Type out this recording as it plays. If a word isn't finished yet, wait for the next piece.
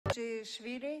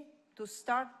Khutsishivili to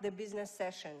start the business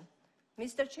session.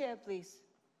 Mr. Chair, please.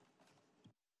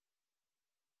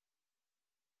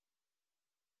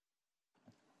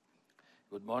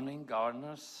 Good morning,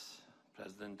 Governors,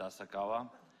 President Asakawa.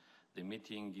 The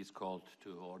meeting is called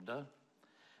to order.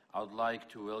 I would like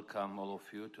to welcome all of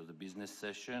you to the business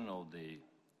session of the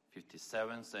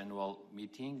 57th annual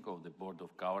meeting of the Board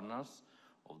of Governors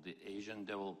of the Asian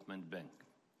Development Bank.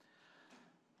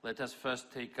 Let us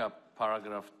first take up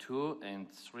paragraph 2 and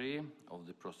 3 of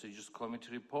the Procedures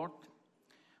Committee report.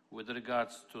 With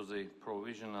regards to the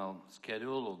provisional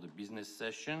schedule of the business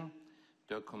session,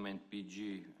 document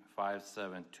BG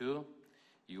 572,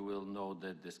 you will know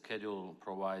that the schedule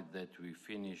provides that we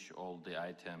finish all the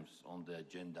items on the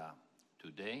agenda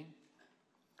today.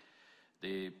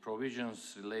 The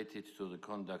provisions related to the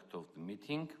conduct of the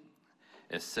meeting,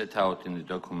 as set out in the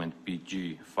document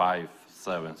BG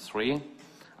 573,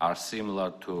 are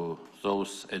similar to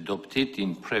those adopted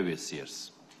in previous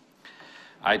years.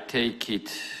 I take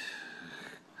it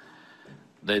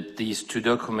that these two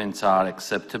documents are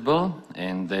acceptable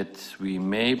and that we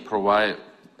may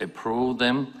approve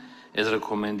them as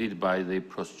recommended by the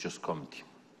Procedures Committee.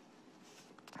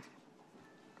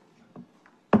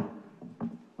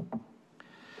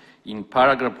 In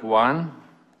paragraph 1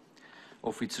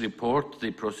 of its report, the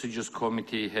Procedures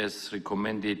Committee has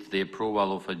recommended the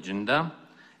approval of agenda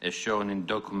as shown in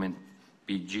document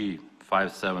BG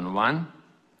 571.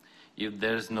 If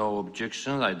there is no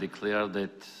objection, I declare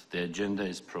that the agenda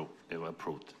is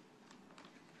approved.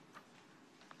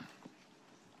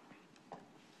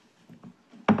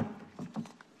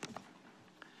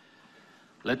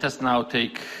 Let us now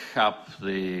take up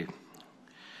the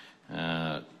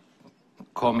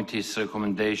committee's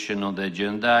recommendation on the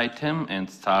agenda item and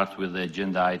start with the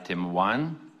agenda item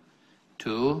 1,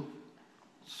 2,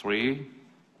 3,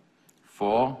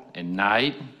 4, and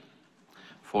 9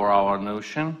 for our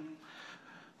notion,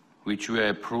 which were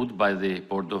approved by the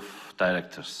Board of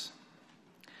Directors.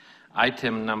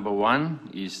 Item 1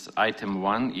 is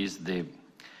the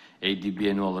ADB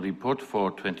annual report for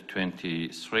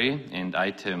 2023, and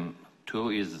item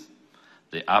 2 is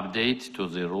the update to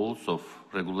the rules of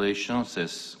regulations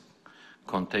as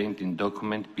contained in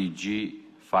document BG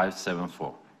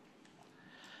 574.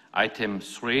 Item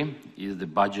 3 is the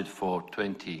budget for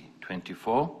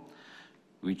 2024,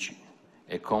 which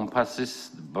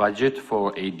encompasses the budget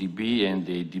for ADB and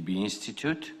the ADB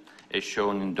Institute, as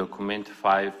shown in document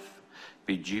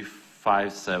BG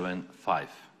 575.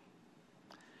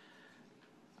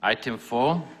 Item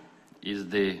 4 is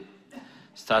the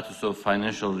status of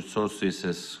financial resources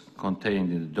as contained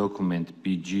in the document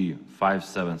BG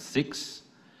 576,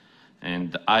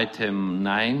 and item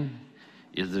 9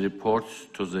 is the report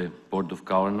to the Board of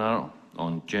Governors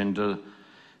on gender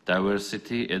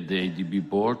diversity at the ADB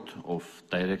Board of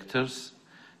Directors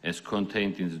as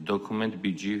contained in the document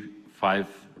BG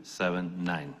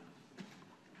 579.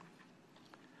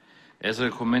 As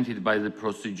recommended by the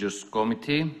Procedures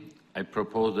Committee, I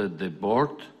propose that the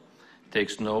Board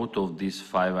takes note of these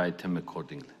 5 items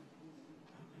accordingly.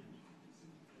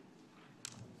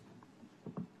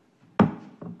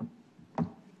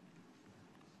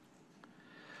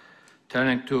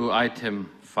 Turning to item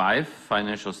 5,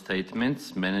 financial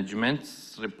statements,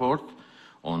 management's report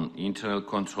on internal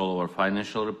control over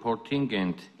financial reporting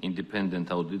and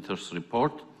independent auditors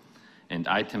report, and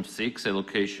item 6,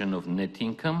 allocation of net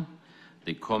income,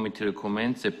 the committee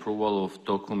recommends approval of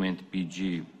document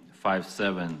BG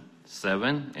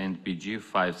 577 and BG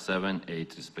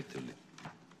 578 respectively.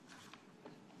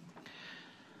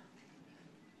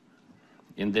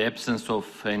 In the absence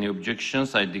of any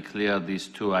objections, I declare these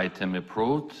 2 items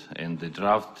approved and the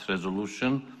draft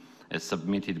resolution as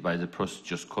submitted by the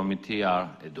Procedures Committee are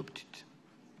adopted.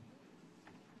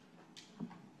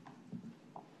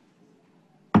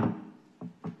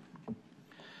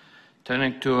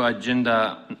 Turning to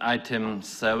agenda item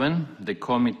 7, the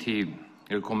committee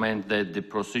recommends that the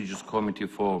Procedures Committee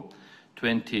for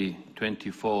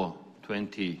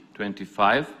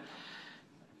 2024-2025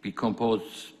 be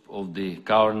composed of the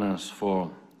governors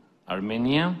for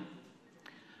Armenia,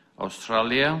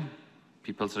 Australia,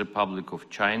 People's Republic of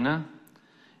China,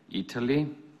 Italy,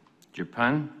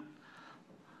 Japan,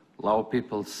 Lao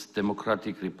People's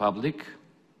Democratic Republic,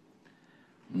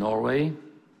 Norway,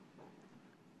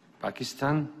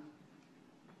 Pakistan,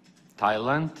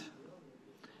 Thailand,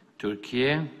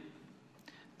 Turkey,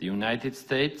 the United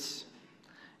States,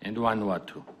 and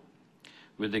Vanuatu,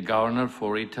 with the governor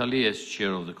for Italy as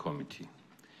chair of the committee.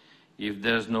 If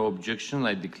there is no objection,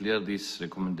 I declare this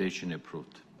recommendation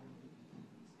approved.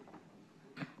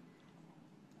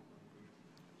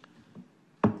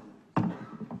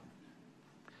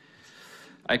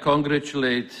 I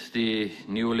congratulate the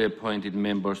newly appointed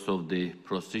members of the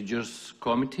Procedures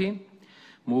Committee.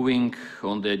 Moving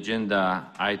on the agenda,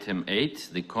 item 8,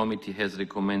 the committee has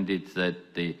recommended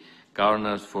that the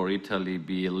governors for Italy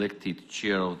be elected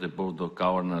chair of the Board of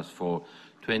Governors for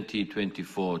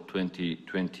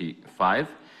 2024-2025,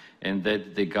 and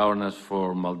that the governors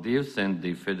for Maldives and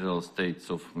the federal states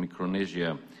of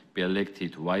Micronesia be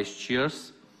elected vice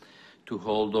chairs to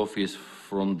hold office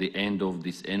from the end of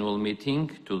this annual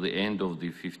meeting to the end of the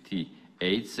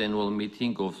 58th annual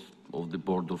meeting of the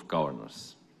Board of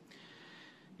Governors.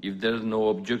 If there is no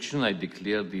objection, I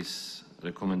declare this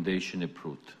recommendation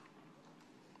approved.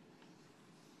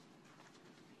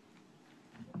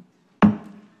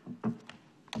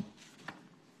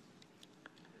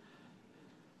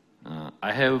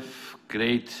 I have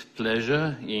great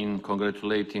pleasure in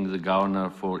congratulating the Governor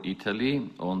for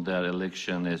Italy on their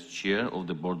election as chair of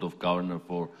the Board of Governors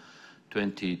for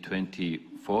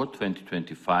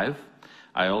 2024-2025.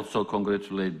 I also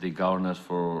congratulate the governors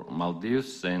for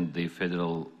Maldives and the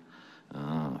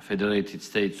Federated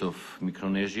States of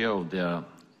Micronesia of their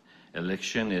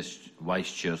election as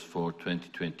vice chairs for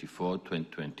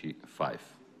 2024-2025.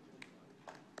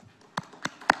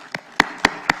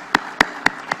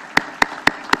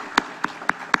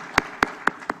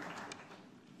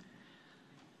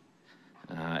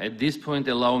 At this point,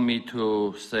 allow me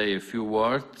to say a few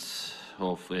words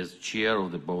as chair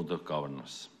of the Board of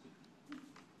Governors.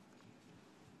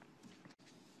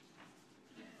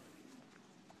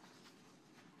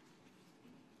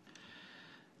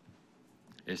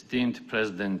 Esteemed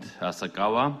President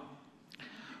Asakawa,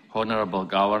 honorable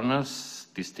governors,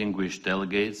 distinguished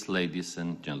delegates, ladies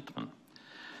and gentlemen,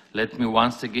 let me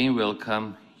once again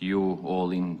welcome you all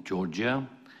in Georgia.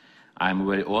 I'm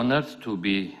very honored to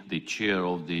be the chair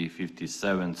of the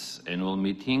 57th annual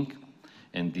meeting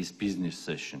and this business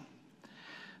session.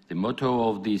 The motto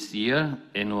of this year's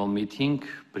annual meeting,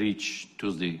 Bridge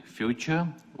to the Future,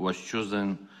 was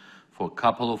chosen for a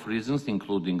couple of reasons,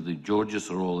 including the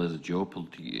Georgia's role as a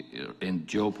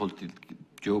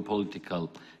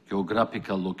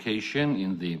geographical location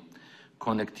in the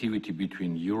connectivity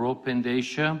between Europe and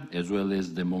Asia, as well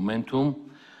as the momentum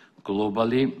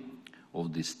globally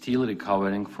of the still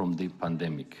recovering from the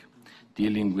pandemic,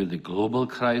 dealing with the global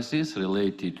crisis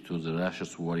related to the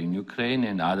Russia's war in Ukraine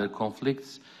and other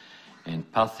conflicts, and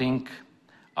pathing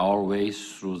our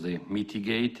ways through the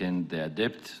mitigate and the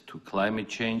adapt to climate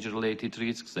change-related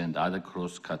risks and other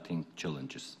cross-cutting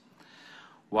challenges.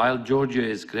 While Georgia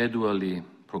is gradually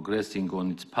progressing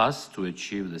on its path to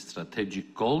achieve the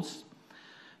strategic goals,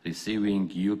 receiving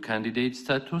EU candidate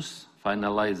status,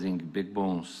 finalizing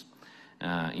backbones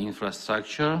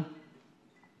infrastructure,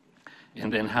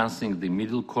 and enhancing the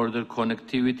middle corridor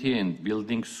connectivity and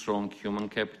building strong human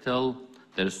capital,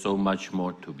 there is so much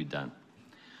more to be done.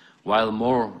 While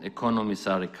more economies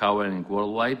are recovering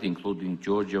worldwide, including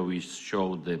Georgia, which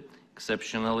showed the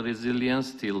exceptional resilience,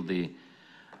 still the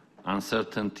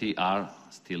uncertainty are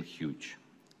still huge.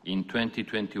 In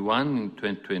 2021 and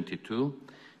 2022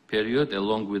 period,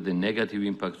 along with the negative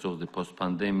impacts of the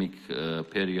post-pandemic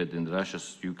period in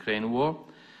Russia's Ukraine war,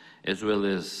 as well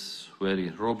as very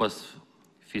robust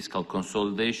fiscal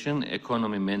consolidation,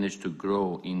 economy managed to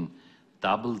grow in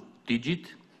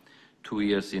double-digit 2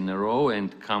 years in a row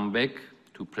and come back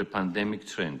to pre-pandemic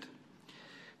trend.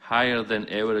 Higher than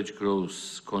average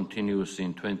growth continues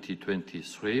in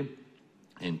 2023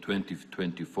 and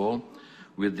 2024,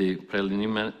 with the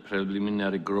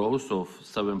preliminary growth of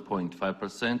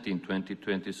 7.5% in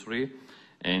 2023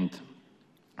 and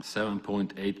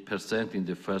 7.8% in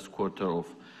the first quarter of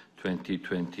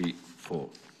 2024.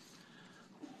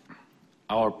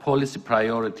 Our policy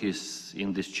priorities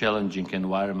in this challenging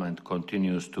environment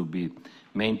continues to be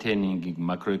maintaining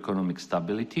macroeconomic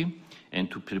stability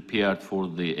and to prepare for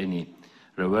any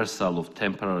reversal of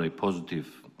temporary positive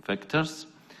factors,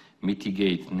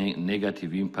 mitigate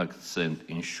negative impacts and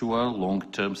ensure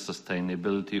long-term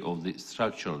sustainability of the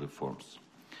structural reforms.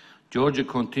 Georgia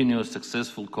continues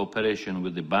successful cooperation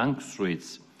with the bank through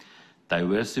its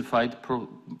diversified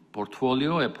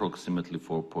portfolio, approximately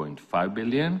 4.5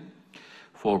 billion,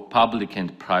 for public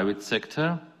and private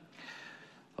sector.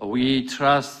 We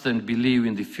trust and believe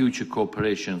in the future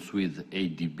cooperations with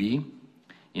ADB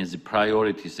in the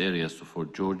priorities areas for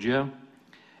Georgia: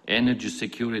 energy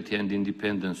security and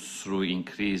independence through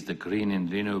increased green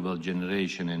and renewable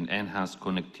generation and enhanced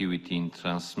connectivity in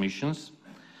transmissions,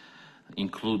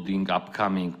 including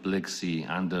upcoming Black Sea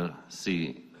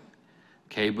undersea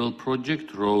cable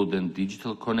project, road and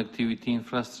digital connectivity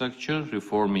infrastructure,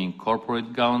 reforming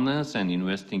corporate governance and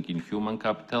investing in human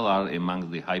capital are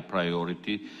among the high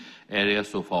priority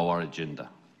areas of our agenda.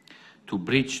 To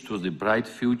bridge to the bright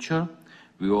future,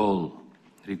 we all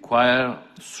require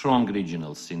strong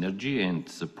regional synergy and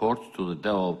support to the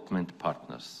development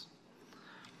partners.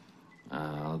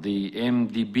 The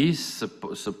MDB's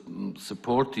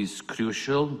support is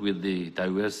crucial with the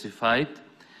diversified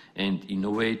and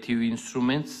innovative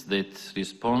instruments that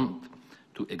respond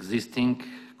to existing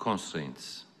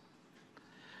constraints.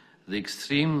 The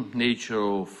extreme nature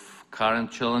of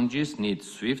current challenges needs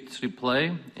swift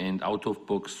reply and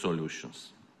out-of-box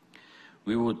solutions.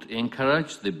 We would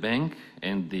encourage the bank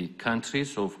and the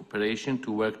countries of operation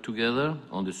to work together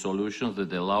on the solutions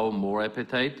that allow more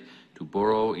appetite to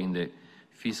borrow in a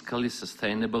fiscally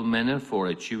sustainable manner for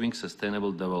achieving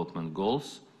sustainable development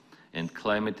goals and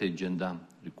climate agenda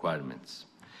requirements.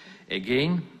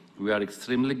 Again, we are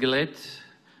extremely glad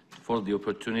for the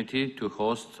opportunity to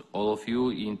host all of you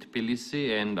in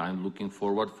Tbilisi, and I'm looking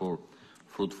forward for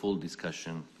fruitful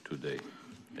discussion today.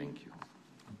 Thank you.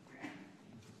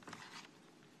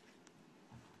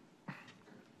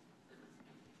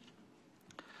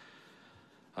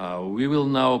 We will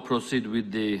now proceed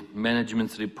with the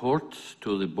management's report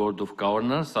to the Board of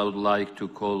Governors. I would like to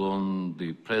call on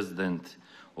the President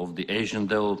of the Asian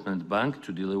Development Bank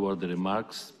to deliver the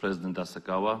remarks. President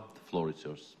Asakawa, the floor is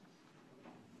yours.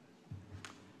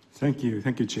 Thank you,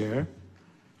 Chair.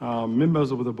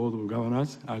 Members of the Board of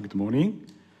Governors, good morning.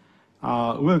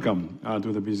 Welcome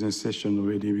to the business session of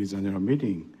ADB's annual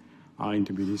meeting in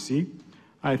Tbilisi.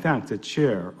 I thank the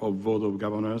Chair of Board of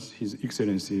Governors, His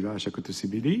Excellency Lasha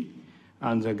Khutsishivili,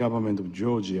 and the Government of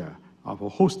Georgia for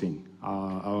hosting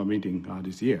our meeting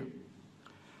this year.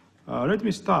 Let me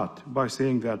start by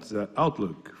saying that the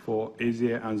outlook for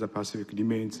Asia and the Pacific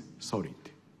remains solid.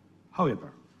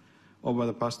 However, over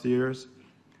the past years,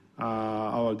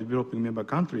 our developing member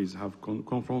countries have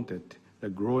confronted the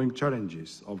growing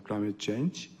challenges of climate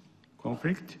change,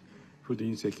 conflict, food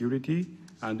insecurity,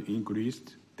 and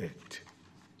increased debt.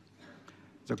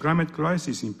 The climate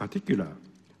crisis in particular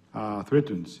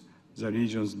threatens the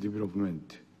region's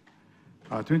development.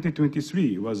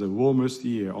 2023 was the warmest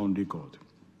year on record.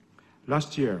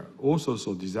 Last year also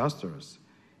saw disasters,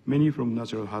 many from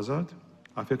natural hazard,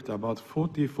 affect about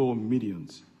 44 million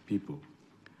people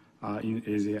in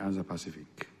Asia and the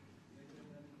Pacific.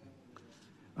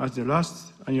 At the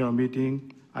last annual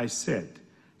meeting, I said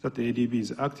that the ADB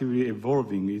is actively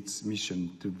evolving its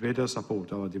mission to better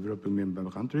support our developing member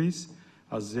countries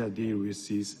as they deal with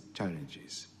these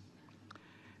challenges.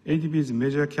 ADB's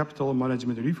major capital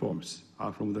management reforms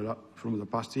from the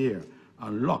past year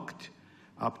unlocked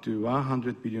up to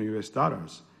 $100 billion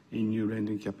in new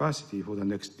lending capacity for the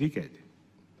next decade.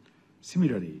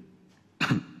 Similarly,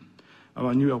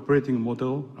 our new operating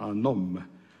model, NOM,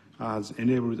 has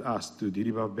enabled us to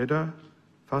deliver better,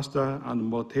 faster, and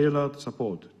more tailored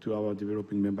support to our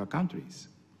developing member countries.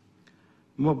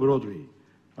 More broadly,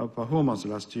 our performance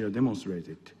last year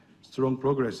demonstrated strong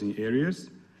progress in areas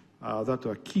that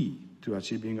are key to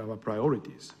achieving our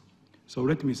priorities. So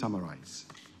let me summarize.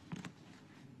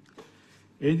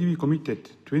 ADB committed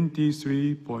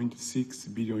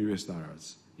 $23.6 billion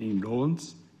in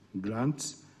loans,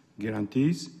 grants,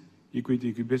 guarantees,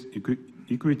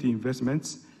 equity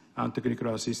investments, and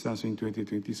technical assistance in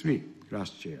 2023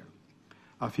 last year,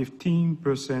 a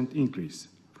 15% increase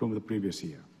from the previous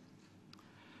year.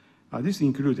 This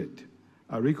included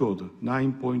a record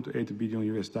 $9.8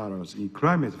 billion in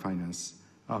climate finance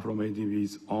from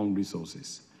ADB's own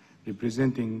resources,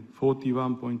 representing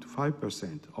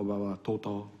 41.5% of our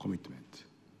total commitment.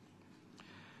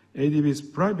 ADB's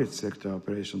private sector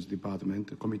operations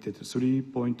department committed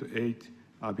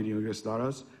 $3.8 billion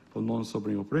for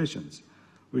non-sovereign operations,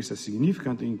 with a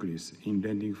significant increase in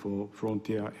lending for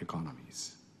frontier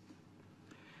economies.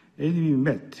 ADB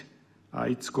met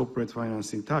its corporate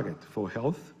financing target for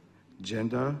health,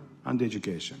 gender, and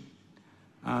education,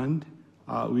 and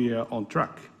we are on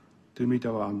track to meet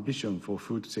our ambition for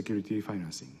food security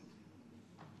financing.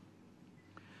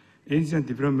 Asian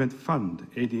Development Fund,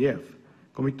 ADF,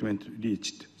 commitment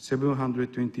reached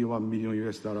 $721 million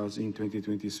in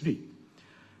 2023,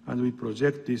 and we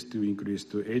project this to increase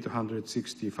to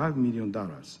 $865 million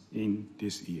in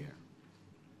this year.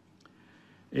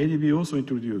 ADB also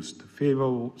introduced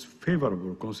favorable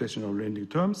concessional lending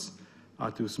terms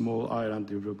to small island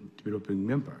developing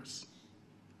members.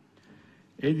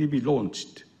 ADB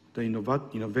launched the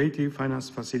Innovative Finance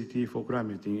Facility for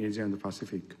Climate in Asia and the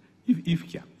Pacific,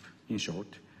 IFCAP in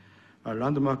short, a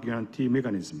landmark guarantee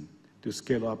mechanism to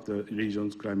scale up the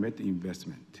region's climate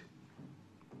investment.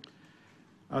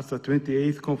 At the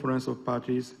 28th Conference of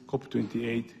Parties,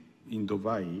 COP28 in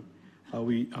Dubai,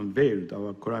 we unveiled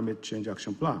our climate change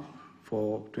action plan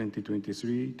for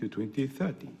 2023 to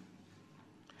 2030.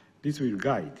 This will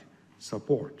guide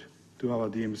support to our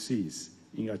DMCs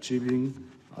in achieving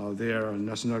their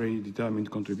nationally determined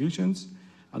contributions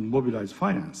and mobilize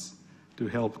finance to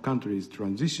help countries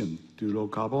transition to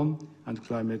low-carbon and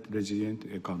climate-resilient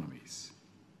economies.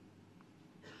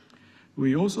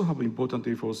 We also have important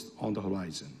efforts on the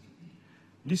horizon.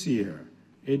 This year,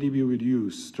 ADB will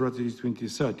use Strategy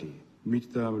 2030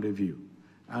 midterm review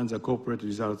and the corporate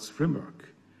results framework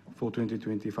for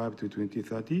 2025 to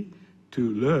 2030 to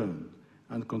learn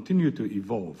and continue to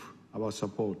evolve our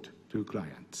support to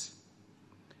clients.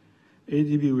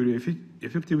 ADB will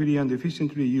effectively and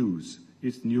efficiently use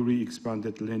its newly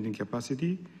expanded lending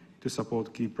capacity to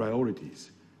support key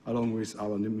priorities, along with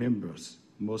our members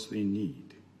most in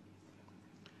need.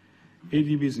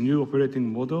 ADB's new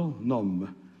operating model,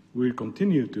 NOM, will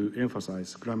continue to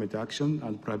emphasize climate action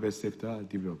and private sector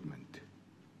development.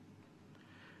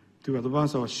 To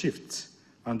advance our shifts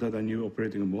under the new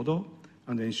operating model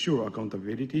and ensure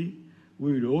accountability,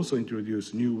 we will also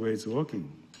introduce new ways of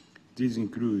working. These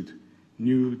include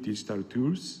new digital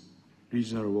tools,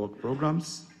 regional work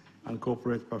programs, and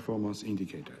corporate performance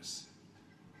indicators.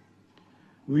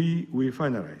 We will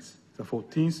finalize the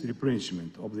 14th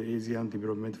replenishment of the Asian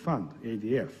Development Fund,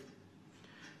 ADF.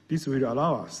 This will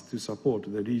allow us to support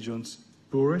the region's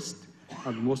poorest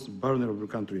and most vulnerable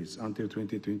countries until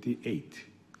 2028.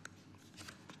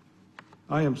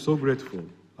 I am so grateful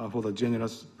for the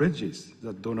generous pledges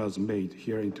that donors made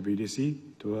here in Tbilisi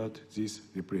toward this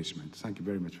replenishment. Thank you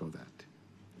very much for that.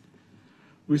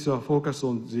 With our focus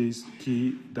on these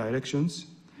key directions,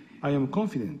 I am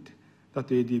confident that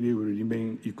ADB will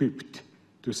remain equipped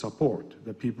to support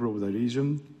the people of the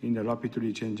region in a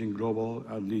rapidly changing global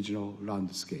and regional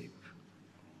landscape.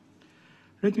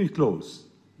 Let me close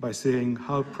by saying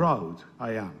how proud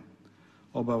I am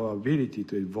of our ability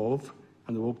to evolve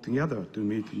and work together to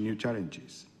meet new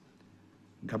challenges.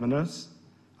 Governors,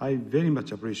 I very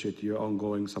much appreciate your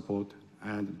ongoing support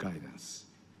and guidance.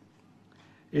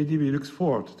 ADB looks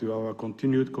forward to our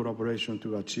continued collaboration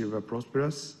to achieve a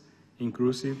prosperous,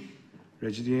 inclusive,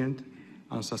 resilient,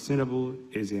 and sustainable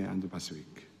Asia and the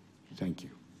Pacific. Thank you.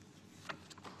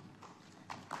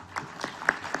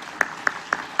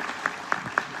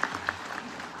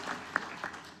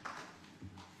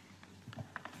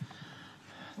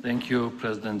 Thank you,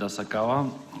 President Asakawa.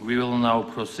 We will now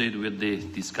proceed with the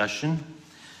discussion.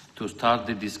 To start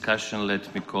the discussion,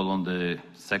 let me call on the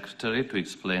Secretary to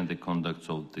explain the conduct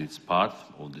of this part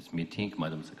of this meeting.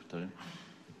 Madam Secretary.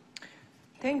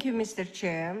 Thank you, Mr.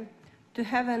 Chair. To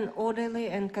have an orderly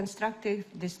and constructive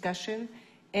discussion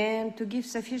and to give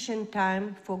sufficient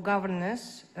time for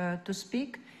governors to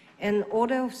speak, an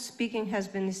order of speaking has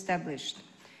been established.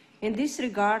 In this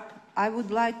regard, I would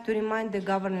like to remind the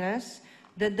governors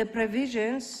that the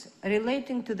provisions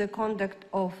relating to the conduct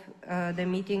of the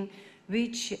meeting,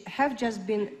 which have just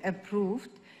been approved,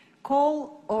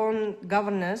 call on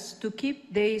governors to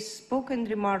keep their spoken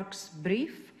remarks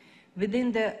brief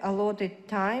within the allotted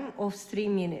time of 3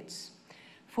 minutes.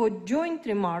 For joint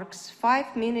remarks,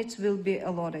 5 minutes will be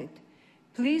allotted.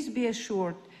 Please be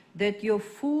assured that your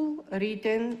full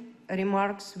written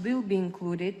remarks will be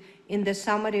included in the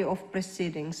summary of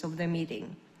proceedings of the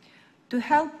meeting. To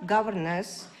help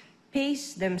governors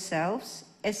pace themselves,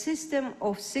 a system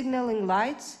of signaling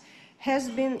lights has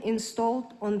been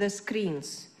installed on the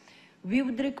screens. We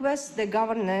would request the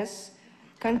governors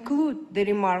conclude the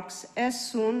remarks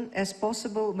as soon as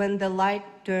possible when the light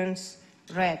turns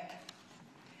red.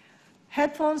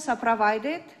 Headphones are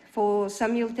provided for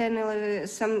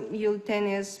simultaneous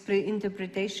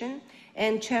interpretation,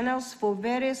 and channels for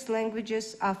various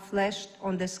languages are flashed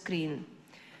on the screen.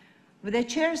 With the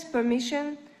Chair's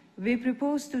permission, we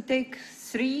propose to take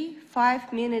 3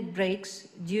 5-minute breaks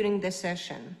during the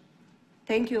session.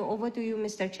 Thank you. Over to you,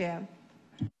 Mr. Chair.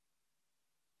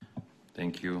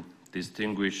 Thank you.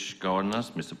 Distinguished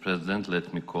governors, Mr. President,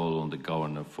 let me call on the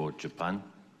governor for Japan.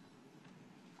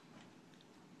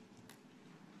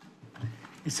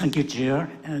 Thank you, Chair.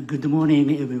 Good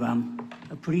morning, everyone.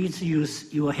 Please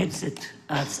use your headset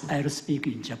as I'll speak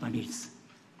in Japanese.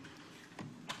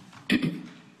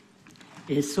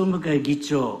 総務会議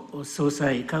長、総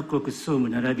裁、各国総務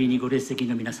並びにご列席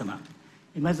の皆様、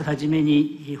まずはじめ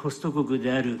にホスト国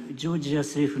であるジョージア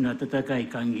政府の温かい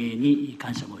歓迎に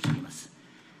感謝申し上げます。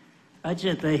アジ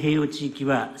ア太平洋地域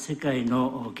は世界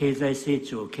の経済成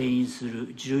長を牽引す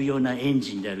る重要なエン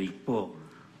ジンである一方、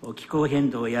気候変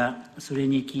動やそれ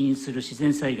に起因する自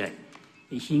然災害、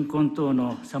貧困等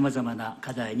のさまざまな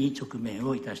課題に直面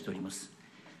をいたしております。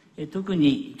特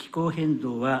に気候変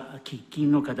動は喫緊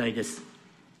の課題です。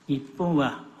日本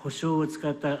は保障を使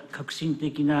った革新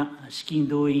的な資金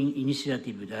動員イニシア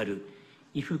ティブである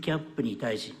IF キャップに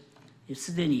対し、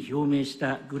すでに表明し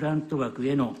たグラント枠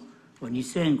への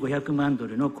$2500万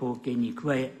の貢献に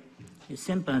加え、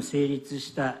先般成立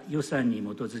した予算に基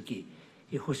づき、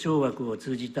保証枠を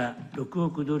通じた$6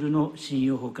億の信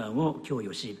用保管を供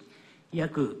与し、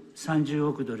約30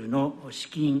億ドルの資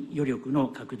金余力の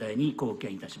拡大に貢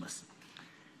献いたします。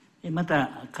ま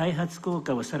た、開発効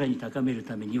果をさらに高める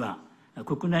ためには、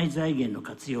国内財源の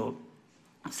活用、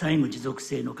債務持続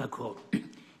性の確保、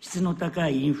質の高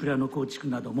いインフラの構築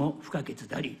なども不可欠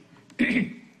であり、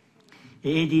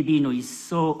ADB の一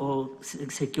層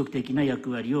積極的な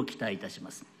役割を期待いたし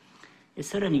ます。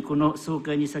さらにこの総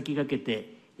会に先駆け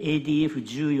て、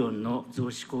ADF14 の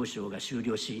増資交渉が終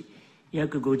了し、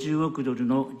約50億ドル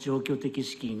の状況的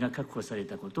資金が確保され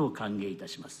たことを歓迎いた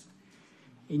します。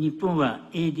日本は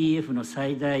ADF の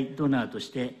最大ドナーとし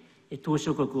て、島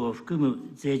諸国を含む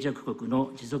脆弱国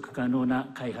の持続可能な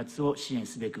開発を支援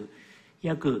すべく、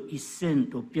約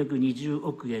1620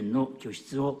億円の拠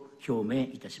出を表明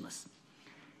いたします。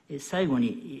最後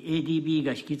に ADB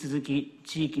が引き続き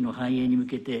地域の繁栄に向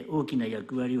けて大きな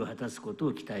役割を果たすこと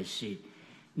を期待し、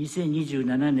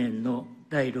2027年の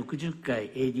第60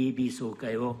回 ADB 総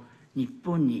会を日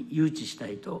本に誘致した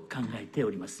いと考えて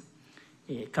おります。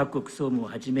各国総務を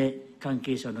はじめ関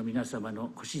係者の皆様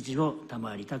のご支持を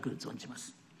賜りたく存じま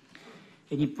す。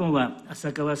日本は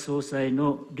浅川総裁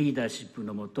のリーダーシップ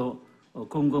のもと、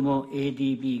今後も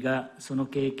ADB がその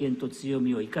経験と強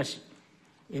みを生かし、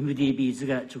MDBs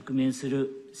が直面す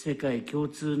る世界共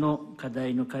通の課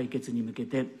題の解決に向け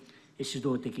て主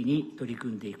導的に取り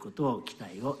組んでいくことを期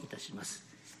待をいたします。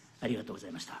ありがとうござ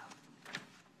いました。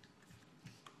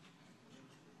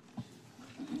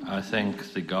I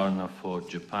thank the Governor for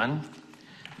Japan.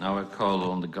 Now I call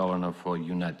on the Governor for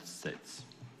United States.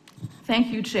 Thank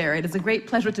you, Chair. It is a great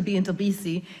pleasure to be in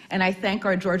Tbilisi, and I thank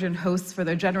our Georgian hosts for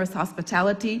their generous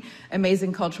hospitality,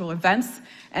 amazing cultural events,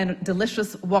 and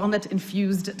delicious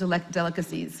walnut-infused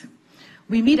delicacies.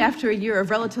 We meet after a year of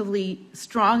relatively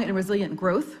strong and resilient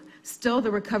growth. Still,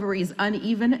 the recovery is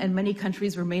uneven, and many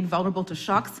countries remain vulnerable to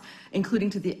shocks,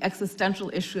 including to the existential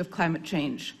issue of climate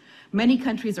change. Many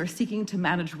countries are seeking to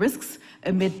manage risks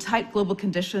amid tight global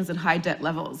conditions and high debt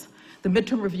levels. The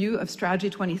midterm review of Strategy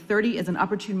 2030 is an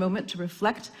opportune moment to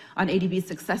reflect on ADB's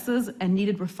successes and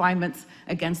needed refinements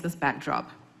against this backdrop.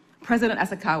 President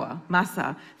Asakawa,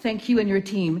 Masa, thank you and your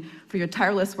team for your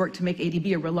tireless work to make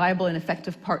ADB a reliable and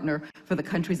effective partner for the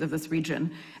countries of this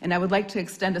region. And I would like to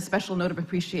extend a special note of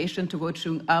appreciation to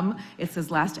Wochung It's his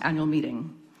last annual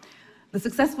meeting. The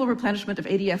successful replenishment of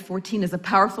ADF 14 is a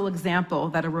powerful example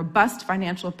that a robust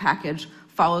financial package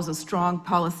follows a strong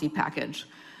policy package.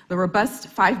 The robust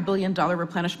 $5 billion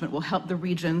replenishment will help the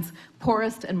region's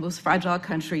poorest and most fragile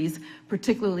countries,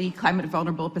 particularly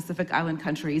climate-vulnerable Pacific Island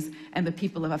countries and the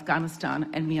people of Afghanistan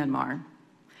and Myanmar.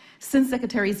 Since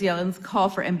Secretary Zelen's call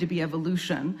for MDB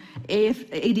evolution,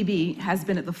 ADB has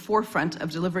been at the forefront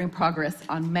of delivering progress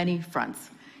on many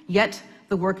fronts. Yet,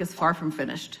 the work is far from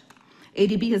finished.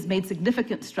 ADB has made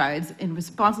significant strides in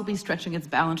responsibly stretching its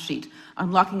balance sheet,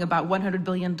 unlocking about $100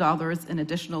 billion in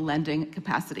additional lending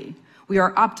capacity. We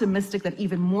are optimistic that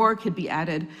even more could be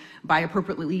added by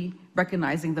appropriately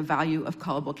recognizing the value of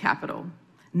callable capital.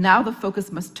 Now the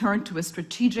focus must turn to a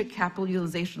strategic capital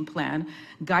utilization plan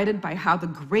guided by how the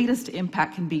greatest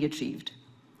impact can be achieved.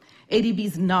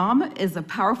 ADB's NOM is a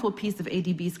powerful piece of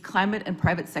ADB's climate and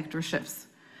private sector shifts.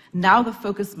 Now the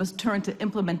focus must turn to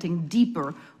implementing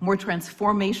deeper, more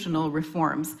transformational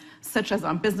reforms, such as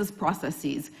on business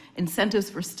processes, incentives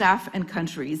for staff and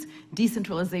countries,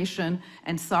 decentralization,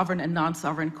 and sovereign and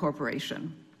non-sovereign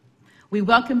cooperation. We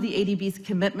welcome the ADB's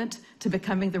commitment to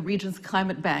becoming the region's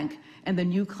climate bank and the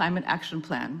new climate action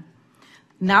plan.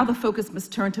 Now the focus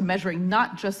must turn to measuring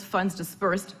not just funds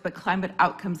dispersed, but climate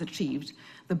outcomes achieved.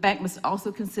 The bank must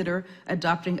also consider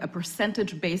adopting a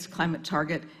percentage-based climate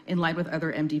target in line with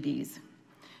other MDBs.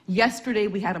 Yesterday,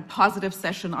 we had a positive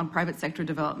session on private sector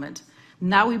development.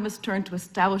 Now we must turn to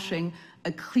establishing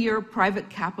a clear private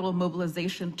capital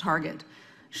mobilization target,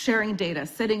 sharing data,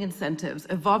 setting incentives,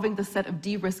 evolving the set of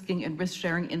de-risking and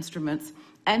risk-sharing instruments,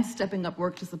 and stepping up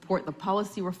work to support the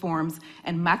policy reforms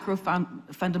and macro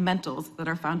fundamentals that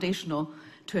are foundational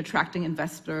to attracting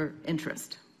investor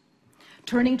interest.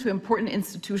 Turning to important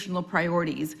institutional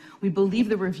priorities, we believe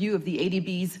the review of the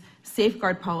ADB's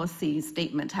safeguard policy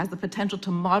statement has the potential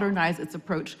to modernize its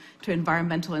approach to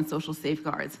environmental and social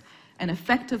safeguards. An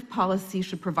effective policy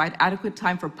should provide adequate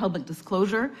time for public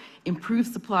disclosure, improve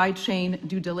supply chain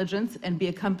due diligence, and be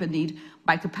accompanied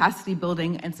by capacity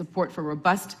building and support for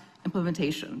robust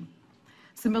implementation.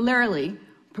 Similarly,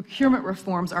 Procurement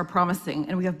reforms are promising,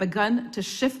 and we have begun to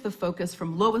shift the focus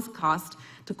from lowest cost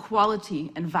to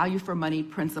quality and value for money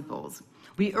principles.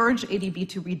 We urge ADB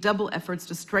to redouble efforts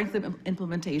to strengthen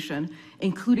implementation,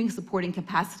 including supporting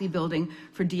capacity building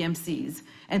for DMCs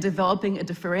and developing a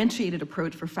differentiated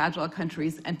approach for fragile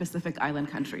countries and Pacific Island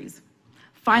countries.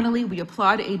 Finally, we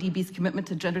applaud ADB's commitment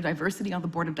to gender diversity on the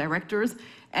board of directors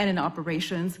and in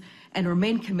operations, and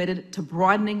remain committed to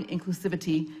broadening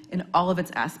inclusivity in all of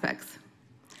its aspects.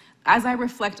 As I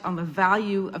reflect on the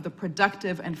value of the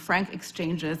productive and frank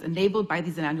exchanges enabled by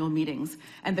these annual meetings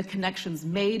and the connections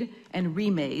made and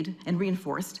remade and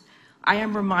reinforced, I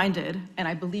am reminded, and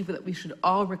I believe that we should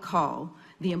all recall,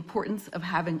 the importance of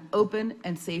having open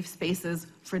and safe spaces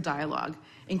for dialogue,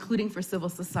 including for civil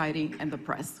society and the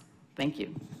press. Thank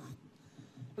you.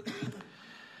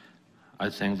 I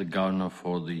thank the Governor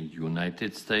for the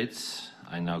United States.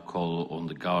 I now call on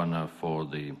the Governor for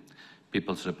the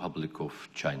People's Republic of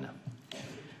China.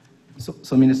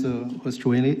 So Minister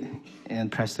Khutsishivili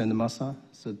and President Masa,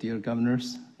 so dear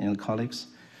governors and colleagues,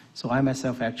 so I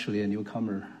myself actually a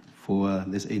newcomer for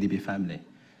this ADB family.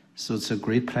 So it's a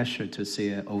great pleasure to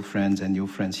see old friends and new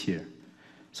friends here.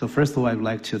 So first of all, I'd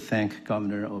like to thank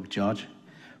Governor of Georgia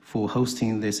for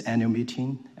hosting this annual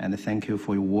meeting, and thank you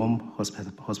for your warm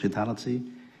hospitality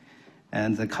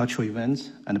and the cultural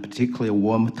events, and particularly a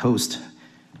warm toast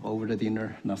over the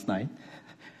dinner last night.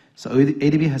 So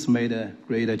ADB has made a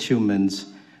great achievements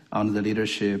under the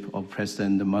leadership of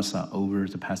President Masa over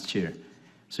the past year,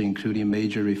 so including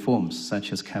major reforms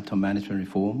such as capital management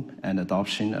reform and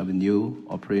adoption of a new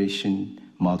operation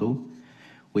model.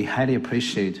 We highly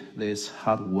appreciate this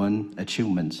hard-won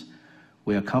achievements.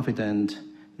 We are confident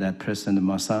that President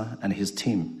Masa and his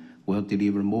team will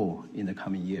deliver more in the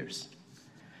coming years.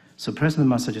 So President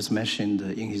Masa just mentioned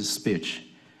in his speech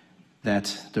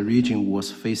that the region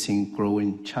was facing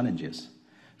growing challenges,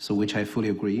 so which I fully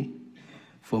agree.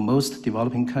 For most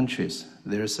developing countries,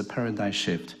 there is a paradigm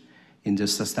shift in the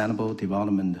sustainable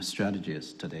development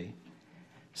strategies today.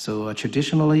 So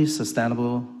traditionally,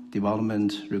 sustainable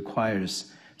development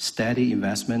requires steady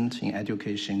investment in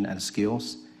education and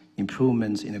skills,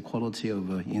 improvements in the quality of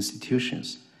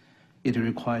institutions. It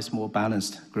requires more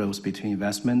balanced growth between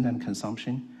investment and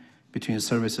consumption, between the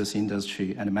services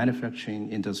industry and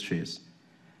manufacturing industries.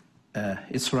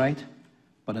 It's right,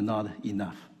 but not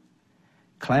enough.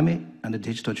 Climate and the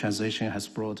digital transition has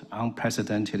brought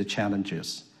unprecedented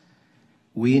challenges.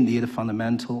 We need a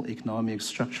fundamental economic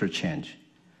structure change.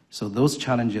 So those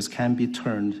challenges can be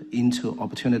turned into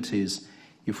opportunities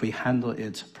if we handle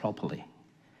it properly.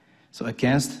 So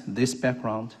against this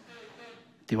background,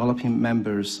 developing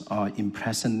members are in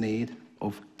pressing need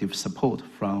of support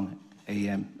from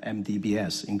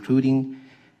MDBS, including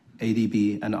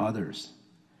ADB and others.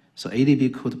 So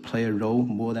ADB could play a role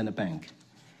more than a bank.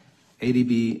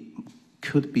 ADB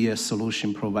could be a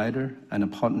solution provider and a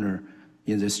partner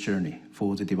in this journey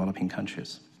for the developing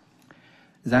countries.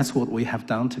 That's what we have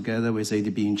done together with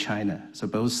ADB in China. So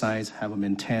both sides have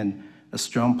maintained a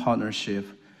strong partnership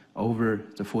over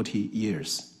the 40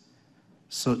 years.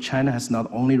 So China has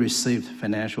not only received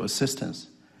financial assistance,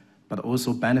 but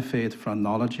also benefit from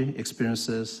knowledge,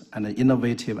 experiences, and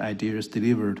innovative ideas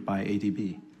delivered by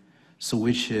ADB, so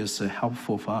which is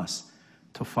helpful for us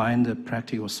to find a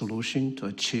practical solution to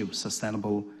achieve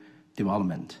sustainable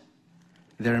development.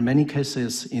 There are many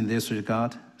cases in this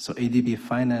regard. So ADB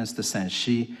financed the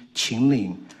Shanxi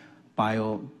Qingling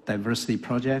biodiversity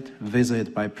project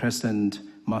visited by President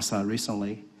Masa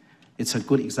recently. It's a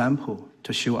good example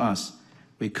to show us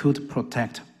we could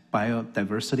protect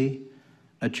biodiversity,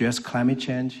 address climate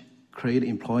change, create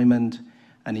employment,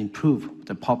 and improve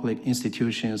the public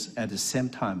institutions at the same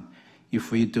time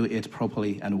if we do it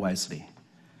properly and wisely.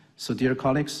 So dear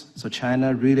colleagues, so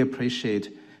China really appreciates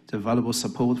the valuable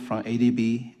support from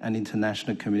ADB and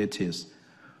international communities.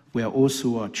 We are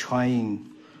also trying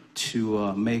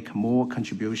to make more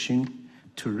contribution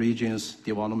to region's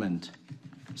development.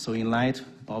 So in light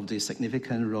of the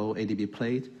significant role ADB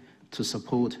played to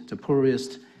support the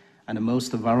poorest and the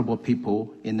most vulnerable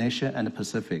people in Asia and the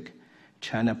Pacific,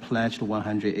 China pledged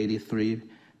 $183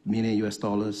 million to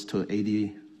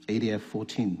ADF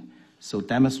 14. So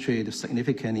demonstrate a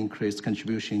significant increased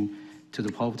contribution to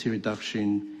the poverty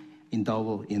reduction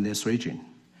endeavor in this region.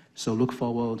 So we look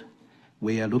forward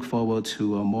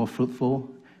to a more fruitful,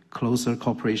 closer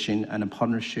cooperation and a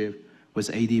partnership with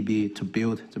ADB to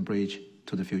build the bridge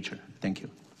to the future. Thank you.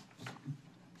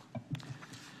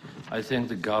 I thank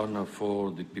the Governor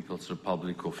for the People's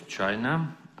Republic of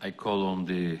China. I call on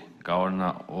the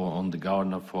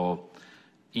Governor for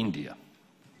India.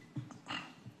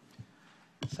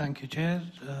 Thank you, Chair.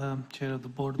 Chair of the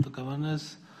Board of the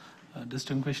Governors,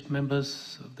 distinguished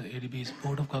members of the ADB's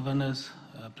Board of Governors,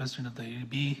 President of the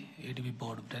ADB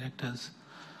Board of Directors,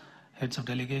 heads of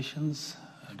delegations,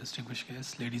 distinguished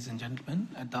guests, ladies and gentlemen.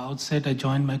 At the outset, I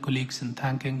join my colleagues in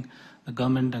thanking the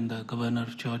government and the Governor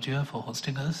of Georgia for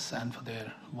hosting us and for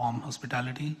their warm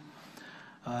hospitality.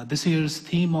 This year's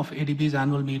theme of ADB's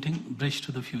annual meeting, Bridge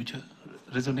to the Future,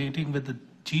 resonating with the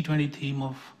G20 theme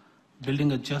of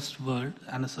building a just world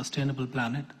and a sustainable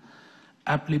planet,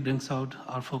 aptly brings out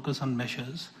our focus on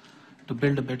measures to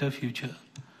build a better future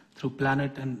through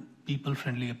planet and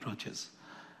people-friendly approaches.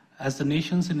 As the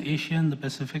nations in Asia and the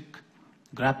Pacific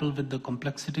grapple with the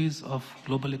complexities of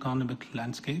global economic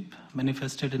landscape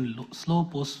manifested in slow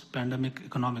post-pandemic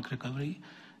economic recovery,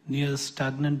 near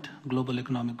stagnant global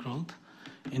economic growth,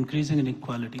 increasing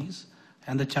inequalities,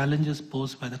 and the challenges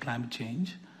posed by the climate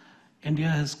change, India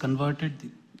has converted the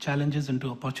challenges into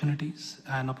opportunities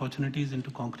and opportunities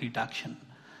into concrete action.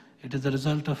 It is the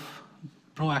result of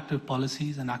proactive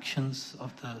policies and actions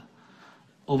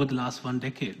over the last 1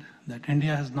 decade that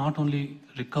India has not only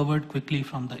recovered quickly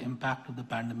from the impact of the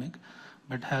pandemic,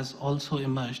 but has also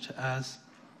emerged as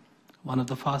one of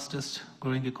the fastest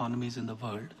growing economies in the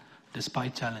world,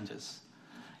 despite challenges.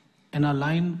 In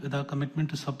line with our commitment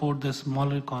to support the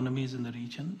smaller economies in the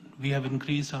region, we have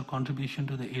increased our contribution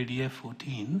to the ADF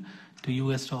 14 to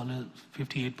US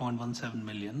 $58.17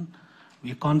 million.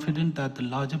 We are confident that the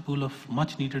larger pool of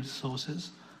much needed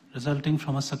resources resulting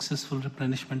from a successful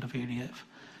replenishment of ADF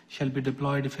shall be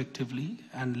deployed effectively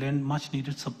and lend much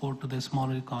needed support to the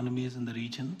smaller economies in the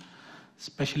region,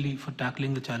 especially for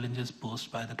tackling the challenges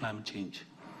posed by the climate change.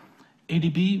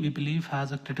 ADB, we believe,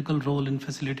 has a critical role in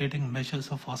facilitating measures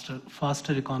of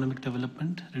faster economic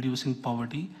development, reducing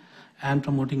poverty, and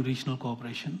promoting regional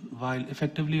cooperation, while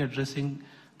effectively addressing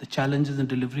the challenges in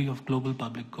delivery of global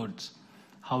public goods.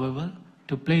 However,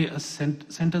 to play a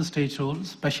center stage role,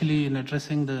 especially in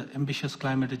addressing the ambitious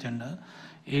climate agenda,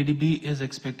 ADB is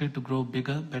expected to grow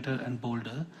bigger, better, and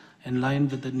bolder, in line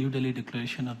with the New Delhi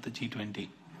Declaration of the G20,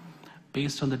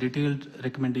 based on the detailed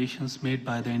recommendations made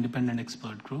by the independent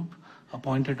expert group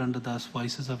appointed under the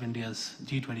auspices of India's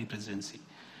G20 presidency.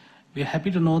 We are happy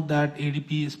to note that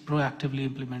ADB is proactively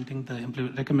implementing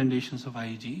the recommendations of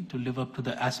IEG to live up to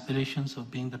the aspirations of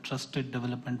being the trusted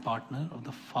development partner of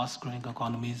the fast-growing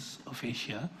economies of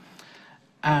Asia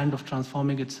and of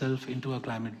transforming itself into a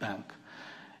climate bank.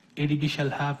 ADB shall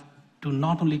have to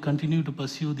not only continue to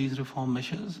pursue these reform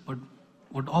measures, but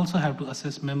would also have to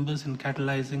assist members in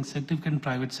catalyzing significant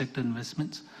private sector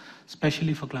investments,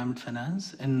 especially for climate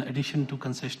finance, in addition to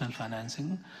concessional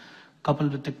financing,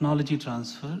 coupled with technology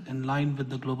transfer in line with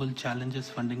the Global Challenges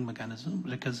Funding Mechanism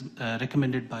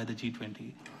recommended by the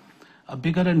G20. A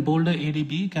bigger and bolder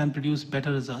ADB can produce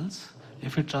better results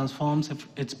if it transforms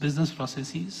its business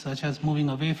processes, such as moving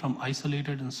away from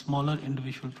isolated and smaller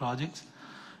individual projects,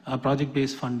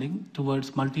 project-based funding,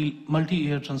 towards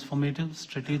multi-year transformative,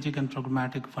 strategic, and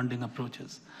programmatic funding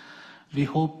approaches. We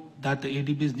hope that the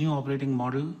ADB's new operating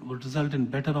model will result in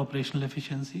better operational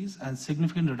efficiencies and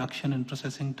significant reduction in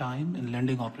processing time in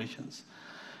lending operations.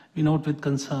 We note with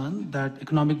concern that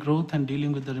economic growth and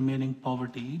dealing with the remaining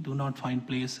poverty do not find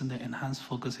place in the enhanced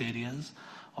focus areas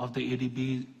of the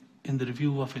ADB in the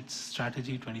review of its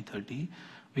strategy 2030.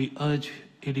 We urge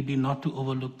ADB not to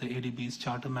overlook the ADB's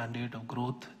charter mandate of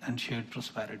growth and shared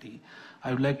prosperity.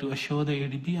 I would like to assure the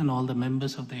ADB and all the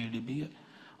members of the ADB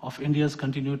of India's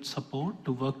continued support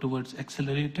to work towards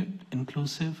accelerated,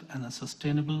 inclusive, and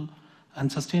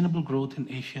sustainable growth in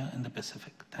Asia and the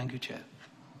Pacific. Thank you, Chair.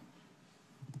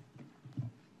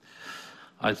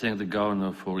 I thank the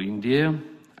Governor for India.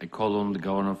 I call on the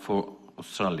Governor for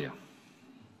Australia.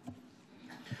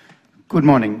 Good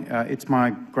morning. It's my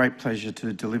great pleasure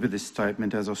to deliver this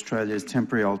statement as Australia's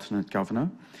temporary alternate governor.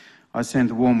 I send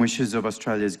the warm wishes of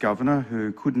Australia's Governor,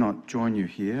 who could not join you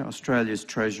here. Australia's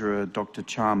Treasurer, Dr.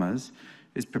 Chalmers,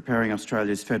 is preparing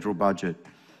Australia's federal budget,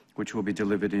 which will be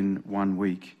delivered in 1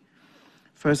 week.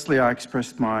 Firstly, I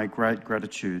express my great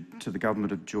gratitude to the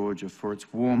Government of Georgia for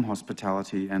its warm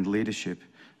hospitality and leadership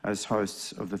as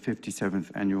hosts of the 57th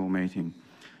annual meeting.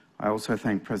 I also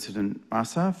thank President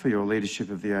Masa for your leadership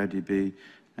of the ADB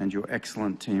and your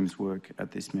excellent team's work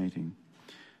at this meeting.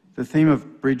 The theme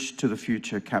of Bridge to the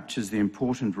Future captures the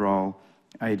important role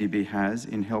ADB has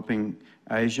in helping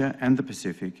Asia and the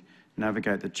Pacific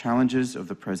navigate the challenges of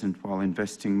the present while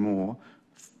investing more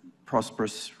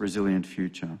prosperous, resilient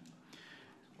future.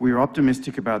 We are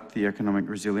optimistic about the economic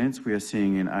resilience we are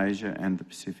seeing in Asia and the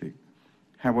Pacific.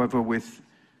 However, with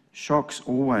shocks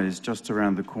always just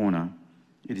around the corner,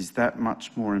 it is that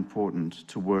much more important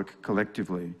to work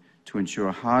collectively to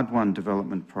ensure hard-won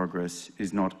development progress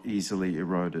is not easily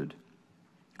eroded.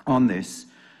 On this,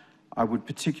 I would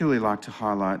particularly like to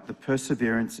highlight the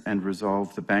perseverance and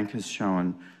resolve the bank has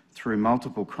shown through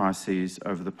multiple crises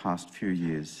over the past few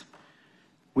years.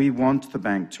 We want the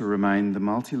bank to remain the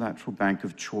multilateral bank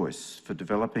of choice for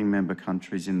developing member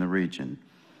countries in the region,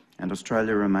 and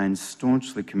Australia remains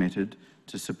staunchly committed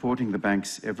to supporting the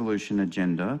bank's evolution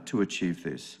agenda to achieve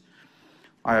this.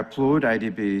 I applaud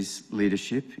ADB's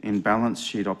leadership in balance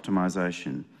sheet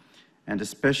optimisation and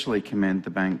especially commend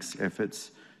the bank's efforts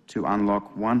to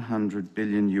unlock $100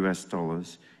 billion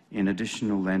in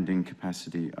additional lending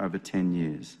capacity over 10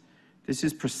 years. This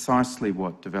is precisely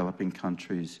what developing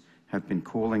countries have been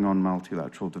calling on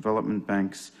multilateral development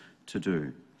banks to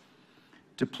do.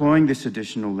 Deploying this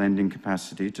additional lending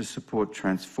capacity to support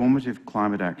transformative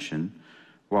climate action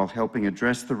while helping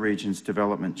address the region's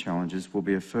development challenges will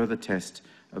be a further test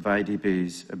of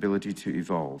ADB's ability to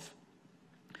evolve.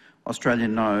 Australia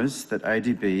knows that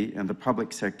ADB and the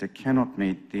public sector cannot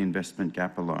meet the investment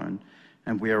gap alone,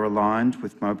 and we are aligned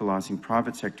with mobilising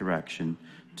private sector action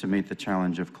to meet the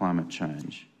challenge of climate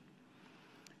change.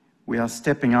 We are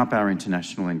stepping up our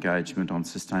international engagement on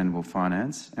sustainable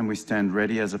finance, and we stand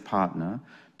ready as a partner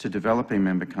to developing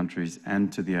member countries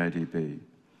and to the ADB.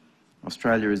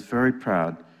 Australia is very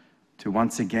proud to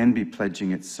once again be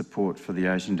pledging its support for the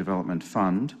Asian Development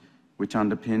Fund, which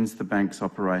underpins the bank's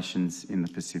operations in the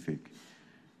Pacific.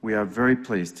 We are very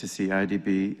pleased to see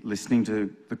ADB listening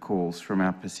to the calls from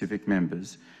our Pacific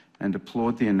members and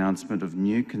applaud the announcement of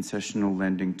new concessional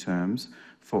lending terms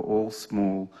for all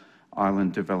small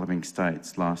island developing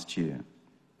states last year.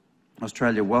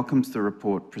 Australia welcomes the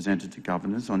report presented to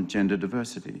governors on gender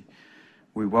diversity.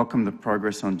 We welcome the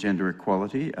progress on gender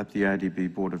equality at the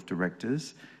ADB Board of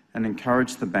Directors and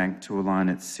encourage the bank to align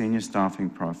its senior staffing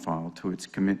profile to its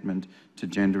commitment to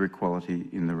gender equality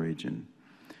in the region.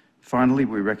 Finally,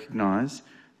 we recognise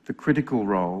the critical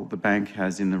role the bank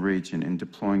has in the region in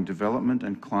deploying development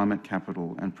and climate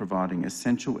capital and providing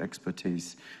essential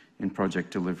expertise in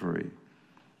project delivery.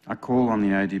 I call on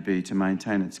the ADB to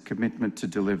maintain its commitment to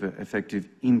deliver effective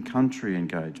in-country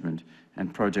engagement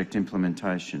and project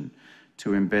implementation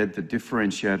to embed the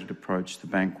differentiated approach the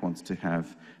bank wants to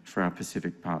have for our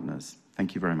Pacific partners.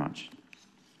 Thank you very much.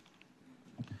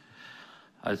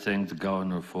 I thank the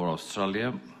Governor for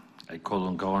Australia. I call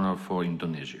on Governor for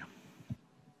Indonesia.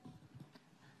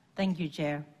 Thank you,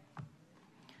 Chair.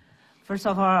 First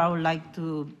of all, I would like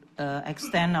to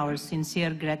extend our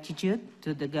sincere gratitude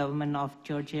to the government of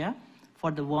Georgia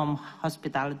for the warm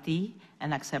hospitality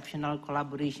and exceptional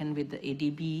collaboration with the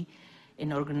ADB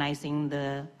in organizing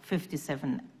the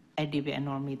 57th ADB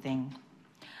annual meeting.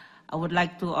 I would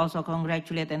like to also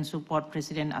congratulate and support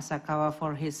President Asakawa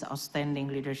for his outstanding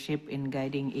leadership in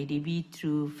guiding ADB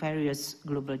through various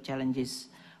global challenges,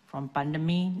 from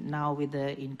pandemic, now with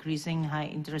the increasing high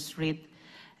interest rate,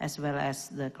 as well as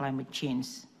the climate change.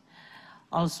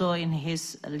 Also in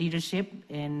his leadership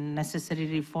in necessary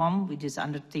reform, which is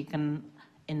undertaken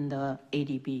in the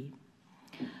ADB.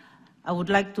 I would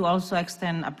like to also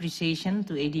extend appreciation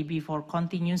to ADB for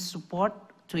continuous support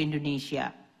to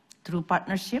Indonesia through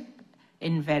partnership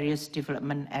in various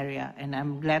development areas. And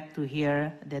I'm glad to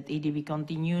hear that ADB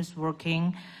continues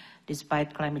working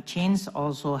despite climate change,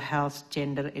 also health,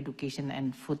 gender, education,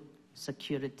 and food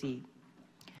security.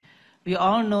 We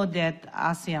all know that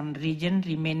ASEAN region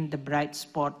remains the bright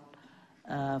spot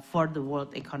for the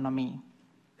world economy,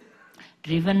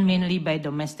 driven mainly by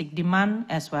domestic demand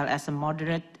as well as a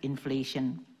moderate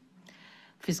inflation.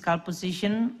 Fiscal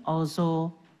position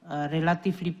also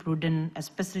relatively prudent,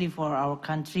 especially for our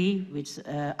country, which is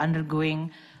undergoing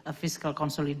a fiscal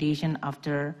consolidation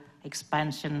after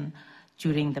expansion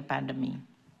during the pandemic.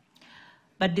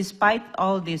 But despite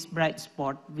all these bright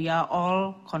spots, we are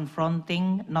all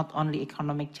confronting not only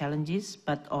economic challenges,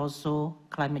 but also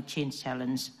climate change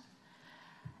challenge.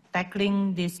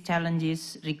 Tackling these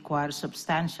challenges requires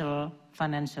substantial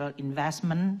financial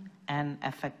investment and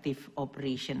effective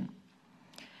operation.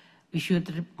 We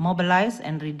should mobilize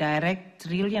and redirect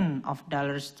trillions of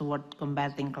dollars toward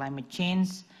combating climate change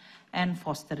and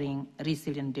fostering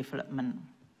resilient development.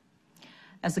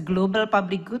 As a global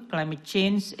public good, climate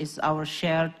change is our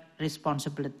shared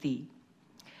responsibility.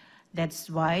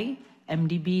 That's why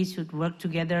MDB should work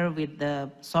together with the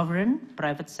sovereign,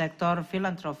 private sector,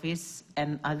 philanthropists,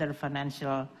 and other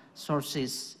financial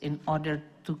sources in order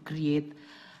to create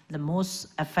the most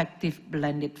effective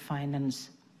blended finance.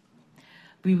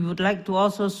 We would like to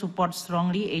also support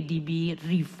strongly ADB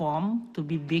reform to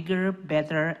be bigger,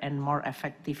 better, and more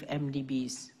effective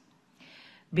MDBs.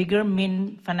 Bigger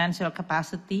mean financial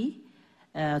capacity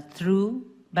through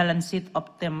balance sheet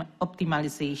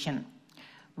optimization,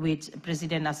 which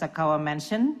President Asakawa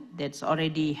mentioned, that's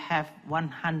already have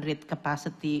 100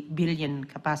 billion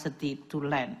capacity to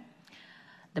lend.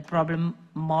 The problem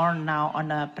more now on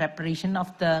a preparation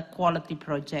of the quality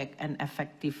project and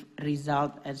effective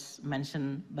result, as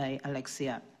mentioned by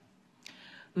Alexia.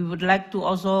 We would like to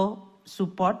also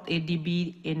support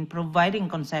ADB in providing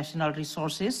concessional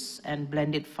resources and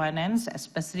blended finance,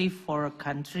 especially for a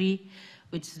country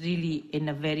which is really in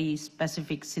a very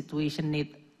specific situation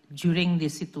need during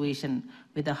this situation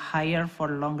with a higher for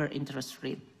longer interest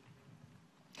rate.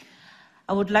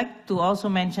 I would like to also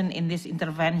mention in this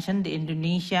intervention, the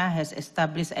Indonesia has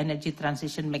established energy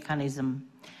transition mechanism,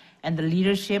 and the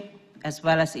leadership as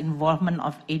well as involvement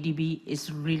of ADB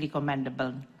is really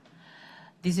commendable.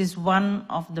 This is one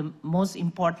of the most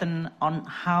important on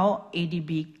how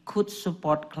ADB could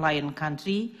support client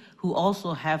country who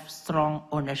also have strong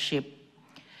ownership.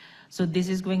 So this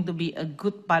is going to be a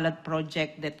good pilot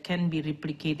project that can be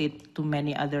replicated to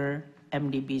many other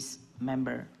MDB's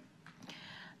members.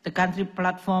 The country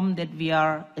platform that we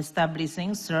are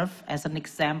establishing serves as an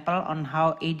example on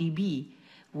how ADB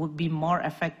would be more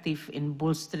effective in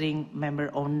bolstering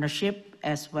member ownership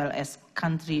as well as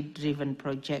country-driven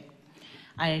projects.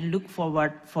 I look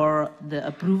forward for the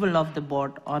approval of the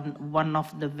board on one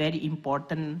of the very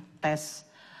important tests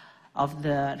of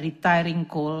the retiring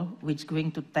coal, which is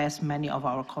going to test many of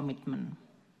our commitments.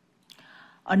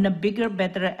 On a bigger,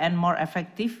 better, and more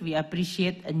effective, we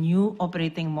appreciate a new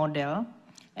operating model,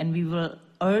 and we will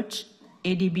urge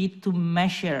ADB to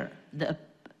measure the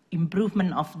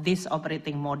improvement of this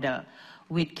operating model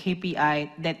with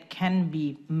KPI that can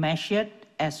be measured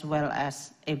as well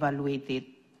as evaluated.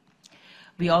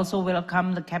 We also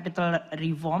welcome the capital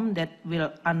reform that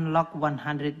will unlock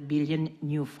 100 billion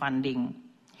new funding.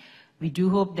 We do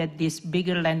hope that this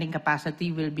bigger lending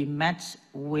capacity will be matched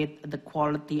with the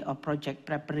quality of project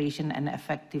preparation and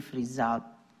effective result.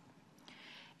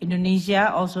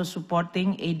 Indonesia also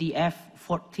supporting ADF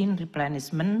 14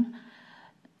 replenishment.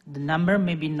 The number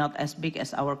may be not as big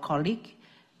as our colleague,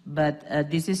 but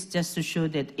this is just to show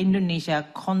that Indonesia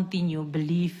continue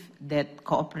believe that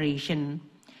cooperation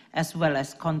as well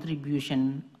as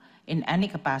contribution in any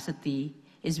capacity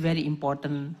is very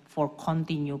important for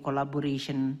continued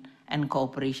collaboration and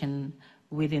cooperation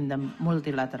within the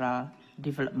multilateral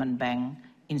development bank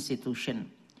institution.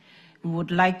 We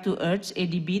would like to urge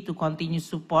ADB to continue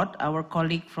support our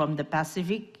colleague from the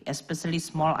Pacific, especially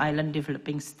small island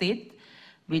developing state,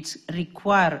 which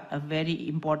require a very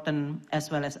important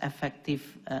as well as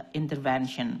effective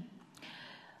intervention,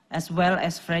 as well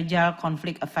as fragile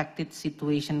conflict-affected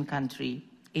situation country.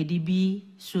 ADB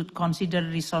should consider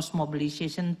resource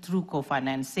mobilization through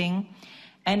co-financing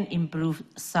and improve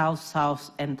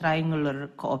South-South and triangular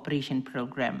cooperation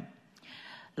program.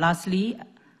 Lastly,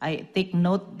 I take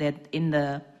note that in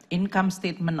the income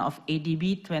statement of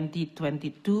ADB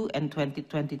 2022 and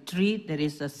 2023, there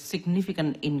is a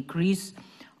significant increase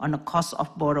on the cost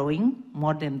of borrowing,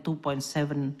 more than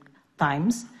 2.7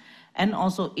 times, and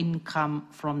also income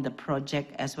from the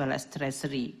project as well as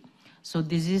treasury. So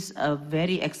this is a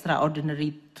very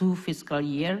extraordinary 2 fiscal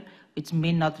year, which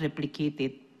may not replicate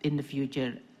it in the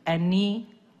future. Any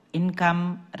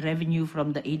income revenue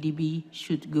from the ADB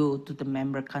should go to the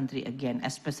member country again,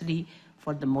 especially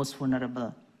for the most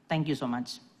vulnerable. Thank you so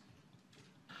much.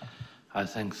 I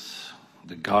thank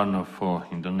the Governor for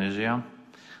Indonesia.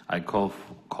 I call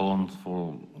on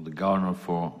for the Governor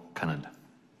for Canada.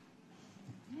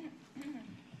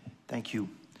 Thank you.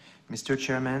 Mr.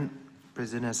 Chairman,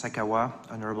 President Asakawa,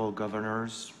 Honorable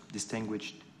Governors,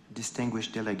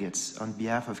 distinguished delegates, on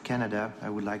behalf of Canada, I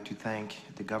would like to thank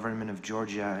the Government of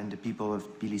Georgia and the people of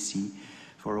Tbilisi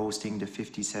for hosting the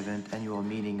 57th annual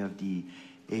meeting of the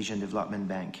Asian Development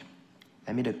Bank.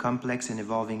 Amid a complex and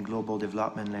evolving global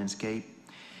development landscape,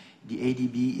 the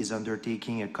ADB is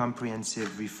undertaking a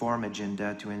comprehensive reform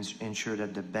agenda to ensure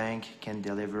that the bank can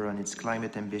deliver on its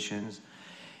climate ambitions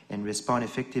and respond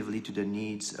effectively to the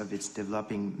needs of its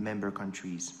developing member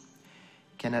countries.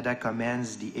 Canada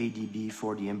commends the ADB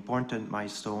for the important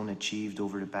milestone achieved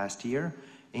over the past year,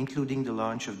 including the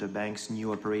launch of the bank's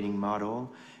new operating model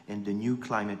and the new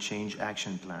climate change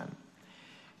action plan.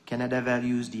 Canada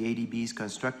values the ADB's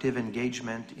constructive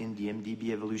engagement in the MDB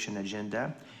evolution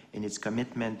agenda and its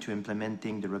commitment to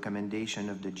implementing the recommendation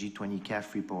of the G20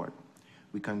 CAF report.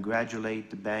 We congratulate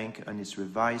the bank on its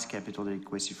revised capital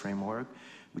adequacy framework,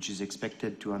 which is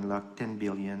expected to unlock $10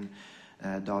 billion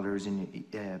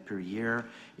per year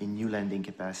in new lending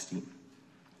capacity.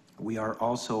 We are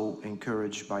also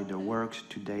encouraged by the work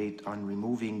to date on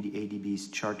removing the ADB's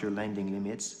charter lending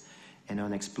limits and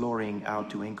on exploring how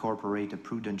to incorporate a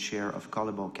prudent share of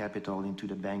callable capital into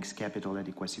the bank's capital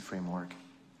adequacy framework.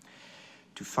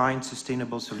 To find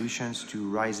sustainable solutions to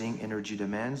rising energy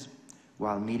demands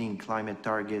while meeting climate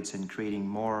targets and creating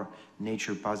more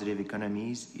nature-positive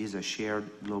economies is a shared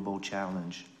global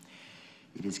challenge.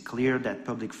 It is clear that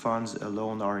public funds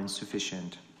alone are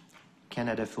insufficient.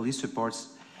 Canada fully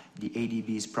supports the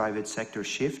ADB's private sector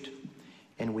shift,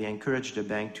 and we encourage the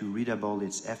bank to redouble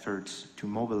its efforts to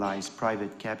mobilize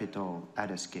private capital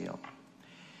at a scale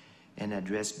and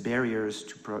address barriers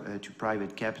to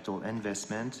private capital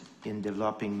investment in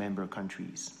developing member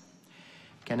countries.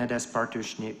 Canada's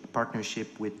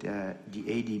partnership with the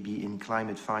ADB in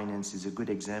climate finance is a good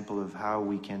example of how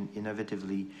we can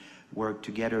innovatively work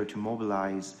together to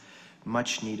mobilize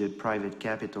much-needed private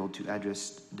capital to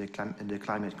address the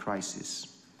climate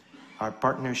crisis. Our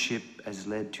partnership has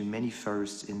led to many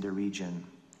firsts in the region: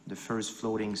 the first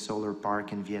floating solar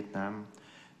park in Vietnam,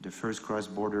 the first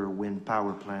cross-border wind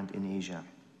power plant in Asia.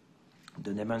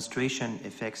 The demonstration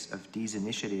effects of these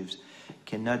initiatives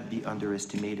cannot be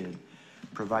underestimated,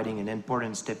 providing an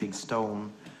important stepping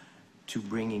stone to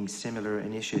bringing similar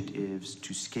initiatives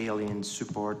to scale in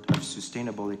support of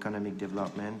sustainable economic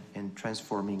development and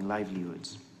transforming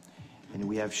livelihoods. And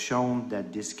we have shown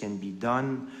that this can be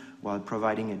done while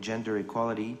providing a gender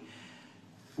equality,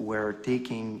 where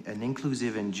taking an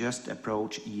inclusive and just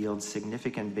approach yields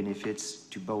significant benefits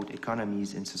to both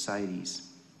economies and societies.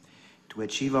 To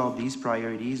achieve all these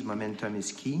priorities, momentum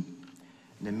is key.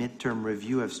 The midterm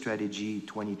review of Strategy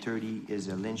 2030 is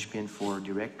a linchpin for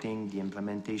directing the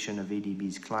implementation of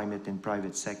ADB's climate and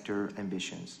private sector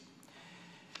ambitions.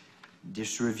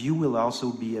 This review will also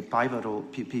be a pivotal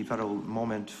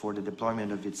moment for the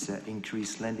deployment of its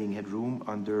increased lending headroom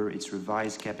under its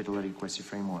revised capital adequacy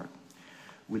framework.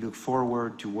 We look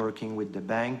forward to working with the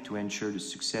bank to ensure the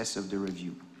success of the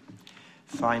review.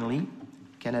 Finally,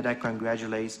 Canada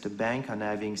congratulates the bank on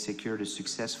having secured a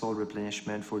successful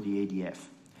replenishment for the ADF.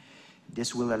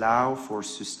 This will allow for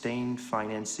sustained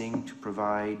financing to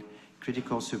provide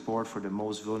critical support for the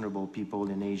most vulnerable people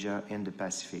in Asia and the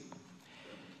Pacific.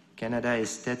 Canada is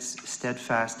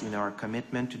steadfast in our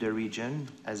commitment to the region,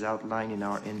 as outlined in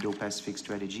our Indo-Pacific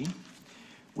strategy,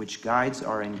 which guides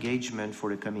our engagement for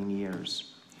the coming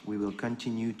years. We will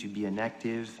continue to be an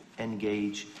active,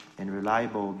 engaged, and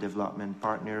reliable development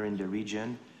partner in the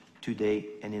region today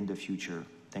and in the future.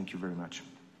 Thank you very much.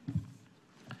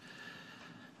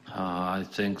 I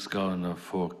thank Governor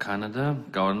for Canada.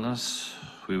 Governors,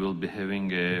 we will be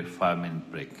having a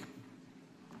 5-minute break.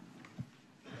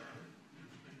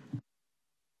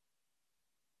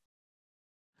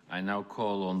 I now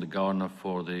call on the Governor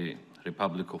for the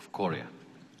Republic of Korea.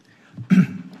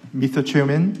 Mr.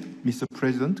 Chairman, Mr.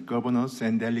 President, Governors,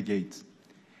 and delegates,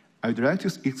 I would like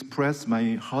to express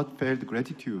my heartfelt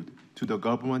gratitude to the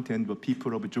government and the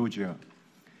people of Georgia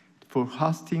for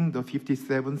hosting the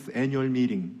 57th annual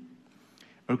meeting.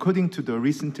 According to the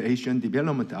recent Asian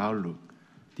Development Outlook,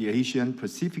 the Asian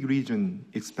Pacific region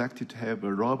expected to have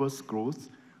a robust growth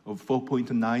of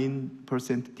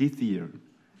 4.9% this year.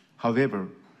 However,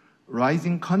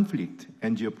 rising conflict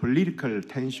and geopolitical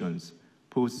tensions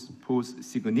pose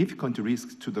significant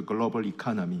risks to the global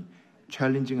economy,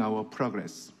 challenging our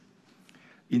progress.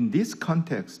 In this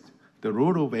context, the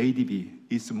role of ADB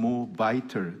is more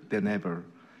vital than ever,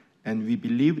 and we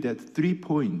believe that 3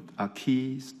 points are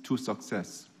keys to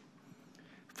success.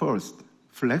 First,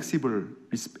 flexible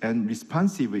and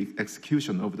responsive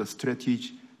execution of the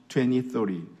Strategy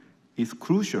 2030 is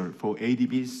crucial for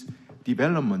ADB's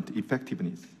development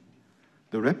effectiveness.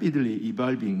 The rapidly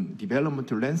evolving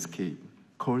development landscape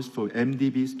calls for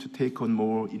MDBs to take on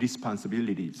more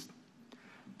responsibilities.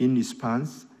 In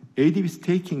response, ADB is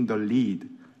taking the lead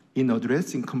in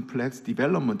addressing complex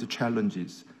development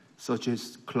challenges such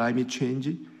as climate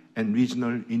change and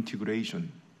regional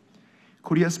integration.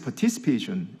 Korea's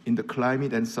participation in the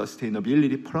Climate and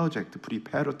Sustainability Project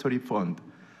Preparatory Fund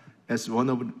as one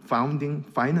of the founding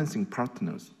financing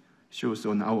partners shows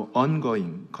on our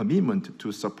ongoing commitment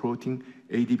to supporting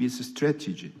ADB's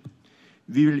strategy.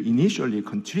 We will initially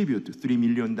contribute $3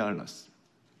 million.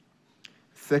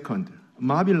 Second,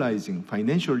 mobilizing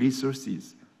financial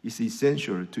resources is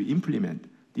essential to implement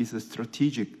these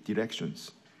strategic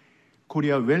directions.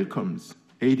 Korea welcomes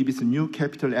ADB's new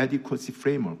capital adequacy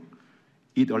framework.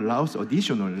 It allows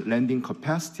additional lending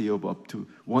capacity of up to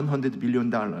 $100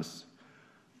 billion.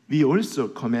 We also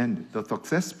commend the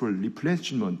successful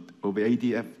replenishment of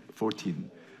ADF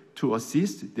 14 to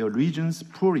assist the region's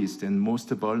poorest and most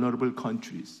vulnerable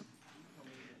countries.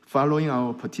 Following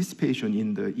our participation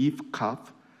in the IFCAP,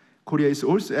 Korea is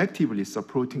also actively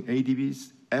supporting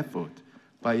ADB's effort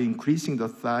by increasing the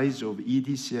size of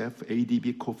EDCF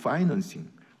ADB co-financing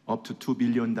up to $2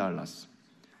 billion.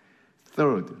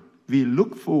 Third, we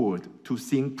look forward to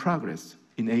seeing progress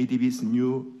in ADB's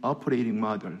new operating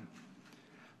model.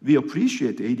 We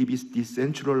appreciate ADB's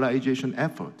decentralization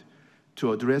effort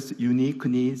to address unique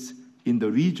needs in the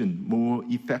region more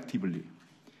effectively.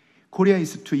 Korea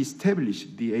is to establish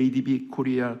the ADB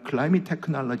Korea Climate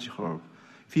Technology Hub,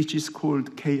 which is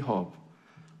called K-Hub,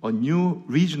 a new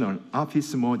regional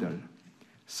office model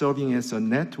serving as a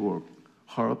network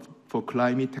hub for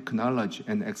climate technology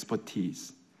and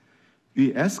expertise.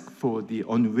 We ask for the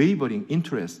unwavering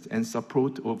interest and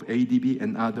support of ADB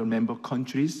and other member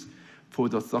countries for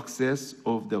the success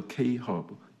of the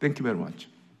K-Hub. Thank you very much.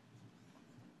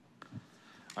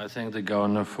 I thank the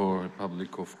Governor for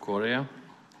Republic of Korea.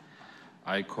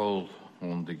 I call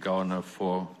on the Governor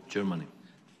for Germany.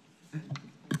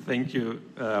 Thank you.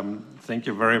 Thank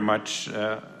you very much,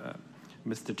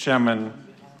 Mr. Chairman.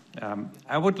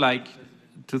 I would like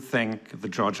to thank the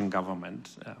Georgian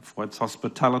government for its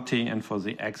hospitality and for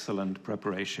the excellent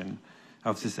preparation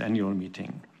of this annual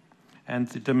meeting. And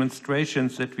the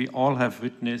demonstrations that we all have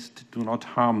witnessed do not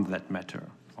harm that matter.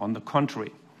 On the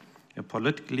contrary, a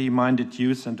politically minded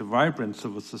youth and a vibrant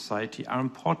civil society are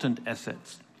important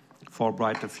assets for a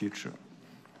brighter future.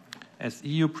 As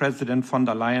EU President von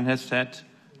der Leyen has said,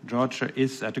 Georgia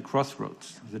is at a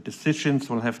crossroads. The decisions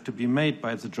will have to be made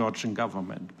by the Georgian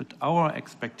government, but our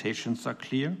expectations are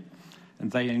clear,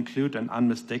 and they include an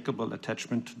unmistakable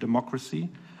attachment to democracy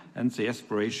and the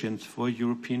aspirations for a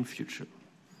European future.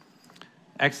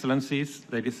 Excellencies,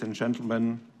 ladies and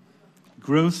gentlemen,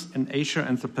 growth in Asia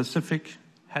and the Pacific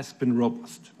has been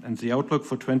robust, and the outlook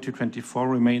for 2024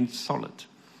 remains solid.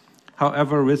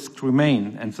 However, risks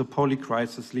remain, and the poly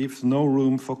crisis leaves no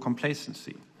room for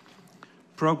complacency.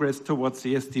 Progress towards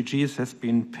the SDGs has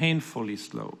been painfully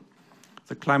slow.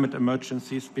 The climate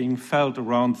emergency is being felt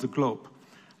around the globe,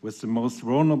 with the most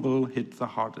vulnerable hit the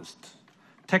hardest.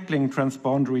 Tackling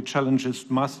transboundary challenges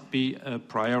must be a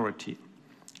priority.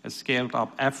 A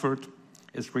scaled-up effort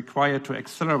is required to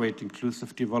accelerate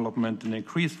inclusive development and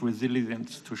increase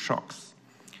resilience to shocks.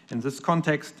 In this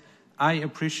context, I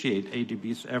appreciate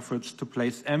ADB's efforts to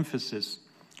place emphasis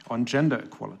on gender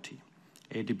equality.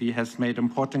 ADB has made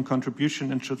important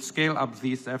contribution and should scale up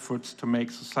these efforts to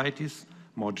make societies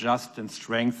more just and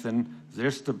strengthen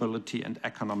their stability and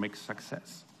economic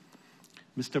success.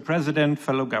 Mr. President,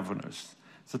 fellow governors,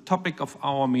 the topic of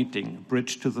our meeting,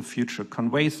 Bridge to the Future,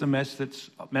 conveys a message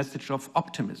of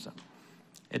optimism.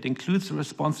 It includes the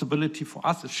responsibility for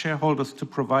us as shareholders to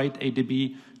provide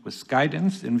ADB with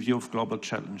guidance in view of global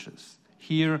challenges.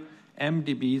 Here,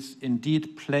 MDBs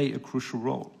indeed play a crucial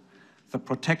role. The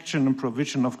protection and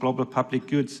provision of global public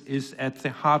goods is at the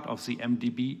heart of the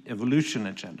MDB evolution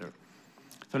agenda.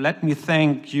 So let me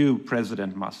thank you,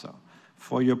 President Massa,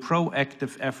 for your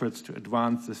proactive efforts to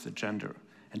advance this agenda.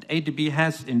 And ADB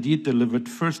has indeed delivered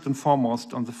first and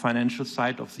foremost on the financial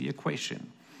side of the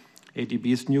equation.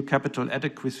 ADB's new capital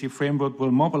adequacy framework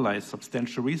will mobilize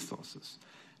substantial resources.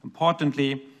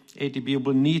 Importantly, ADB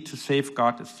will need to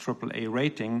safeguard its AAA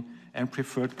rating and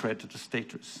preferred creditor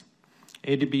status.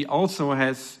 ADB also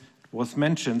has, was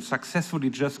mentioned, successfully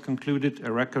just concluded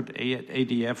a record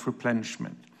ADF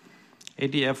replenishment.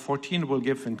 ADF 14 will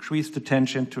give increased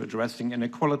attention to addressing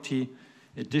inequality,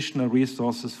 additional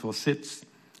resources for SIDS,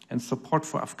 and support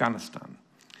for Afghanistan.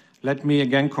 Let me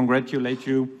again congratulate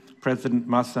you, President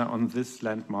Massa, on this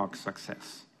landmark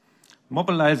success.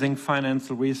 Mobilizing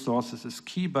financial resources is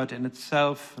key, but in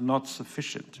itself not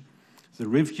sufficient. The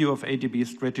review of ADB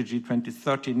Strategy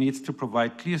 2030 needs to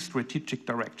provide clear strategic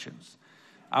directions.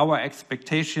 Our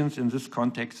expectations in this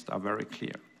context are very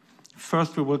clear.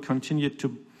 First, we will continue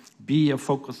to be a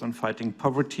focus on fighting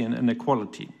poverty and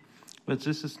inequality, but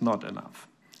this is not enough.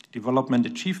 Development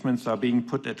achievements are being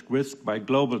put at risk by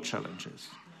global challenges.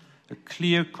 A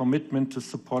clear commitment to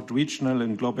support regional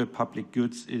and global public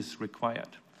goods is required.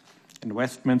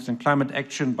 Investments in climate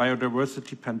action,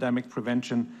 biodiversity, pandemic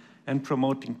prevention, and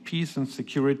promoting peace and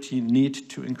security need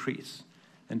to increase.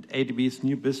 And ADB's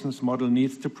new business model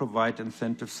needs to provide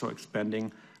incentives for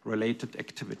expanding related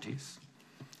activities.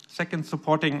 Second,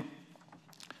 supporting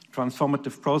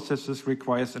transformative processes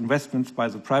requires investments by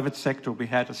the private sector. We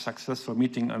had a successful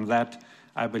meeting on that.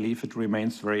 I believe it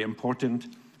remains very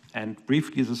important. And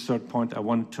briefly, the third point I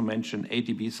want to mention,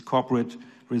 ADB's corporate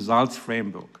results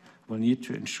framework will need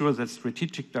to ensure that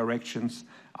strategic directions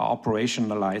are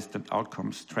operationalized and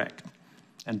outcomes tracked.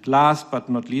 And last but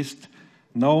not least,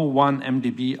 no one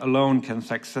MDB alone can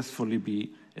successfully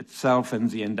be itself in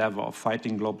the endeavor of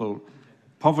fighting global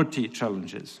poverty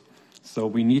challenges. So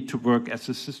we need to work as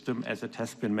a system, as it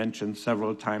has been mentioned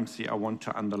several times here. I want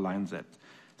to underline that.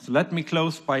 So let me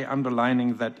close by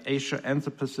underlining that Asia and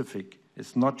the Pacific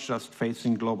is not just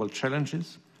facing global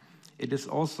challenges, it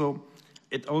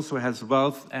also has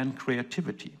wealth and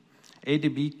creativity.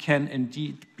 ADB can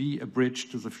indeed be a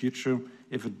bridge to the future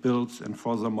if it builds and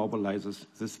further mobilizes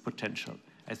this potential.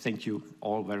 I thank you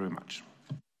all very much.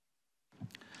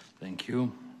 Thank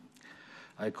you.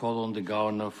 I call on the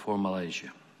Governor for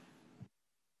Malaysia.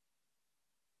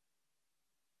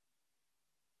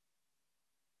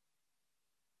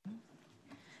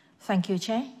 Thank you,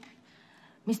 Chair.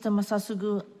 Mr.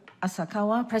 Masatsugu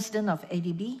Asakawa, President of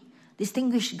ADB,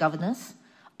 distinguished governors,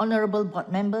 honorable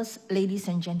board members, ladies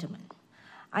and gentlemen.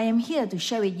 I am here to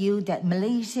share with you that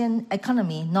Malaysian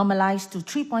economy normalized to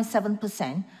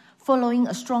 3.7% following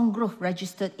a strong growth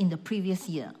registered in the previous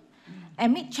year.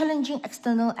 Amid challenging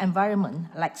external environment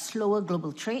like slower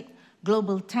global trade,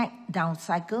 global tech down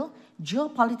cycle,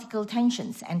 geopolitical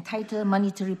tensions, and tighter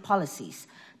monetary policies,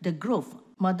 the growth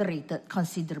moderated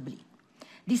considerably.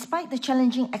 Despite the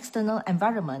challenging external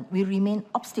environment, we remain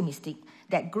optimistic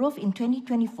that growth in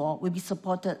 2024 will be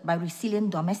supported by resilient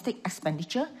domestic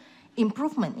expenditure,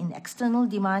 improvement in external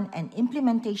demand, and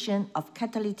implementation of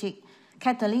catalytic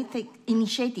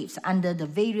initiatives under the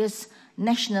various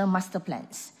national master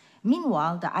plans.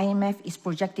 Meanwhile, the IMF is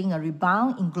projecting a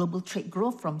rebound in global trade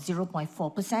growth from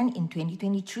 0.4% in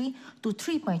 2023 to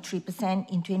 3.3%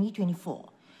 in 2024.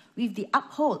 With the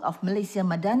uphold of Malaysia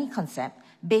Madani concept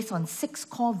based on 6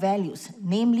 core values,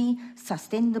 namely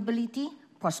sustainability,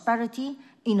 prosperity,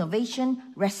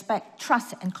 innovation, respect,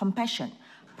 trust, and compassion,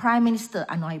 Prime Minister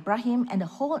Anwar Ibrahim and the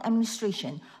whole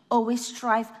administration always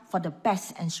strive for the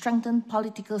best and strengthen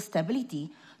political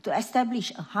stability to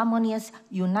establish a harmonious,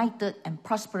 united, and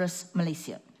prosperous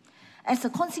Malaysia. As a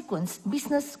consequence,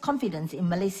 business confidence in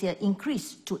Malaysia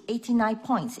increased to 89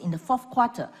 points in the fourth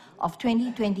quarter of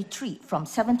 2023 from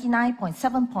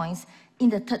 79.7 points in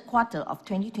the third quarter of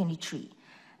 2023.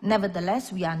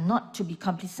 Nevertheless, we are not to be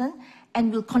complacent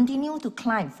and will continue to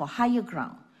climb for higher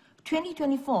ground.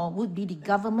 2024 would be the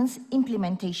government's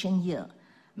implementation year.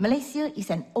 Malaysia is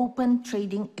an open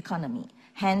trading economy.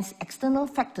 Hence, external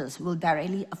factors will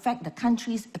directly affect the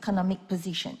country's economic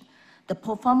position, the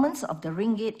performance of the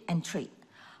ringgit and trade.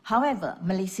 However,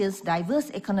 Malaysia's diverse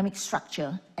economic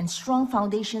structure and strong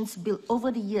foundations built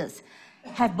over the years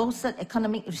have bolstered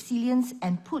economic resilience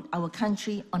and put our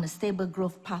country on a stable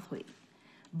growth pathway.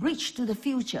 Bridge to the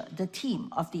Future, the theme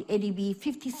of the ADB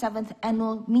 57th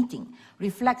Annual Meeting,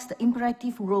 reflects the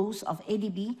imperative roles of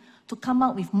ADB to come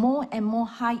up with more and more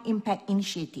high-impact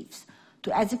initiatives,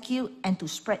 to execute and to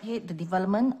spearhead the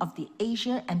development of the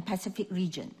Asia and Pacific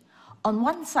region. On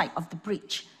one side of the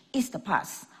bridge is the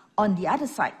past, on the other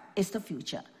side is the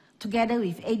future. Together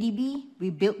with ADB, we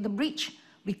build the bridge,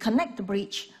 we connect the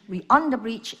bridge, we own the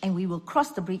bridge, and we will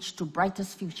cross the bridge to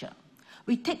brightest future.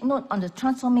 We take note on the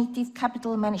transformative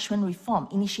capital management reform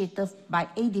initiative by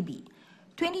ADB.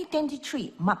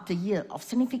 2023 marked a year of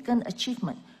significant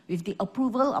achievement with the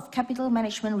approval of capital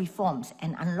management reforms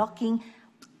and unlocking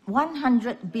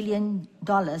 $100 billion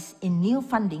in new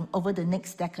funding over the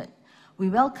next decade. We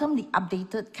welcome the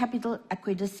updated capital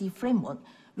adequacy framework,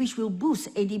 which will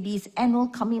boost ADB's annual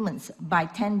commitments by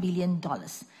 $10 billion.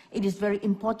 It is very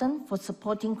important for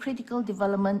supporting critical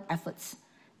development efforts.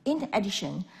 In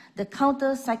addition, the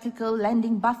counter-cyclical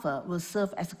lending buffer will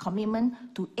serve as a commitment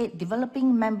to aid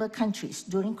developing member countries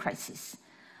during crisis.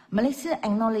 Malaysia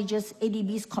acknowledges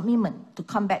ADB's commitment to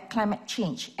combat climate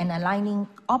change and aligning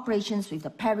operations with the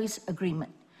Paris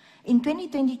Agreement. In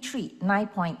 2023,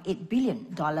 $9.8 billion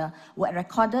were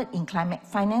recorded in climate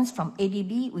finance from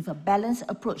ADB with a balanced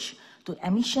approach to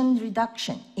emission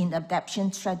reduction in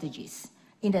adaptation strategies.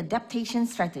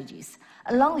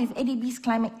 Along with ADB's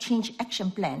Climate Change Action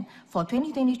Plan for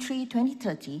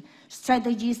 2023-2030,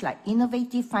 strategies like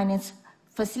Innovative Finance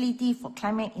Facility for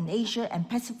Climate in Asia and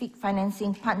Pacific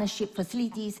Financing Partnership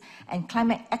Facilities and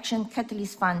Climate Action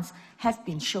Catalyst Funds have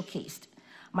been showcased.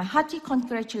 My hearty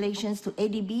congratulations to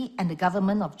ADB and the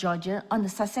government of Georgia on the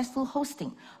successful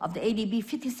hosting of the ADB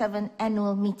 57th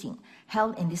Annual Meeting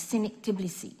held in the scenic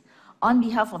Tbilisi. On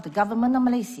behalf of the government of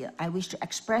Malaysia, I wish to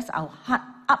express our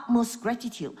utmost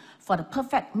gratitude for the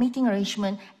perfect meeting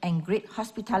arrangement and great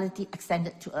hospitality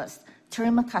extended to us.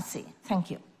 Terima kasih.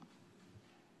 Thank you.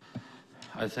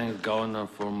 I thank the Governor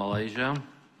for Malaysia.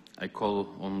 I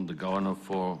call on the Governor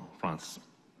for France.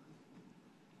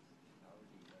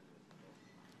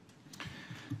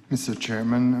 Mr.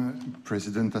 Chairman,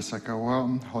 President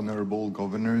Asakawa, honorable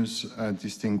governors,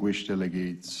 distinguished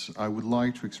delegates, I would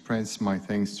like to express my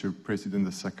thanks to President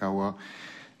Asakawa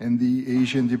and the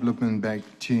Asian Development Bank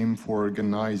team for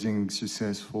organizing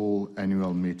successful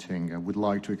annual meeting. I would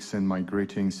like to extend my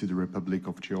greetings to the Republic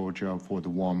of Georgia for the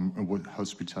warm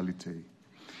hospitality.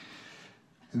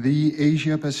 The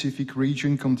Asia-Pacific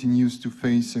region continues to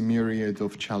face a myriad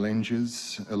of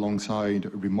challenges alongside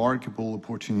remarkable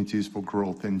opportunities for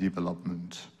growth and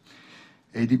development.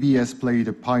 ADB has played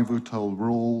a pivotal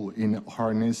role in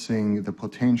harnessing the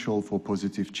potential for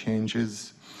positive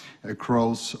changes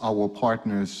across our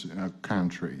partners'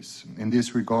 countries. In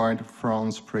this regard,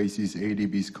 France praises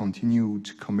ADB's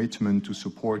continued commitment to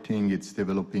supporting its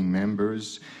developing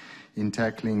members in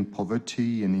tackling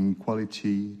poverty and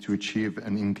inequality to achieve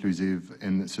an inclusive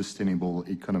and sustainable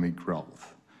economic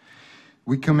growth.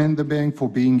 We commend the bank for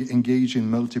being engaged in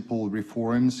multiple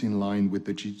reforms in line with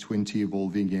the G20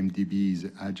 evolving MDB's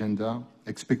agenda.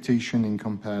 Expectation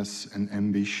encompass an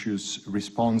ambitious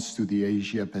response to the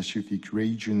Asia-Pacific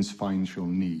region's financial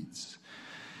needs.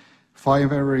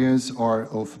 5 areas are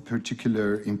of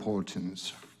particular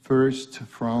importance. First,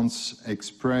 France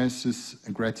expresses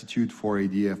gratitude for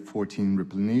ADF 14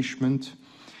 replenishment.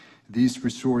 This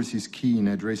resource is key in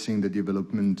addressing the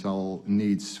developmental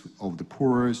needs of the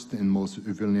poorest and most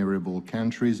vulnerable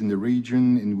countries in the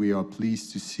region, and we are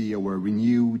pleased to see our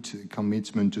renewed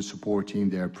commitment to supporting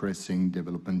their pressing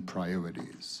development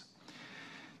priorities.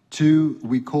 2,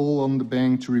 we call on the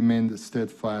bank to remain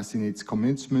steadfast in its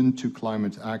commitment to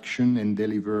climate action and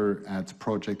deliver at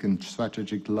project and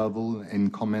strategic level,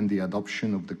 and commend the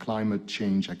adoption of the Climate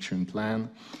Change Action Plan.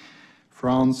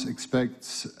 France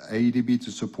expects ADB to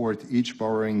support each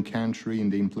borrowing country in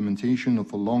the implementation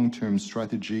of a long-term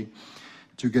strategy,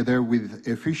 together with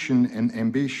efficient and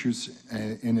ambitious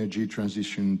energy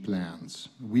transition plans.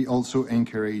 We also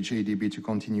encourage ADB to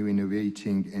continue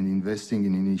innovating and investing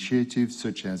in initiatives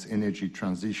such as Energy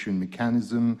Transition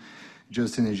Mechanism,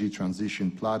 Just Energy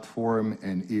Transition Platform,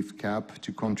 and IFCAP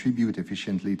to contribute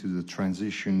efficiently to the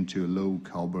transition to a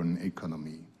low-carbon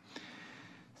economy.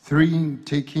 3,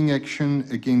 taking action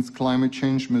against climate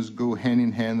change must go hand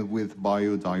in hand with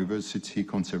biodiversity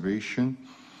conservation.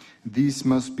 This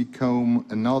must become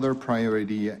another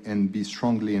priority and be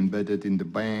strongly embedded in the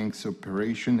bank's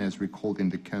operation as recalled in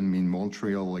the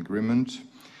Kunming-Montreal Agreement.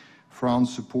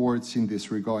 France supports in this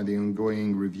regard the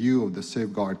ongoing review of the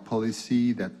safeguard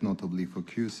policy that notably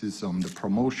focuses on the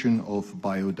promotion of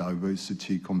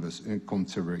biodiversity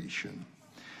conservation.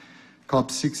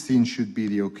 COP16 should be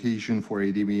the occasion for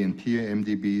ADB and peer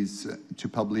MDBs to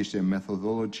publish their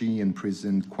methodology and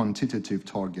present quantitative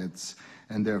targets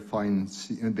and their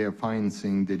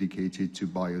financing dedicated to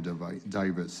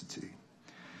biodiversity.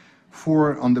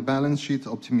 4, on the balance sheet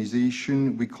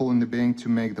optimization, we call on the bank to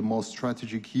make the most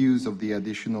strategic use of the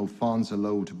additional funds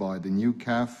allowed by the new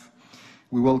CAF.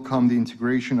 We welcome the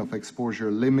integration of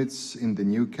exposure limits in the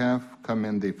new CAF,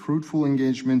 commend the fruitful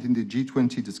engagement in the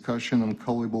G20 discussion on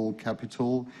callable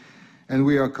capital, and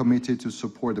we are committed to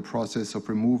support the process of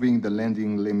removing the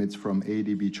lending limits from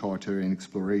ADB Charter and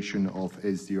exploration of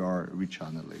SDR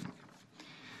rechanneling.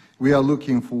 We are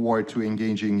looking forward to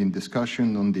engaging in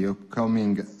discussion on the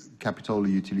upcoming capital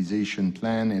utilization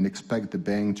plan and expect the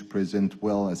bank to present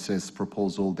well-assessed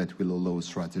proposal that will allow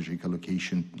strategic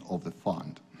allocation of the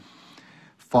fund.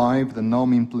 5, the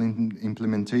NOM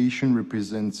implementation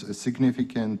represents a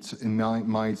significant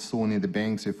milestone in the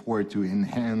bank's effort to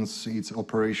enhance its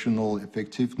operational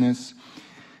effectiveness.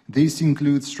 This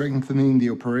includes strengthening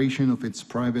the operation of its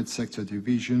private sector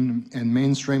division and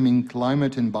mainstreaming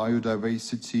climate and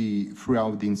biodiversity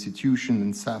throughout the institution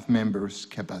and staff members'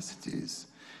 capacities.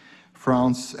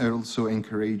 France also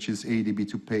encourages ADB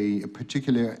to pay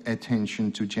particular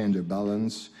attention to gender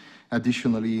balance.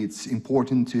 Additionally, it's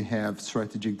important to have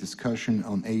strategic discussion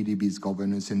on ADB's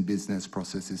governance and business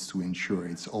processes to ensure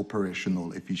its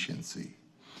operational efficiency.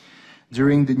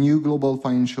 During the new Global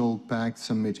Financial Pact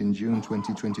Summit in June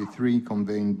 2023,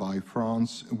 convened by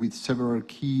France, with several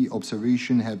key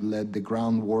observations have laid the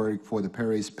groundwork for the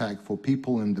Paris Pact for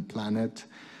People and the Planet.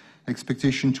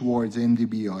 Expectation towards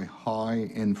MDB are high,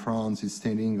 and France is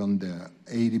standing on the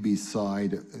ADB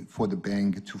side for the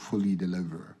bank to fully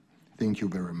deliver. Thank you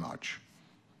very much.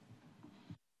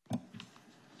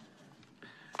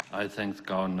 I thank the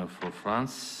Governor for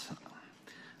France.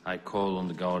 I call on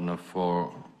the Governor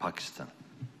for Pakistan.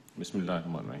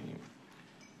 Bismillahirrahmanirrahim.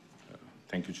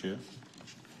 Thank you, Chair.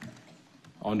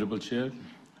 Honorable Chair,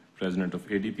 President of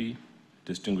ADB,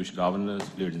 distinguished governors,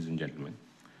 ladies and gentlemen.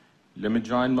 Let me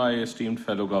join my esteemed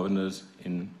fellow governors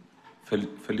in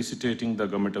felicitating the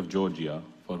government of Georgia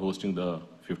for hosting the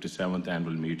 57th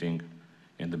annual meeting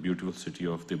in the beautiful city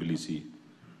of Tbilisi,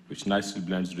 which nicely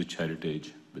blends rich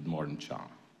heritage with modern charm.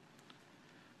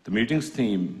 The meeting's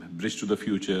theme, Bridge to the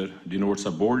Future, denotes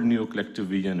a bold new collective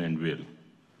vision and will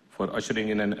for ushering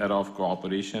in an era of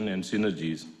cooperation and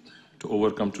synergies to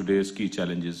overcome today's key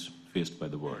challenges faced by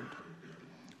the world,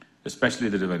 especially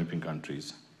the developing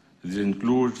countries. This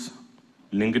includes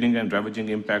lingering and ravaging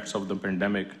impacts of the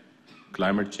pandemic,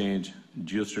 climate change,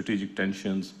 geostrategic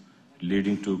tensions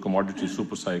leading to commodity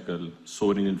supercycle,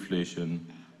 soaring inflation,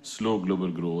 slow global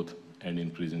growth, and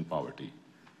increasing poverty.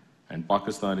 And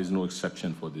Pakistan is no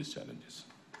exception for these challenges.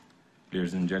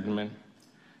 Ladies and gentlemen,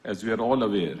 as we are all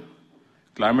aware,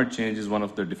 climate change is one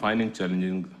of the defining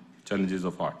challenges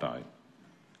of our time.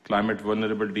 Climate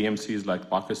vulnerable DMCs like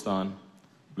Pakistan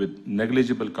with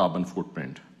negligible carbon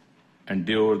footprint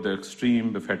endure the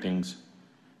extreme befatings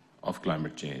of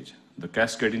climate change. The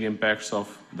cascading impacts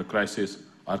of the crisis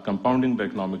are compounding the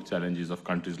economic challenges of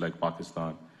countries like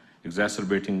Pakistan,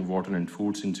 exacerbating water and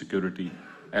food insecurity,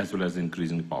 as well as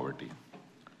increasing poverty.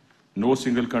 No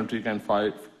single country can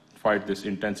fight this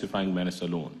intensifying menace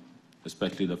alone,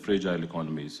 especially the fragile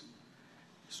economies.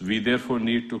 So we therefore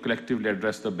need to collectively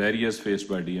address the barriers faced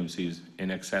by DMCs in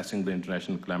accessing the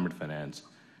international climate finance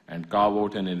and carve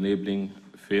out an enabling,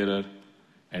 fairer,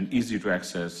 and easy to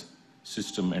access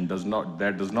system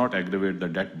that does not aggravate the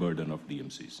debt burden of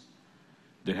DMCs.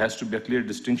 There has to be a clear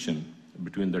distinction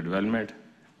between the development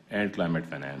and climate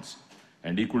finance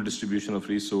and equal distribution of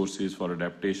resources for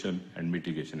adaptation and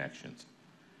mitigation actions.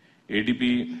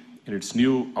 ADB, in its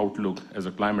new outlook as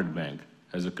a climate bank,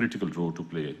 has a critical role to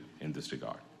play in this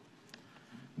regard.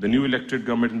 The new elected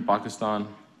government in Pakistan,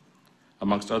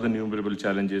 amongst other numerable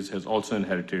challenges, has also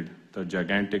inherited the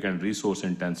gigantic and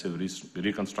resource-intensive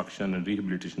reconstruction and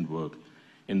rehabilitation work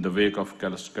in the wake of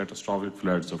catastrophic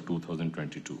floods of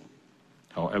 2022.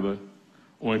 However,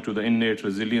 owing to the innate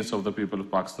resilience of the people of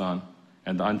Pakistan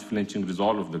and the unflinching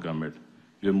resolve of the government,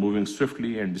 we are moving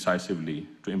swiftly and decisively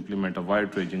to implement a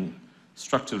wide-ranging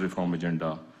structural reform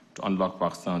agenda to unlock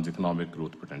Pakistan's economic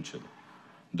growth potential.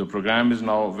 The program is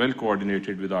now well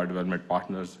coordinated with our development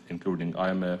partners, including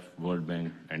IMF, World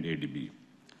Bank, and ADB.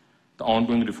 The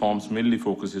ongoing reforms mainly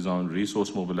focuses on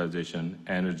resource mobilization,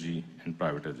 energy, and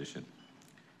privatization.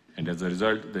 And as a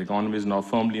result, the economy is now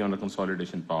firmly on a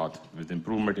consolidation path with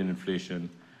improvement in inflation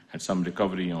and some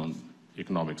recovery on the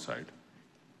economic side.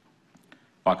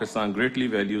 Pakistan greatly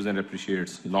values and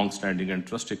appreciates long-standing and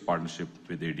trusted partnership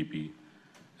with ADB,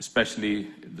 especially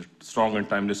the strong and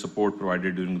timely support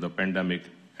provided during the pandemic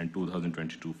and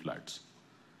 2022 floods.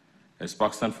 As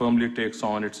Pakistan firmly takes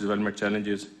on its development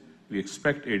challenges, we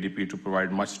expect ADB to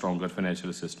provide much stronger financial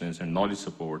assistance and knowledge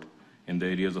support in the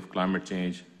areas of climate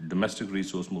change, domestic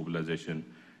resource mobilization,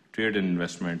 trade and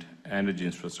investment, energy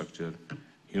infrastructure,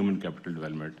 human capital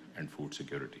development, and food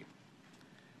security.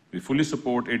 We fully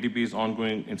support ADB's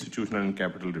ongoing institutional and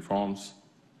capital reforms.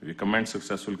 We commend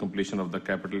successful completion of the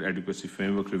Capital Adequacy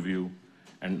Framework Review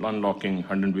and unlocking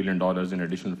 $100 billion in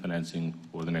additional financing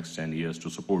over the next 10 years to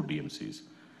support DMCs.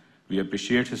 We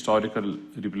appreciate historical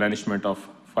replenishment of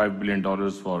 $5 billion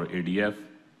for ADF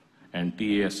and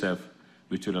TASF,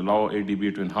 which will allow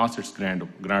ADB to enhance its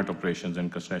grant operations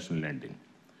and concessional lending.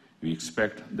 We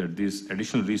expect that these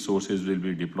additional resources will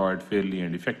be deployed fairly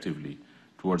and effectively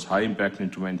towards high-impact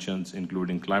interventions,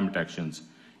 including climate actions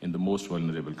in the most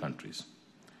vulnerable countries.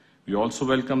 We also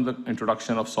welcome the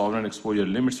introduction of sovereign exposure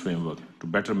limits framework to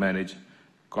better manage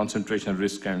concentration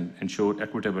risk and ensure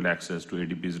equitable access to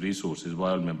ADB's resources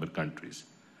by all member countries.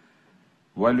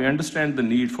 While we understand the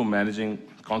need for managing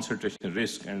concentration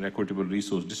risk and equitable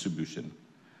resource distribution,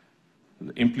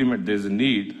 there's a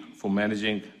need for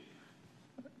managing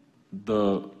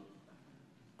the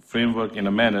framework in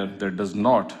a manner that does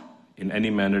not in any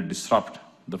manner disrupt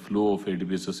the flow of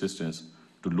ADB's assistance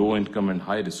to low-income and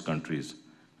high-risk countries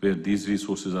where these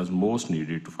resources are most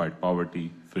needed to fight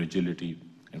poverty, fragility,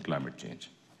 and climate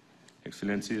change.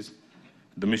 Excellencies,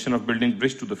 the mission of building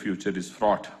Bridge to the Future is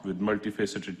fraught with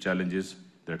multifaceted challenges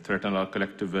that threaten our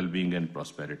collective well-being and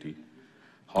prosperity.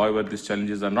 However, these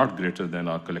challenges are not greater than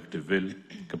our collective will,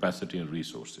 capacity, and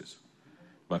resources.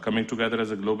 By coming together as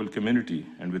a global community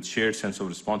and with shared sense of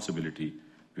responsibility,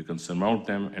 we can surmount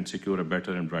them and secure a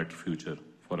better and brighter future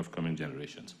for upcoming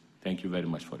generations. Thank you very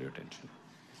much for your attention.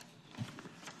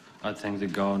 I thank the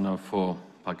Governor for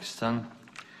Pakistan.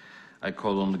 I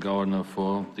call on the Governor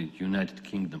for the United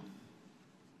Kingdom.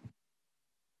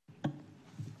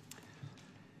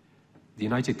 The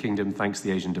United Kingdom thanks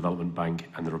the Asian Development Bank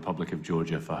and the Republic of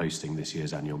Georgia for hosting this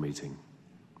year's annual meeting.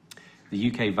 The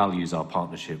UK values our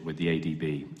partnership with the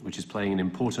ADB, which is playing an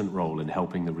important role in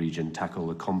helping the region tackle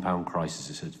the compound crises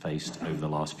it has faced over the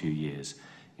last few years,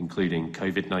 including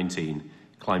COVID-19,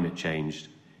 climate change,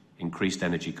 increased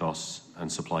energy costs,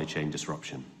 and supply chain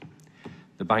disruption.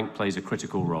 the bank plays a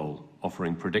critical role,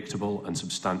 offering predictable and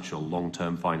substantial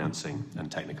long-term financing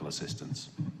and technical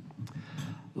assistance.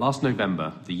 Last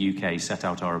November, the UK set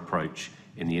out our approach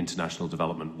in the International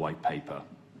Development White Paper.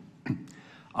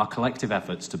 Our collective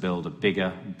efforts to build a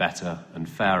bigger, better and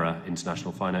fairer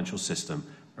international financial system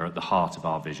are at the heart of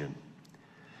our vision.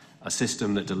 A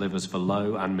system that delivers for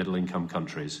low and middle-income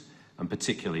countries, and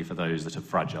particularly for those that are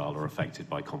fragile or affected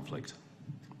by conflict.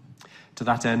 To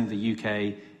that end, the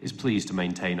UK is pleased to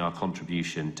maintain our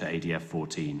contribution to ADF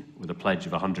 14 with a pledge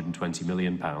of £120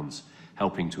 million,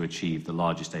 helping to achieve the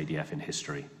largest ADF in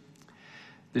history.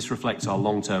 This reflects our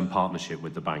long-term partnership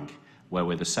with the bank, where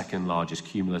we're the second largest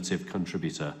cumulative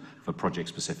contributor for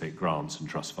project-specific grants and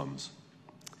trust funds.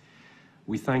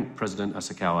 We thank President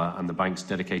Asakawa and the bank's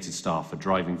dedicated staff for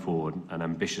driving forward an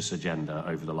ambitious agenda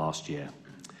over the last year.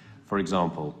 For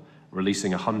example,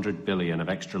 releasing $100 billion of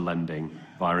extra lending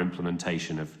via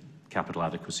implementation of capital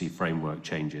adequacy framework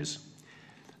changes,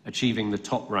 achieving the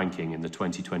top ranking in the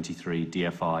 2023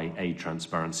 DFI Aid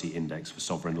Transparency Index for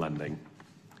sovereign lending,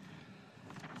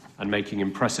 and making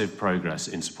impressive progress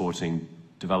in supporting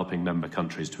developing member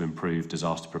countries to improve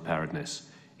disaster preparedness,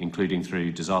 including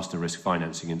through disaster risk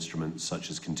financing instruments such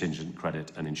as contingent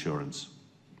credit and insurance.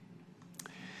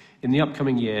 In the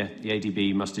upcoming year, the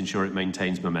ADB must ensure it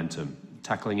maintains momentum,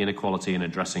 tackling inequality and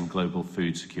addressing global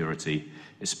food security,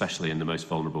 especially in the most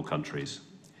vulnerable countries.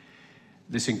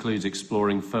 This includes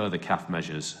exploring further CAF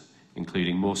measures,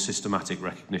 including more systematic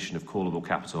recognition of callable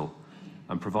capital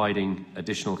and providing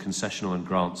additional concessional and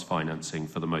grants financing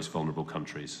for the most vulnerable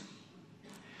countries.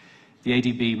 The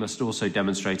ADB must also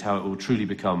demonstrate how it will truly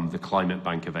become the climate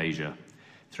bank of Asia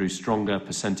through stronger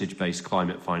percentage-based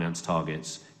climate finance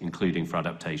targets, including for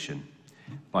adaptation,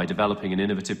 by developing an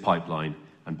innovative pipeline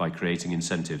and by creating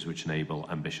incentives which enable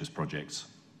ambitious projects.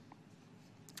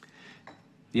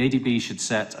 The ADB should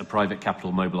set a private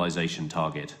capital mobilization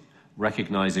target,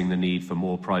 recognizing the need for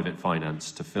more private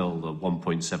finance to fill the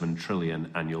 1.7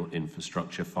 trillion annual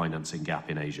infrastructure financing gap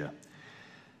in Asia,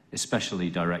 especially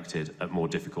directed at more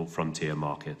difficult frontier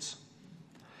markets.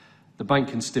 The bank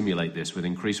can stimulate this with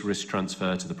increased risk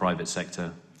transfer to the private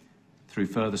sector, through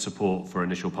further support for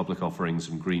initial public offerings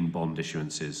and green bond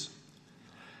issuances.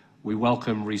 We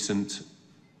welcome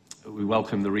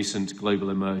the recent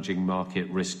Global Emerging Market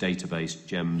Risk Database,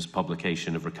 GEMS,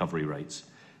 publication of recovery rates,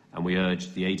 and we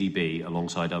urge the ADB,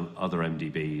 alongside other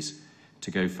MDBs,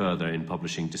 to go further in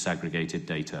publishing disaggregated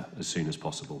data as soon as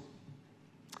possible.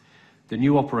 The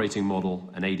new operating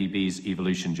model and ADB's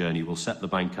evolution journey will set the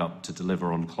bank up to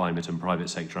deliver on climate and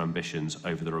private sector ambitions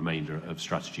over the remainder of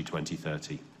Strategy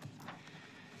 2030.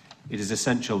 It is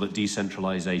essential that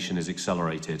decentralisation is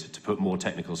accelerated to put more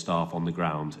technical staff on the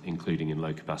ground, including in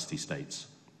low-capacity states.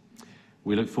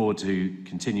 We look forward to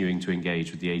continuing to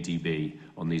engage with the ADB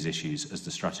on these issues as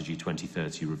the Strategy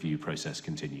 2030 review process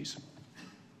continues.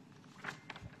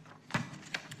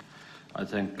 I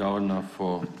thank Governor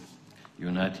for the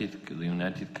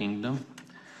United Kingdom.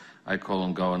 I call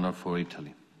on Governor for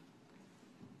Italy.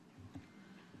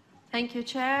 Thank you,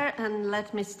 Chair, and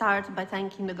let me start by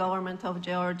thanking the government of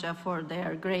Georgia for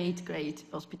their great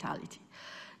hospitality.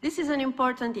 This is an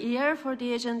important year for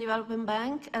the Asian Development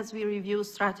Bank as we review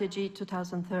Strategy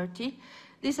 2030.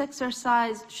 This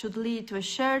exercise should lead to a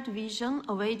shared vision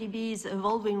of ADB's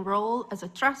evolving role as a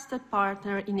trusted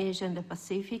partner in Asia and the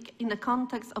Pacific in the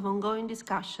context of ongoing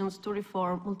discussions to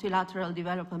reform multilateral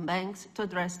development banks to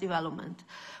address development,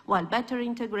 while better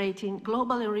integrating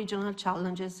global and regional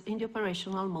challenges in the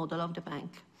operational model of the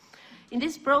bank. In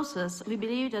this process, we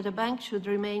believe that the bank should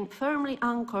remain firmly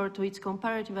anchored to its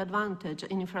comparative advantage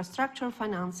in infrastructure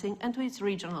financing and to its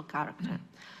regional character.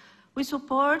 We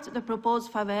support the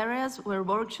proposed 5 areas where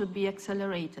work should be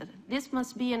accelerated. This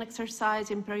must be an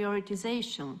exercise in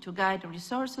prioritization to guide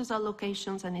resources,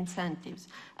 allocations and incentives,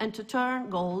 and to turn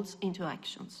goals into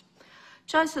actions.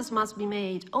 Choices must be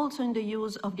made also in the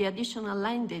use of the additional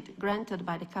lending granted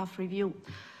by the CAF review.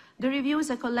 The review is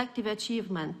a collective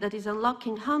achievement that is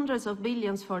unlocking hundreds of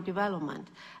billions for development.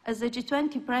 As the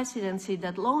G20 presidency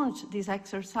that launched this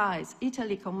exercise,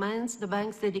 Italy commends the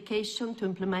bank's dedication to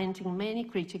implementing many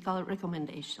critical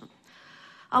recommendations.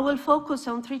 I will focus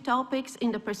on 3 topics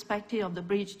in the perspective of the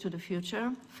bridge to the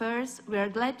future. First, we are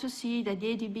glad to see that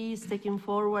the ADB is taking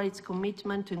forward its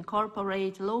commitment to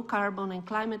incorporate low-carbon and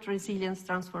climate resilience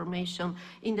transformation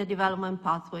in the development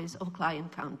pathways of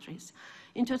client countries.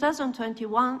 In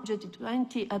 2021,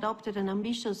 G20 adopted an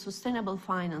ambitious sustainable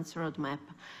finance roadmap.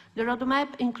 The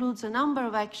roadmap includes a number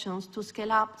of actions to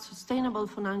scale up sustainable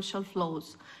financial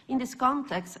flows. In this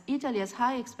context, Italy has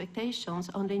high expectations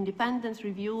on the independent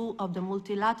review of the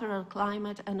multilateral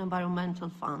climate and environmental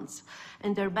funds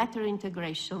and their better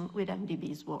integration with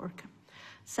MDB's work.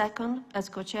 Second, as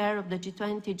co-chair of the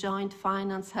G20 Joint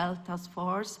Finance Health Task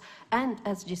Force and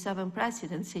as G7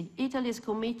 presidency, Italy is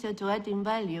committed to adding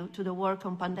value to the work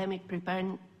on pandemic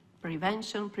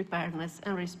prevention, preparedness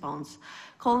and response,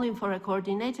 calling for a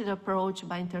coordinated approach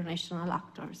by international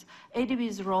actors.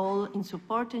 ADB's role in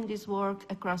supporting this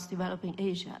work across developing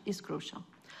Asia is crucial.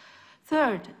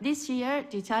 Third, this year,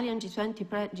 the Italian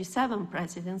G7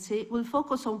 presidency will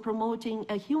focus on promoting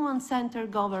a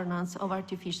human-centered governance of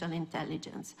artificial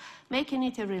intelligence, making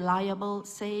it a reliable,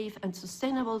 safe, and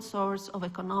sustainable source of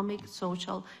economic,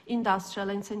 social,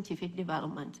 industrial, and scientific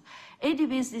development.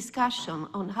 ADB's discussion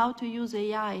on how to use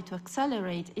AI to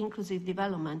accelerate inclusive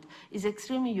development is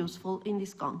extremely useful in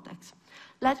this context.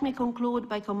 Let me conclude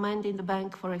by commending the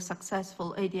Bank for a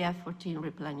successful ADF 14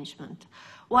 replenishment.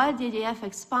 While the ADF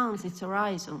expands its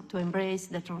horizon to embrace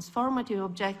the transformative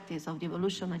objectives of the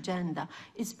evolution agenda,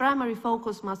 its primary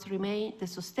focus must remain the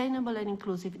sustainable and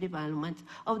inclusive development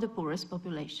of the poorest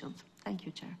populations. Thank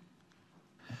you, Chair.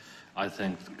 I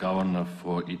thank the Governor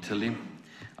for Italy.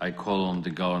 I call on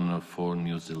the Governor for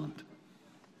New Zealand.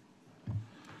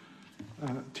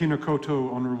 Tēnā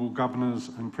koutou, Honourable Governors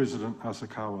and President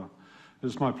Asakawa. It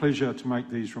is my pleasure to make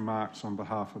these remarks on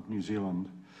behalf of New Zealand.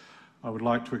 I would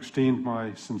like to extend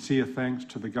my sincere thanks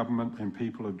to the Government and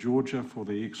people of Georgia for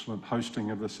the excellent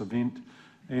hosting of this event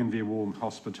and their warm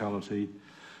hospitality,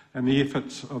 and the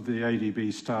efforts of the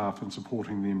ADB staff in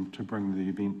supporting them to bring the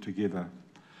event together.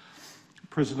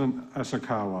 President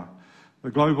Asakawa, the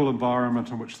global environment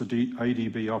in which the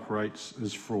ADB operates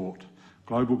is fraught.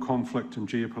 Global conflict and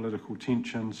geopolitical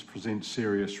tensions present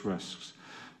serious risks,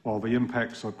 while the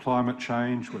impacts of climate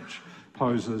change, which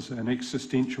poses an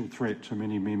existential threat to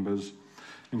many members,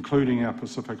 including our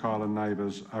Pacific Island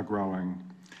neighbours, are growing.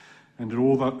 And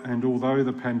although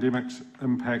the pandemic's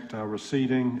impact are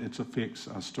receding, its effects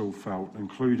are still felt,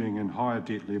 including in higher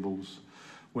debt levels,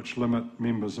 which limit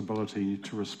members' ability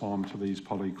to respond to these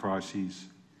polycrises.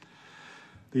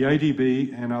 The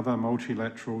ADB and other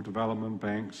multilateral development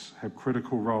banks have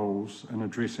critical roles in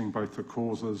addressing both the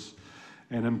causes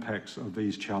and impacts of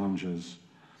these challenges.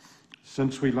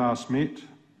 Since we last met,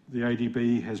 the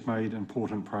ADB has made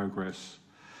important progress.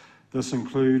 This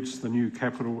includes the new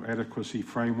capital adequacy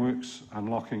frameworks,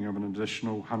 unlocking of an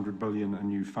additional $100 billion in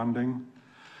new funding,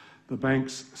 the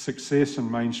bank's success in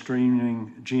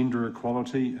mainstreaming gender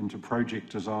equality into project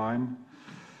design,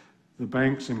 the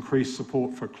bank's increased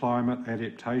support for climate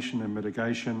adaptation and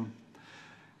mitigation,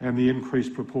 and the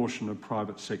increased proportion of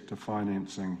private sector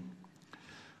financing.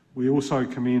 We also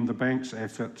commend the bank's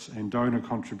efforts and donor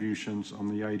contributions on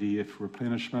the ADF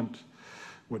replenishment,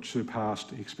 which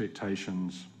surpassed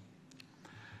expectations.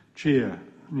 Chair,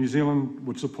 New Zealand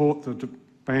would support the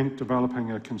bank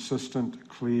developing a consistent,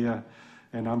 clear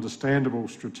and understandable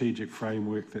strategic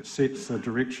framework that sets the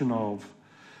direction of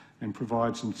and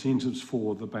provides incentives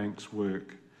for the bank's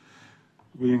work.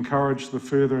 We encourage the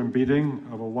further embedding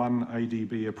of a one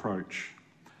ADB approach.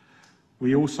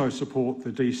 We also support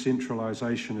the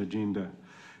decentralisation agenda.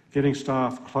 Getting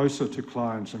staff closer to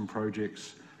clients and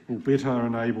projects will better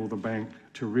enable the bank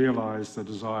to realise the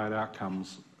desired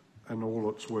outcomes in all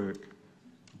its work.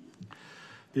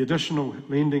 The additional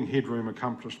lending headroom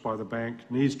accomplished by the bank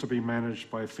needs to be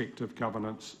managed by effective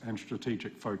governance and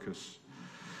strategic focus.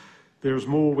 There is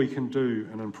more we can do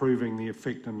in improving the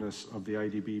effectiveness of the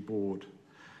ADB board.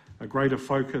 A greater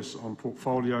focus on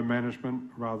portfolio management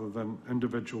rather than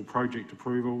individual project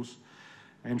approvals,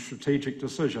 and strategic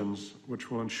decisions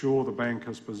which will ensure the bank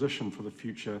is positioned for the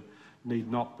future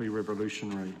need not be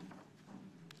revolutionary.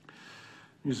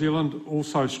 New Zealand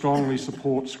also strongly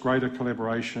supports greater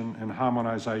collaboration and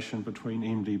harmonisation between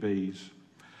MDBs.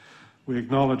 We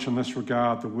acknowledge in this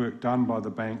regard the work done by the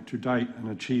bank to date in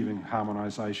achieving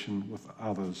harmonisation with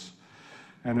others,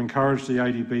 and encourage the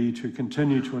ADB to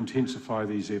continue to intensify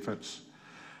these efforts,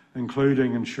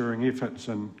 including ensuring efforts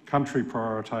in country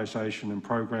prioritisation and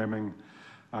programming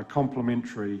are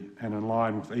complementary and in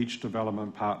line with each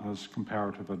development partner's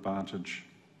comparative advantage.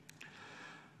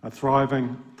 A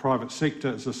thriving private sector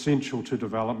is essential to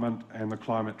development and the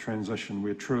climate transition,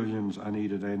 where trillions are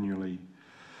needed annually.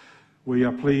 We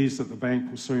are pleased that the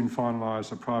bank will soon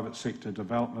finalise a private sector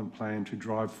development plan to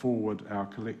drive forward our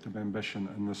collective ambition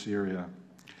in this area.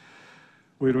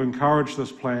 We will encourage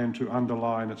this plan to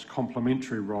underline its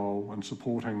complementary role in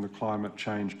supporting the climate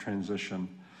change transition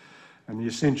and the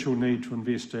essential need to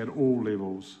invest at all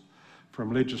levels,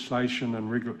 from legislation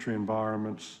and regulatory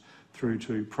environments through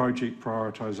to project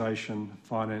prioritisation,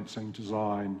 financing,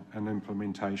 design and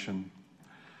implementation.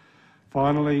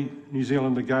 Finally, New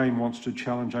Zealand again wants to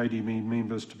challenge ADB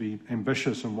members to be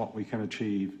ambitious in what we can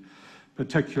achieve,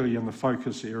 particularly in the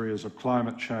focus areas of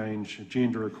climate change,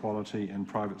 gender equality and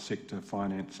private sector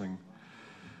financing.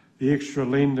 The extra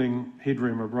lending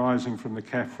headroom arising from the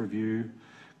CAF review,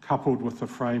 coupled with the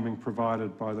framing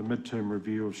provided by the midterm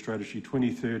review of Strategy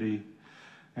 2030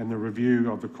 and the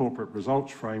review of the corporate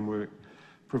results framework,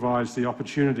 provides the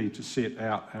opportunity to set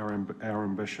out our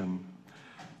ambition.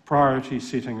 Priority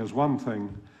setting is one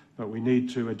thing, but we need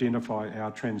to identify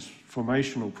our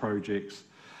transformational projects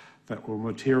that will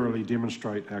materially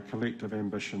demonstrate our collective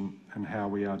ambition and how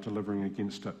we are delivering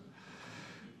against it.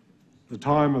 The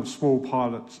time of small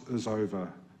pilots is over.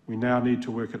 We now need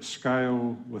to work at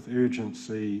scale, with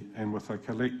urgency and with a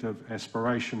collective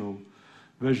aspirational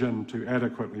vision to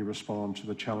adequately respond to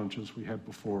the challenges we have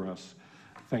before us.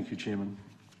 Thank you, Chairman.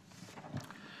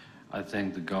 I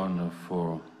thank the Governor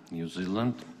for New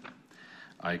Zealand.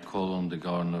 I call on the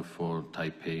Governor for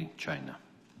Taipei, China.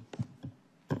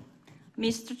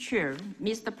 Mr. Chair,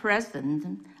 Mr.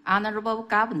 President, Honorable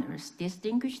Governors,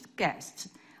 distinguished guests,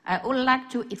 I would like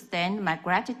to extend my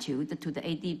gratitude to the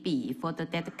ADB for the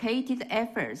dedicated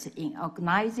efforts in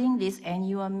organizing this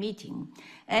annual meeting,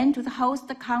 and to the host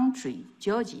country,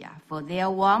 Georgia, for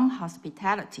their warm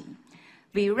hospitality.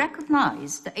 We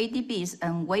recognize the ADB's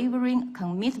unwavering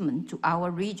commitment to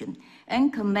our region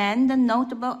and commend the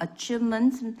notable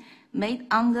achievements made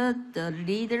under the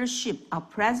leadership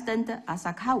of President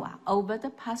Asakawa over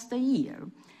the past year.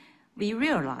 We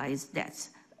realize that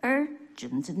urgent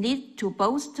need to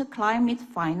boost climate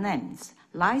finance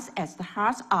lies at the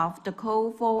heart of the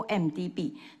call for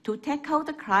MDB to tackle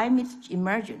the climate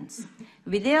emergence.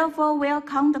 We therefore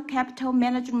welcome the capital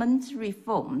management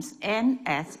reforms aimed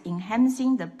at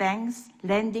enhancing the bank's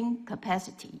lending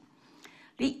capacity.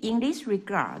 In this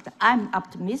regard, I'm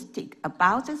optimistic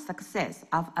about the success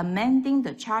of amending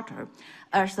the Charter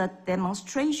as a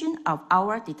demonstration of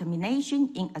our determination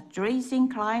in addressing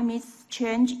climate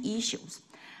change issues.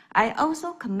 I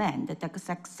also commend the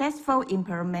successful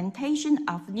implementation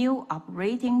of new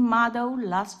operating model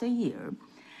last year.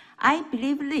 I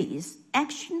believe this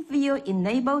action will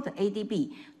enable the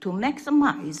ADB to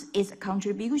maximize its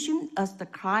contribution as the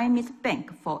climate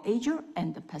bank for Asia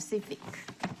and the Pacific.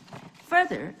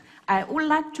 Further, I would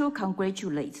like to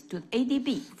congratulate the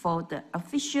ADB for the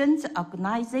efficient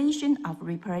organization of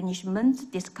replenishment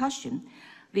discussion.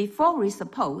 We fully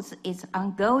support its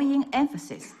ongoing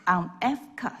emphasis on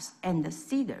FCAS and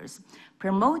CEDARS,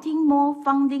 promoting more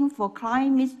funding for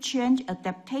climate change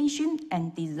adaptation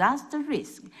and disaster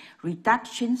risk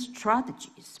reduction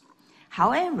strategies.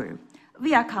 However,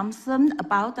 we are concerned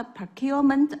about the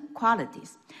procurement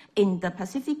qualities. In the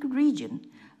Pacific region,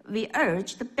 we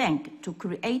urge the bank to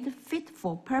create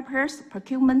fit-for-purpose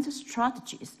procurement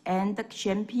strategies and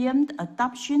champion the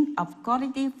adoption of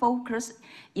quality-focused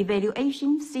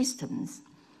evaluation systems.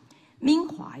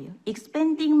 Meanwhile,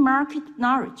 expanding market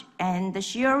knowledge and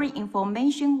sharing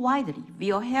information widely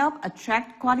will help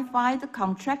attract qualified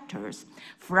contractors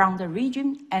from the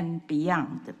region and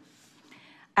beyond.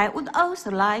 I would also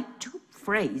like to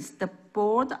praise the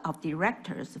Board of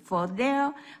Directors for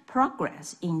their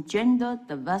progress in gender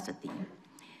diversity.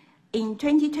 In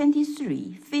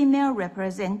 2023, female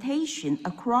representation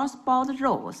across board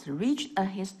roles reached a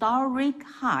historic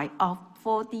high of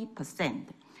 40%,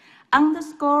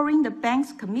 underscoring the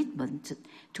bank's commitment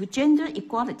to gender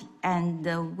equality and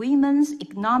women's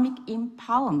economic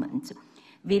empowerment.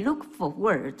 We look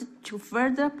forward to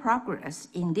further progress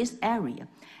in this area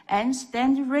and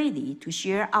stand ready to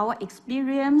share our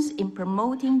experience in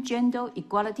promoting gender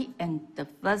equality and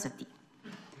diversity.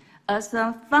 As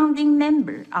a founding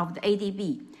member of the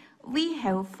ADB, we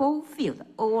have fulfilled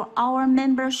all our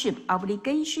membership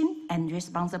obligation and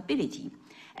responsibility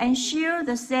and share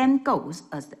the same goals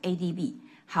as the ADB.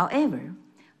 However,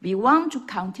 we want to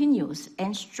continue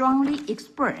and strongly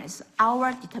express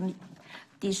our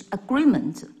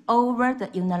disagreement over the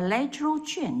unilateral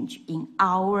change in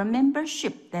our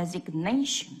membership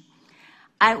designation.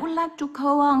 I would like to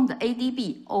call on the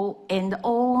ADB and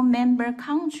all member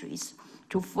countries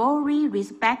to fully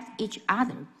respect each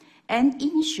other and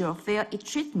ensure fair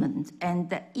treatment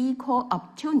and equal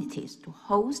opportunities to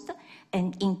host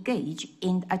and engage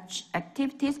in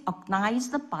activities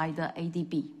organized by the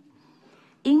ADB.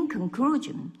 In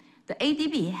conclusion, the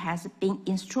ADB has been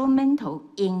instrumental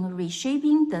in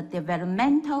reshaping the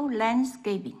developmental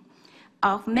landscape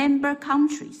of member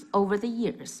countries over the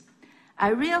years. I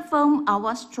reaffirm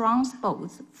our strong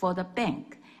support for the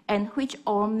bank and which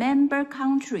all member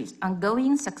countries'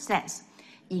 ongoing success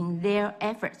in their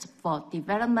efforts for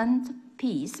development,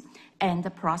 peace, and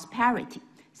prosperity.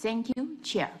 Thank you,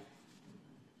 Chair.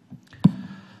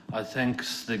 I thank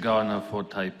the Governor for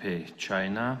Taipei,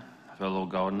 China. Fellow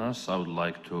governors, I would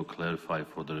like to clarify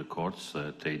for the records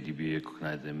that ADB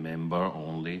recognized a member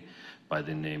only by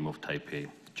the name of Taipei,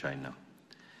 China.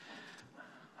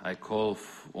 I call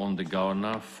on the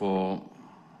Governor for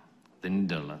the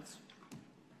Netherlands.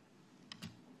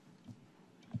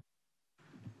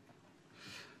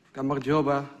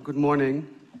 Kamarjoba, good morning.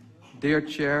 Dear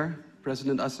Chair,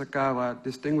 President Asakawa,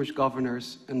 distinguished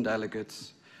governors and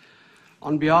delegates.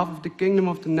 On behalf of the Kingdom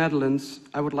of the Netherlands,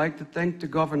 I would like to thank the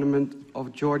government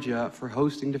of Georgia for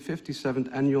hosting the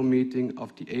 57th annual meeting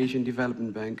of the Asian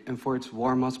Development Bank and for its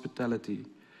warm hospitality.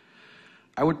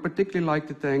 I would particularly like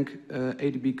to thank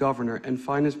ADB Governor and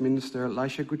Finance Minister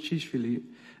Lasha Khutsishivili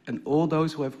and all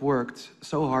those who have worked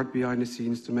so hard behind the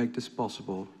scenes to make this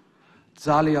possible.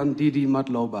 Zalian Didi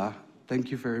Matloba,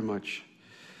 thank you very much.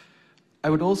 I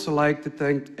would also like to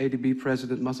thank ADB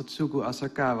President Masatsugu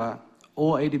Asakawa,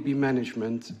 all ADB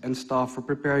management and staff for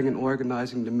preparing and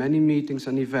organizing the many meetings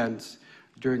and events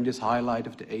during this highlight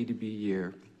of the ADB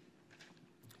year.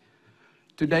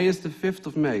 Today is the 5th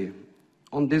of May.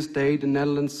 On this day, the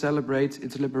Netherlands celebrates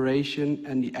its liberation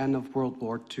and the end of World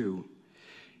War II.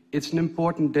 It's an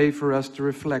important day for us to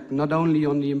reflect not only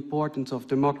on the importance of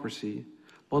democracy,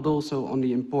 but also on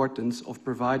the importance of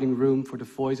providing room for the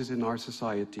voices in our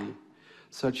society,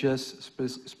 such as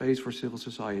space for civil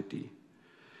society.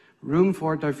 Room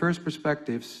for diverse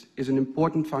perspectives is an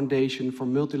important foundation for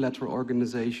multilateral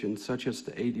organizations such as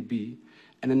the ADB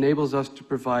and enables us to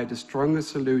provide the strongest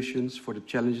solutions for the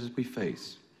challenges we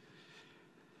face.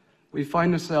 We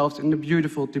find ourselves in the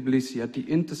beautiful Tbilisi at the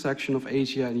intersection of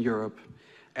Asia and Europe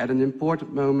at an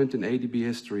important moment in ADB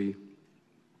history.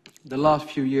 The last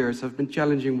few years have been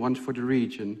challenging ones for the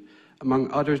region,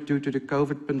 among others due to the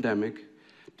COVID pandemic,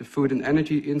 the food and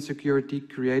energy insecurity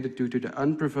created due to the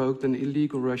unprovoked and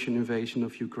illegal Russian invasion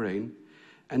of Ukraine,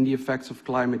 and the effects of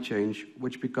climate change,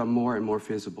 which become more and more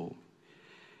visible.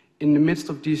 In the midst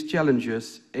of these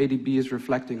challenges, ADB is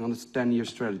reflecting on its 10-year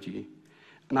strategy,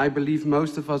 and I believe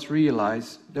most of us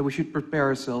realize that we should prepare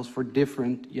ourselves for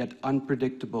different yet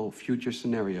unpredictable future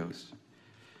scenarios.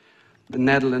 The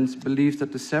Netherlands believes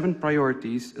that the 7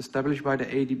 priorities established by the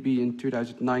ADB in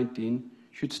 2019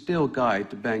 should still guide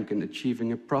the bank in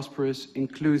achieving a prosperous,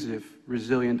 inclusive,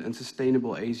 resilient and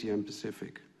sustainable Asia and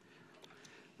Pacific.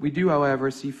 We do,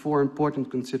 however, see 4 important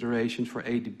considerations for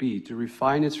ADB to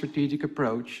refine its strategic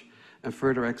approach and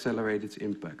further accelerate its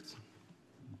impact.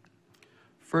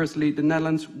 Firstly, the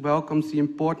Netherlands welcomes the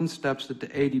important steps that the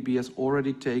ADB has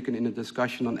already taken in a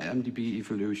discussion on MDB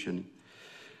evolution.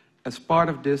 As part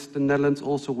of this, the Netherlands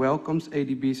also welcomes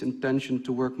ADB's intention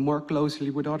to work more closely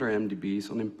with other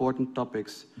MDBs on important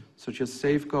topics such as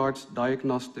safeguards,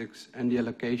 diagnostics, and the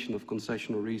allocation of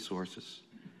concessional resources.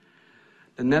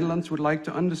 The Netherlands would like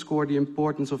to underscore the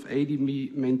importance of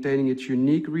ADB maintaining its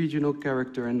unique regional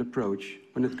character and approach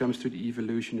when it comes to the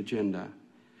evolution agenda.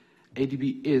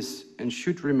 ADB is and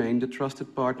should remain the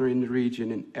trusted partner in the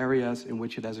region in areas in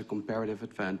which it has a comparative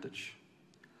advantage.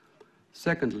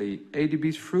 Secondly,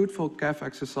 ADB's fruitful CAF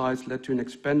exercise led to an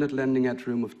expanded lending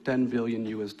headroom of $10 billion.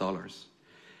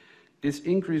 This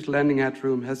increased lending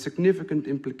headroom has significant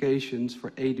implications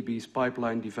for ADB's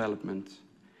pipeline development.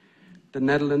 The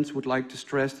Netherlands would like to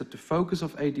stress that the focus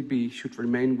of ADB should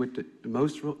remain with the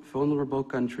most vulnerable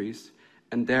countries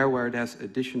and there where it has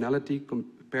additionality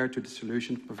compared to the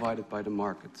solutions provided by the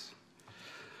markets.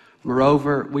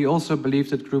 Moreover, we also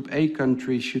believe that Group A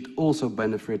countries should also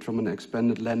benefit from an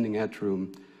expanded lending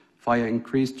headroom via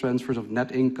increased transfers of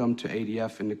net income to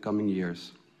ADF in the coming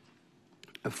years.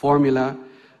 A formula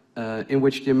in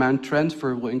which the amount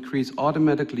transfer will increase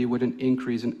automatically with an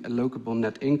increase in allocable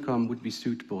net income would be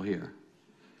suitable here.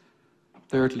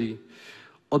 Thirdly,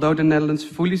 although the Netherlands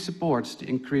fully supports the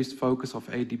increased focus of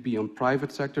ADB on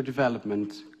private sector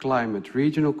development, climate,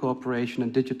 regional cooperation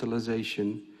and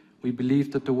digitalization, we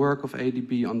believe that the work of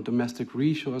ADB on domestic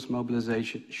resource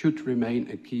mobilization should remain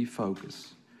a key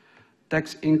focus.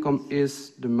 Tax income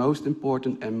is the most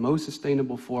important and most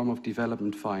sustainable form of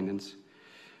development finance.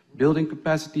 Building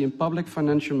capacity in public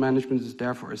financial management is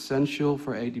therefore essential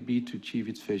for ADB to achieve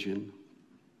its vision.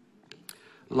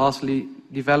 Lastly,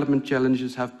 development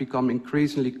challenges have become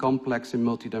increasingly complex and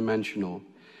multidimensional.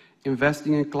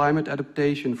 Investing in climate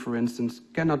adaptation, for instance,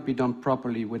 cannot be done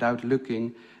properly without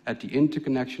looking at the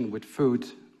interconnection with food,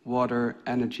 water,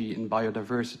 energy, and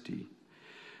biodiversity.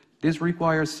 This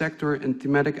requires sector and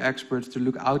thematic experts to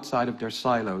look outside of their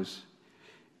silos.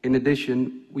 In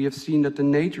addition, we have seen that the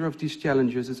nature of these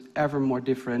challenges is ever more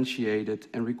differentiated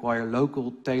and require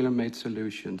local, tailor-made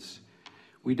solutions.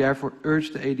 We therefore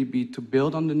urge the ADB to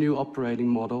build on the new operating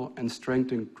model and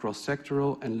strengthen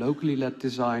cross-sectoral and locally led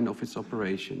design of its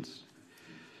operations.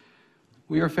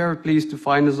 We are very pleased to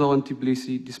find us all in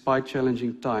Tbilisi despite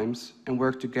challenging times and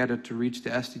work together to reach the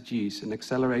SDGs and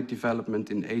accelerate development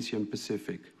in Asia and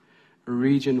Pacific, a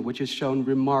region which has shown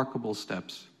remarkable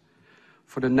steps.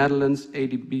 For the Netherlands,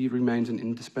 ADB remains an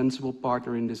indispensable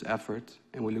partner in this effort,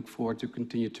 and we look forward to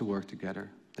continue to work together.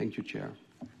 Thank you, Chair.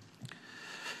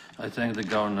 I thank the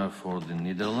Governor for the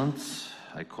Netherlands.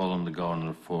 I call on the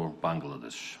Governor for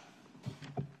Bangladesh.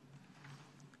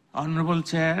 Honorable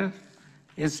Chair,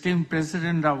 esteemed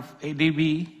President of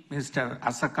ADB, Mr.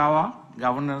 Asakawa,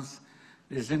 Governors,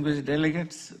 distinguished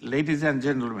delegates, ladies and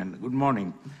gentlemen, good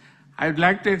morning. I would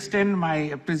like to extend my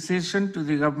appreciation to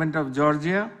the Government of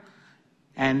Georgia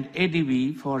and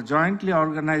ADB for jointly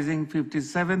organizing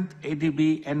 57th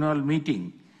ADB annual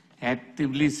meeting at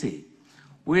Tbilisi.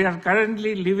 We are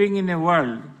currently living in a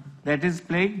world that is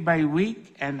plagued by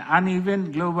weak and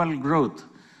uneven global growth,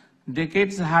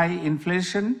 decades-high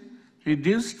inflation,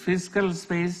 reduced fiscal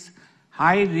space,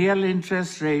 high real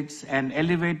interest rates, and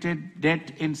elevated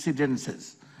debt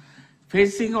incidences.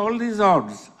 Facing all these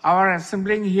odds, our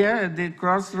assembling here at the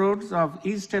crossroads of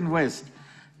East and West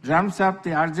drums up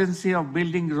the urgency of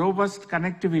building robust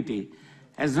connectivity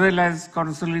as well as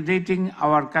consolidating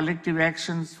our collective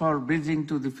actions for bridging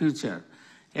to the future.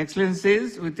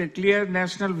 Excellencies, with a clear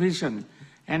national vision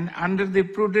and under the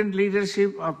prudent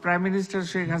leadership of Prime Minister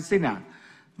Sheikh Hasina,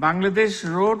 Bangladesh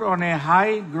rode on a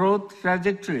high growth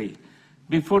trajectory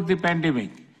before the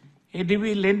pandemic.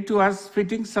 ADB lent to us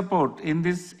fitting support in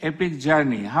this epic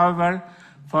journey. However,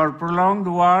 for prolonged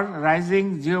war,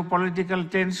 rising geopolitical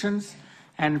tensions,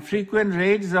 and frequent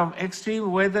raids of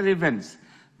extreme weather events,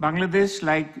 Bangladesh,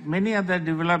 like many other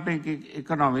developing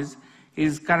economies,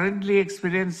 is currently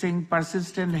experiencing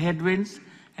persistent headwinds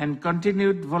and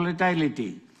continued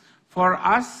volatility. For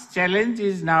us, challenge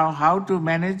is now how to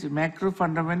manage macro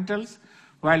fundamentals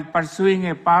while pursuing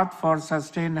a path for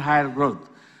sustained higher growth.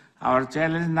 Our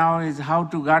challenge now is how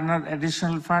to garner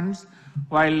additional funds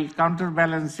while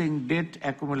counterbalancing debt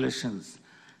accumulations.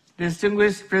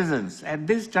 Distinguished presence, at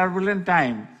this turbulent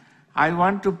time, I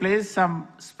want to place some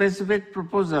specific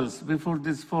proposals before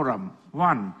this forum.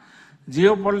 1.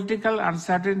 Geopolitical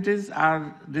uncertainties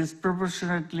are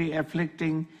disproportionately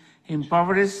afflicting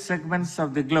impoverished segments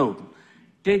of the globe.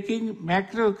 Taking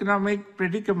macroeconomic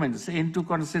predicaments into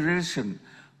consideration,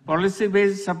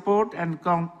 policy-based support and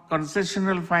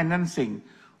concessional financing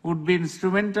would be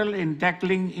instrumental in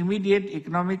tackling immediate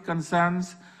economic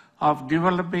concerns of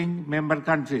developing member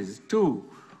countries. 2.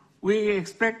 We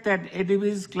expect that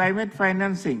ADB's climate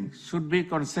financing should be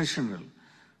concessional.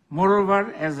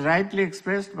 Moreover, as rightly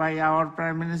expressed by our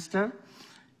Prime Minister,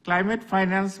 climate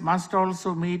finance must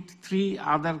also meet 3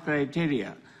 other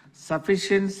criteria: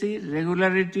 sufficiency,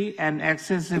 regularity, and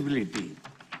accessibility.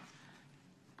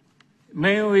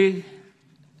 May we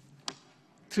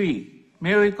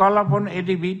call upon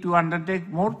ADB to undertake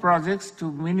more projects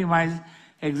to minimize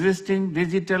existing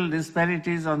digital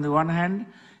disparities on the one hand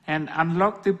and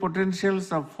unlock the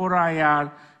potentials of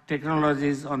 4IR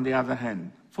technologies on the other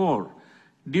hand. 4.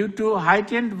 Due to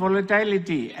heightened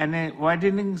volatility and a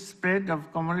widening spread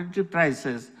of commodity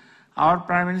prices, our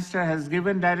Prime Minister has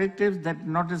given directives that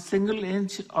not a single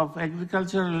inch of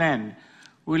agricultural land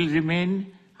will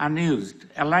remain unused.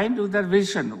 Aligned with our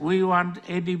vision, we want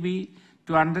ADB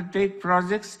to undertake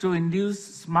projects to induce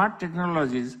smart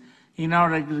technologies in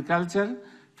our agriculture,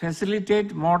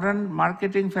 facilitate modern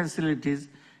marketing facilities,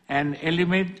 and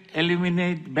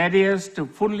eliminate barriers to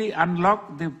fully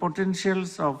unlock the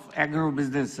potentials of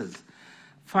agro-businesses.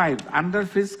 5. Under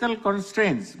fiscal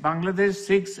constraints, Bangladesh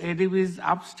seeks ADB's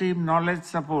upstream knowledge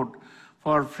support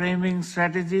for framing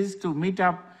strategies to meet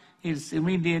up its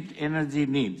immediate energy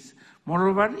needs.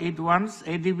 Moreover, it wants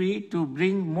ADB to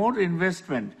bring more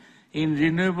investment in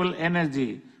renewable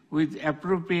energy with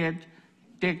appropriate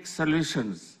tech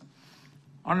solutions.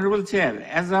 Honorable Chair,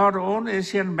 as our own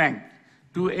Asian bank,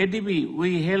 to ADB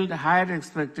we held higher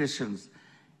expectations.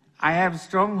 I have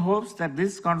strong hopes that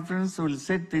this conference will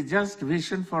set the just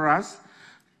vision for us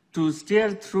to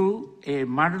steer through a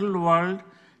muddled world,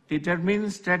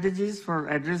 determine strategies for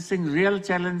addressing real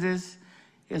challenges,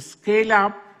 scale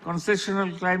up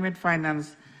concessional climate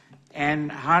finance, and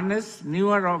harness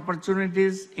newer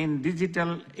opportunities in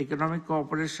digital economic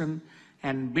cooperation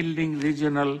and building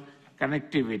regional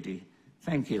connectivity.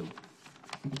 Thank you.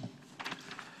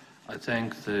 I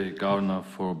thank the Governor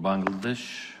for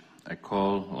Bangladesh. I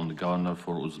call on the Governor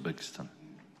for Uzbekistan.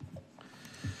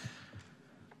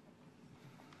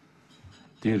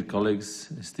 Dear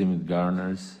colleagues, esteemed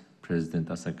governors, President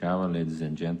Asakawa, ladies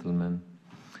and gentlemen,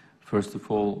 first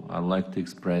of all, I'd like to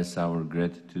express our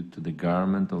gratitude to the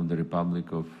government of the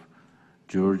Republic of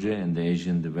Georgia and the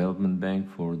Asian Development Bank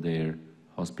for their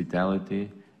hospitality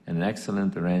and an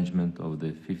excellent arrangement of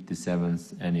the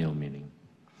 57th annual meeting.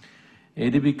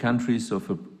 ADB countries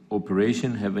of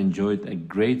operation have enjoyed a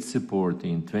great support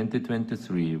in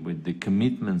 2023 with the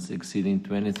commitments exceeding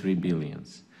 23 billion,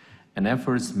 and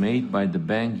efforts made by the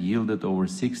bank yielded over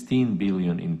 16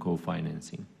 billion in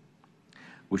co-financing.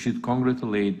 We should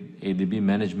congratulate ADB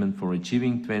management for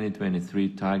achieving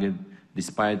 2023 target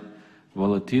despite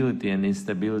volatility and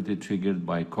instability triggered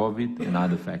by COVID and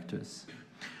other factors.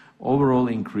 Overall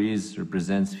increase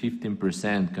represents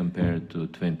 15% compared to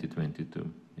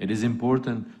 2022. It is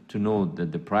important to note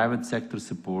that the private sector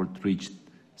support reached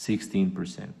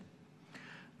 16%.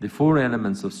 The four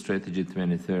elements of Strategy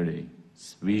 2030's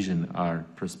vision are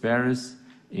prosperous,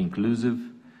 inclusive,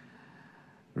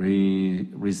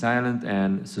 resilient,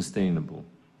 and sustainable.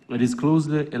 It is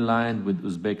closely aligned with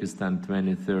Uzbekistan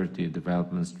 2030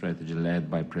 development strategy led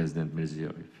by President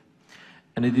Mirziyoyev.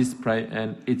 And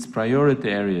its priority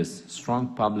areas: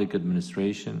 strong public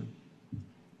administration,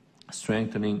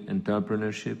 strengthening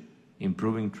entrepreneurship,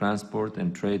 improving transport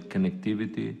and trade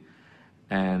connectivity,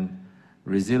 and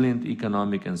resilient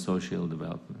economic and social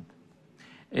development.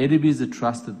 ADB is a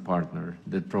trusted partner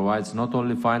that provides not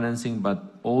only financing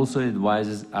but also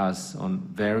advises us on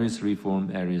various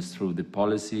reform areas through the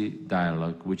policy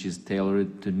dialogue, which is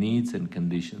tailored to needs and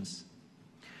conditions.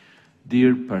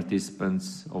 Dear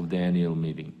participants of the annual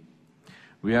meeting,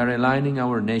 we are aligning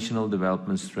our national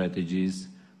development strategies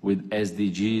with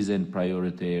SDGs and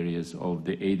priority areas of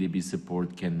the ADB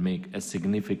support can make a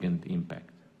significant impact.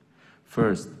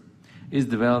 First is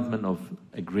development of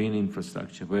a green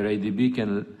infrastructure, where ADB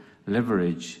can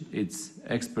leverage its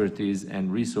expertise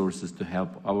and resources to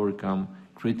help overcome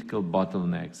critical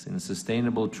bottlenecks in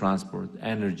sustainable transport,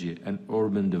 energy, and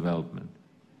urban development.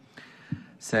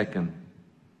 Second,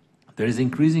 there is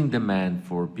increasing demand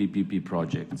for PPP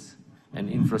projects and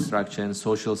infrastructure and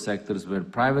social sectors where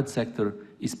private sector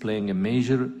is playing a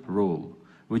major role.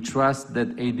 We trust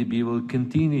that ADB will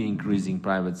continue increasing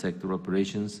private sector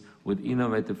operations with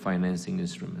innovative financing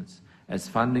instruments, as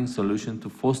funding solution to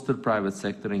foster private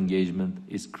sector engagement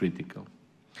is critical.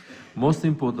 Most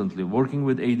importantly, working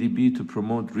with ADB to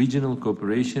promote regional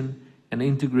cooperation and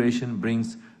integration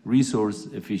brings resource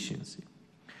efficiency.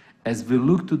 As we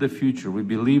look to the future, we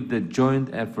believe that joint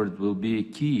effort will be a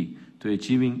key to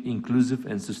achieving inclusive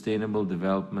and sustainable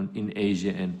development in Asia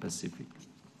and Pacific.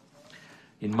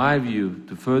 In my view,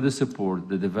 to further support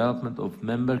the development of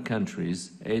member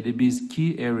countries, ADB's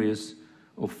key areas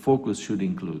of focus should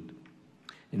include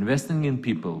investing in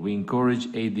people. We encourage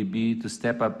ADB to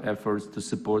step up efforts to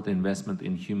support investment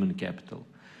in human capital,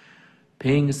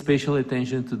 paying special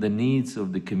attention to the needs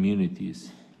of the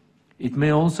communities. It may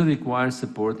also require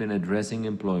support in addressing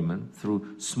employment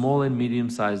through small and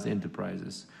medium-sized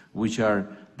enterprises, which are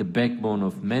the backbone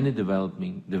of many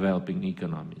developing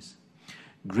economies.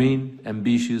 Green,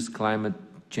 ambitious climate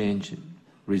change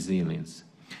resilience.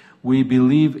 We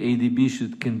believe ADB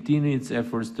should continue its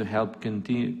efforts to help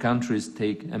countries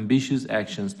take ambitious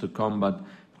actions to combat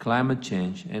climate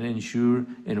change and ensure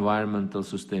environmental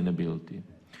sustainability,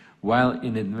 while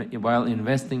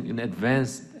investing in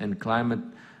advanced and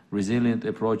climate-resilient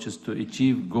approaches to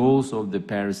achieve goals of the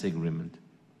Paris Agreement.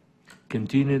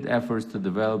 Continued efforts to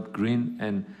develop green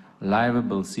and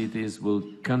livable cities will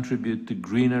contribute to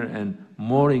greener and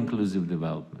more inclusive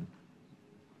development.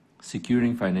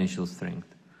 Securing financial strength.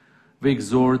 We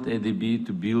exhort ADB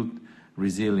to build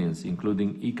resilience,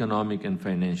 including economic and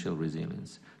financial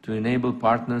resilience, to enable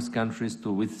partners countries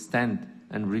to withstand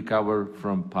and recover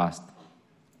from past,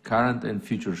 current and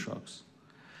future shocks.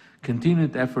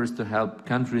 Continued efforts to help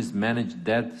countries manage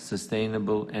debt,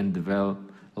 sustainable and develop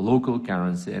a local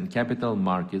currency and capital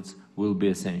markets will be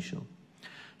essential.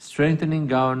 Strengthening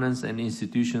governance and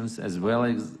institutions, as well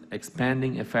as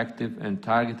expanding effective and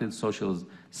targeted social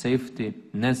safety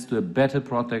nets to better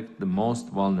protect the most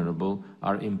vulnerable,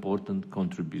 are important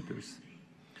contributors.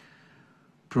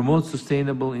 Promote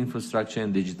sustainable infrastructure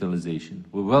and digitalization.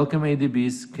 We welcome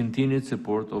ADB's continued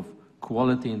support of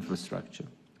quality infrastructure.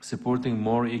 Supporting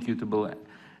more equitable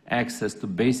access to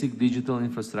basic digital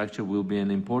infrastructure will be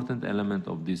an important element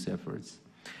of these efforts.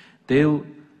 They'll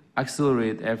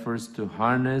accelerate efforts to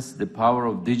harness the power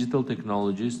of digital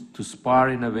technologies to spur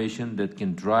innovation that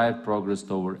can drive progress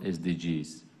toward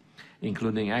SDGs,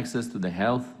 including access to the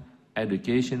health,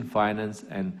 education, finance,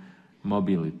 and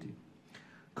mobility.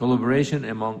 Collaboration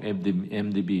among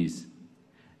MDBs.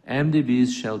 MDBs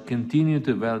shall continue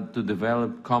to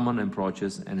develop common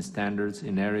approaches and standards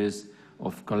in areas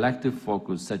of collective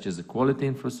focus, such as quality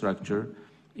infrastructure,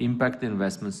 impact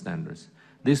investment standards.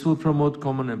 This will promote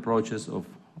common approaches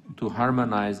to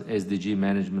harmonize SDG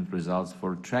management results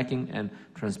for tracking and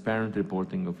transparent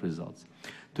reporting of results.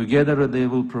 Together, they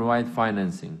will provide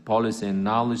financing, policy, and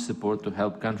knowledge support to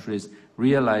help countries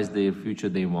realize the future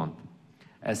they want,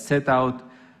 as set out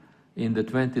in the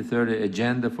 2030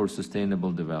 Agenda for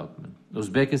Sustainable Development.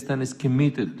 Uzbekistan is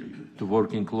committed to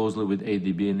working closely with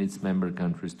ADB and its member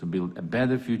countries to build a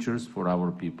better futures for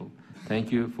our people.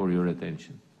 Thank you for your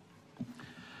attention.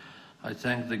 I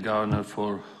thank the Governor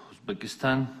for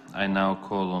Uzbekistan. I now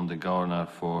call on the Governor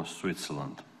for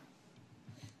Switzerland.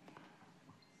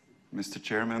 Mr.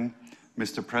 Chairman,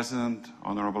 Mr. President,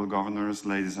 Honorable Governors,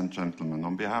 ladies and gentlemen,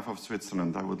 on behalf of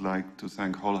Switzerland, I would like to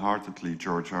thank wholeheartedly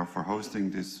Georgia for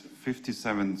hosting this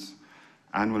 57th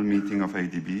annual meeting of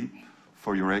ADB,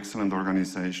 for your excellent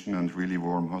organization and really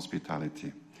warm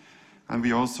hospitality. And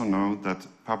we also know that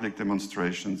public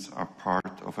demonstrations are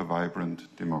part of a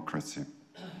vibrant democracy.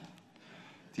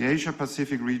 The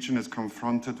Asia-Pacific region is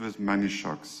confronted with many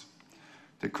shocks.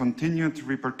 The continued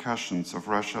repercussions of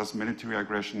Russia's military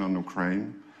aggression on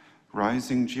Ukraine,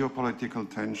 rising geopolitical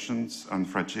tensions and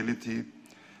fragility,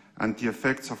 and the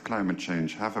effects of climate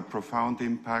change have a profound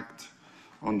impact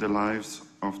on the lives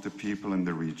of the people in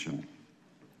the region.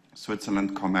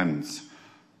 Switzerland commends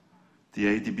the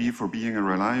ADB for being a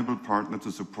reliable partner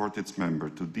to support its member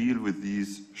to deal with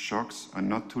these shocks and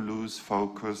not to lose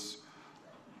focus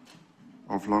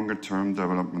of longer-term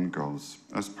development goals.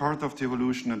 As part of the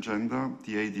evolution agenda,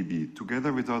 the ADB,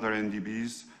 together with other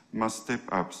NDBs, must step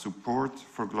up support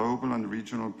for global and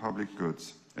regional public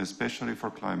goods, especially for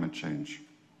climate change,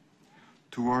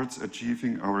 towards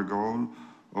achieving our goal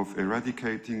of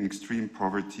eradicating extreme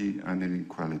poverty and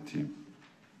inequality.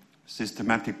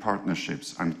 Systematic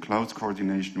partnerships and close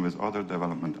coordination with other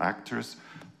development actors,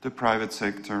 the private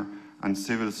sector, and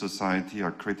civil society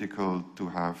are critical to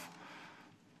have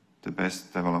the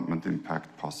best development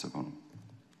impact possible.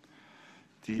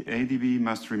 The ADB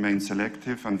must remain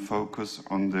selective and focus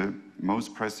on the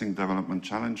most pressing development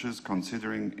challenges,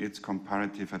 considering its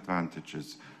comparative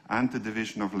advantages and the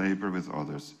division of labor with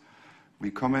others. We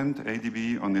commend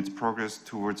ADB on its progress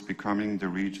towards becoming the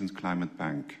region's climate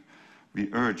bank. We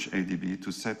urge ADB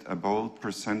to set a bold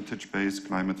percentage-based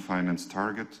climate finance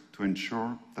target to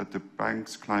ensure that the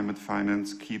bank's climate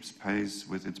finance keeps pace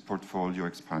with its portfolio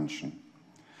expansion.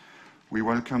 We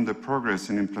welcome the progress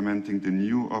in implementing the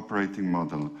new operating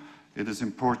model. It is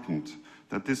important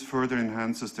that this further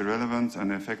enhances the relevance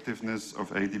and effectiveness of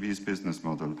ADB's business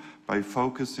model by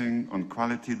focusing on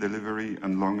quality delivery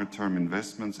and longer-term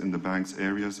investments in the bank's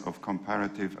areas of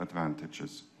comparative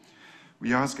advantages.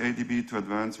 We ask ADB to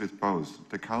advance with both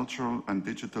the cultural and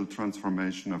digital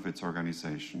transformation of its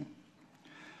organization.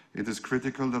 It is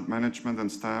critical that management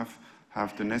and staff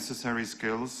have the necessary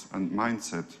skills and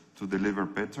mindset to deliver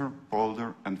better,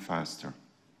 bolder, and faster.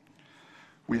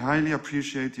 We highly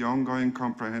appreciate the ongoing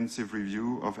comprehensive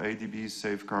review of ADB's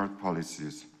safeguard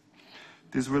policies.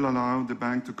 This will allow the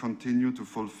bank to continue to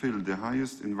fulfill the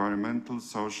highest environmental,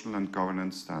 social, and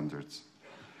governance standards.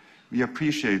 We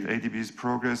appreciate ADB's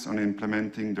progress on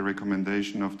implementing the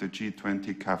recommendation of the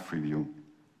G20 CAF review.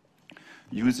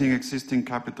 Using existing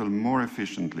capital more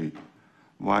efficiently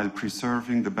while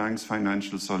preserving the bank's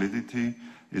financial solidity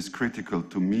is critical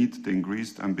to meet the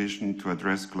increased ambition to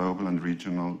address global and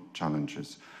regional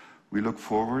challenges. We look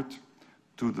forward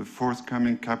to the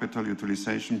forthcoming capital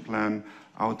utilization plan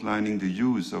outlining the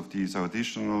use of these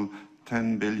additional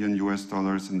 $10 billion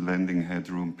in lending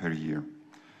headroom per year.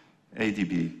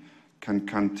 ADB can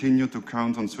continue to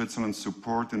count on Switzerland's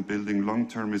support in building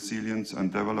long-term resilience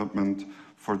and development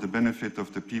for the benefit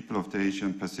of the people of the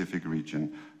Asian Pacific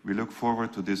region. We look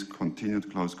forward to this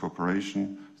continued close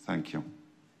cooperation. Thank you.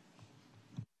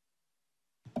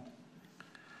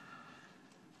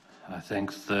 I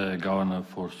thank the Governor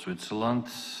for Switzerland.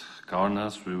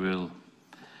 Governors, we will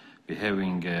be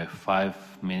having a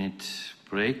 5-minute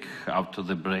break. After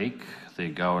the break, the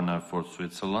Governor for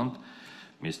Switzerland,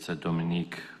 Mr.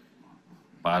 Dominique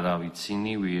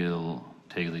Baravicini, will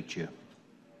take the chair.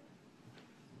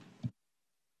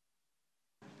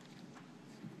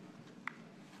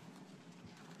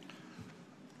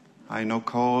 I now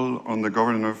call on the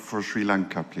Governor for Sri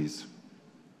Lanka, please.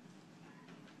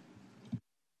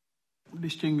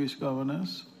 Distinguished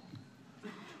Governors,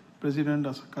 President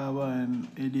Asakawa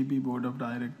and ADB Board of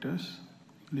Directors,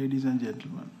 ladies and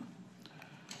gentlemen.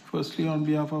 Firstly, on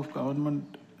behalf of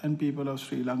government and people of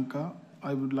Sri Lanka,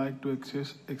 I would like to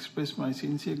express my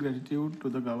sincere gratitude to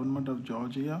the government of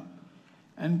Georgia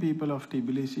and people of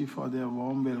Tbilisi for their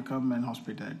warm welcome and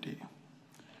hospitality.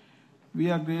 We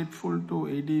are grateful to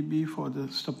ADB for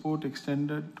the support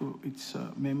extended to its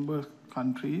member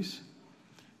countries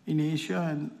in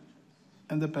Asia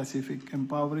and the Pacific,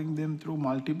 empowering them through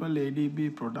multiple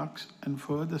ADB products and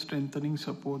further strengthening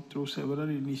support through several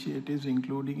initiatives,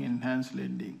 including enhanced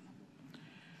lending.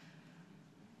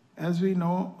 As we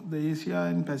know, the Asia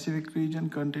and Pacific region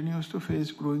continues to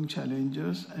face growing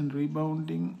challenges, and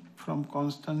rebounding from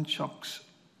constant shocks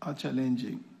are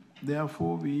challenging.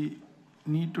 Therefore, we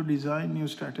need to design new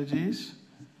strategies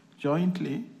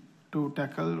jointly to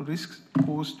tackle risks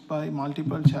posed by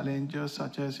multiple challenges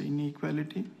such as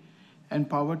inequality and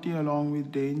poverty, along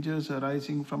with dangers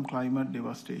arising from climate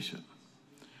devastation,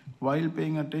 while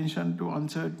paying attention to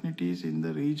uncertainties in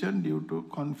the region due to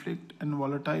conflict and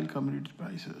volatile commodity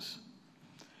prices.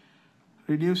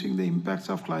 Reducing the impacts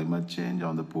of climate change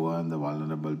on the poor and the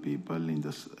vulnerable people in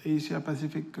the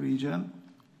Asia-Pacific region,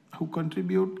 who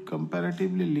contribute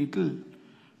comparatively little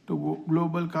to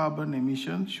global carbon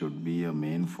emissions, should be a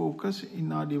main focus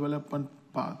in our development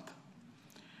path.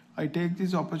 I take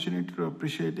this opportunity to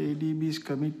appreciate ADB's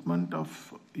commitment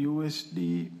of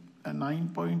USD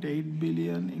 9.8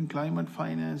 billion in climate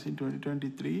finance in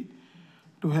 2023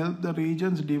 to help the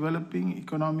region's developing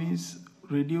economies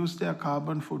reduce their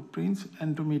carbon footprints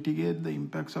and to mitigate the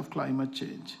impacts of climate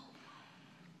change.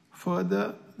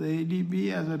 Further, the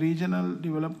ADB as a regional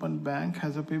development bank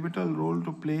has a pivotal role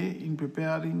to play in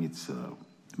preparing its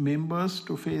members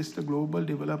to face the global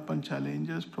development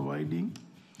challenges, providing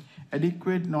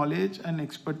adequate knowledge and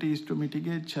expertise to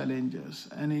mitigate challenges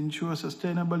and ensure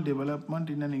sustainable development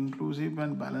in an inclusive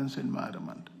and balanced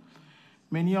environment.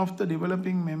 Many of the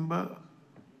developing member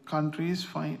countries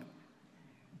find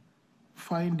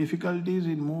difficulties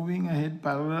in moving ahead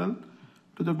parallel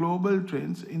to the global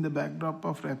trends in the backdrop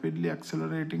of rapidly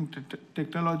accelerating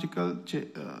technological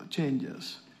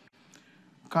changes.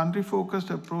 Country-focused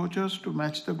approaches to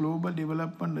match the global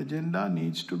development agenda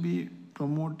needs to be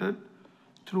promoted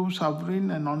through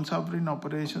sovereign and non-sovereign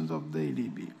operations of the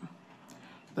ADB.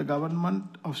 The government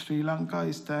of Sri Lanka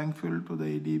is thankful to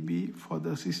the ADB for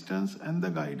the assistance and the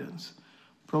guidance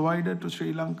provided to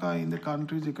Sri Lanka in the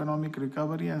country's economic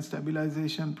recovery and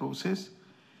stabilization process,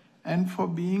 and for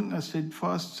being a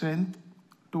steadfast strength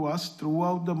to us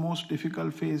throughout the most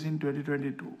difficult phase in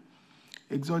 2022.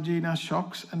 Exogenous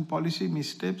shocks and policy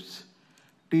missteps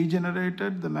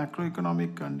degenerated the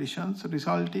macroeconomic conditions,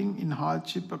 resulting in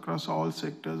hardship across all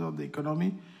sectors of the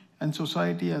economy and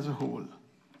society as a whole.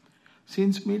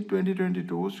 Since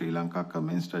mid-2022, Sri Lanka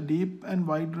commenced a deep and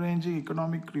wide-ranging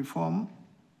economic reform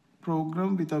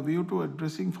program with a view to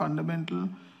addressing fundamental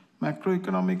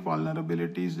macroeconomic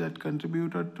vulnerabilities that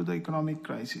contributed to the economic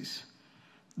crisis.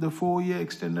 The 4-year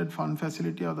extended fund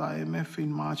facility of the IMF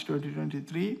in March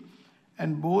 2023,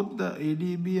 and both the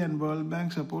ADB and World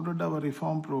Bank supported our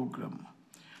reform program.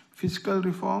 Fiscal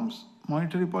reforms,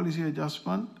 monetary policy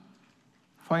adjustment,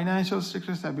 financial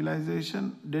sector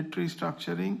stabilization, debt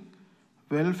restructuring,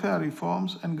 welfare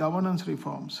reforms, and governance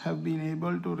reforms have been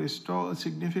able to restore a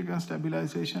significant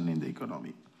stabilization in the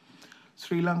economy.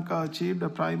 Sri Lanka achieved a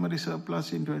primary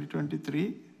surplus in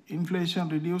 2023. Inflation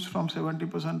reduced from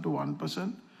 70% to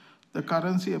 1%. The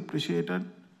currency appreciated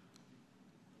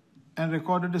and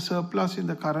recorded a surplus in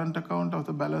the current account of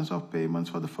the balance of payments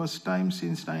for the first time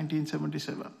since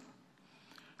 1977.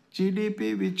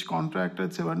 GDP, which contracted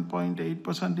 7.8%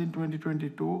 in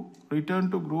 2022,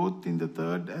 returned to growth in the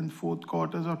third and fourth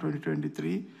quarters of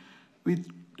 2023, with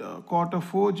quarter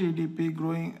 4 GDP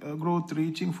growth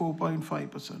reaching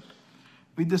 4.5%.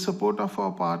 With the support of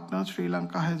our partners, Sri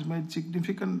Lanka has made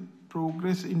significant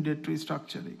progress in debt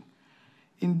restructuring.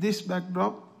 In this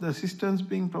backdrop, the assistance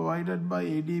being provided by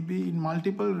ADB in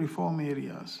multiple reform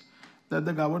areas that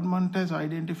the government has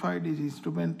identified is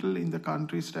instrumental in the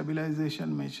country's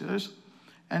stabilization measures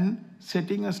and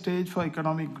setting a stage for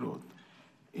economic growth.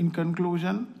 In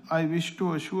conclusion, I wish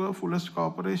to assure fullest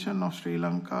cooperation of Sri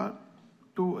Lanka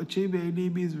to achieve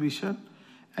ADB's vision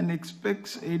and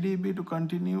expects ADB to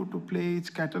continue to play its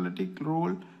catalytic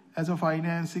role as a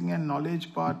financing and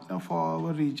knowledge partner for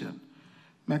our region,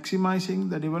 maximizing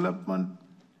the development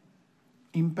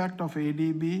impact of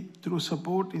ADB through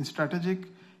support in strategic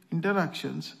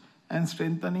interactions and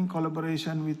strengthening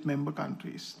collaboration with member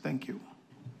countries. Thank you.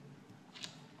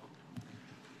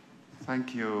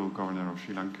 Thank you, Governor of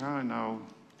Sri Lanka. I now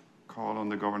call on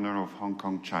the Governor of Hong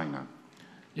Kong, China.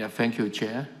 Yeah, thank you,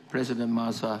 Chair. President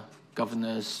Masa,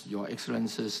 Governors, Your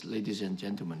Excellencies, ladies and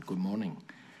gentlemen, good morning.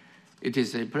 It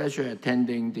is a pleasure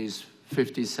attending this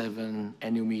 57th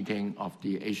annual meeting of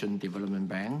the Asian Development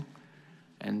Bank.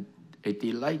 And A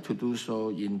delight to do so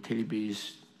in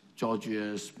Tilbury's,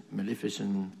 Georgia's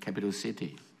magnificent capital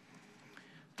city.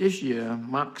 This year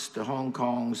marks the Hong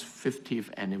Kong's 50th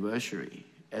anniversary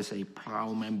as a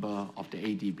proud member of the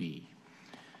ADB.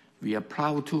 We are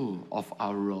proud too of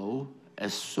our role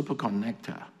as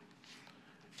superconnector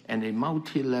and a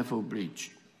multi-level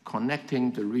bridge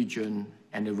connecting the region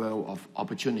and the world of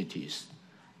opportunities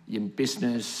in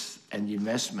business and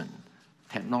investment,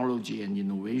 technology and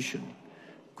innovation,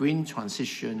 green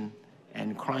transition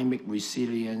and climate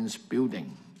resilience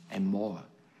building, and more.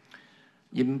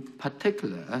 In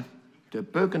particular, the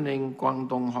burgeoning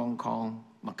Guangdong, Hong Kong,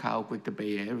 Macau Greater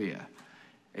Bay Area,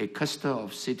 a cluster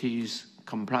of cities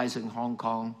comprising Hong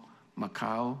Kong,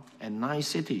 Macau, and 9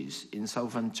 cities in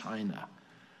southern China,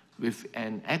 with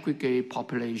an aggregate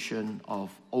population of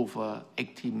over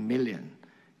 80 million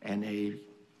and a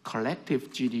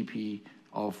collective GDP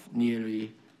of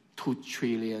nearly $2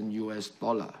 trillion,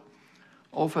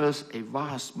 offers a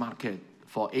vast market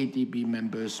for ADB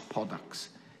members' products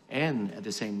and, at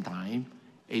the same time,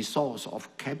 a source of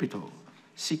capital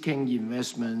seeking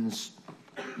investments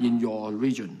in your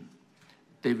region.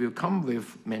 They will come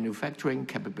with manufacturing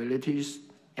capabilities,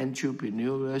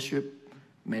 entrepreneurship,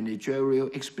 managerial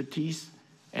expertise,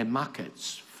 and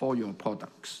markets for your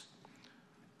products.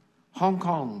 Hong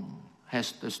Kong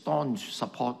has the staunch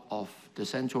support of the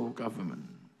central government.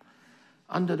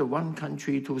 Under the one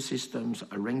country, two systems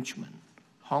arrangement,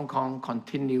 Hong Kong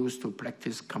continues to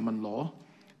practice common law,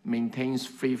 maintains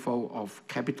free flow of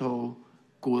capital,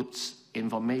 goods,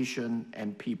 information,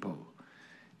 and people,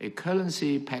 a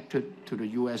currency pegged to the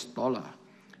US dollar,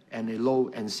 and a low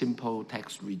and simple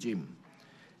tax regime.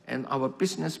 And our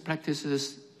business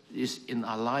practices is in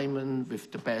alignment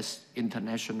with the best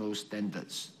international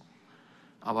standards.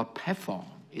 Our platform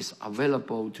is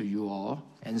available to you all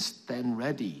and stand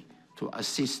ready to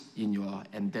assist in your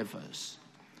endeavors.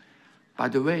 By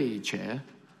the way, Chair,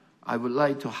 I would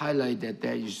like to highlight that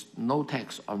there is no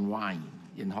tax on wine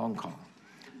in Hong Kong.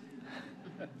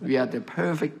 We are the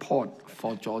perfect port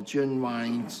for Georgian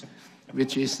wines,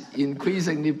 which is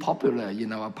increasingly popular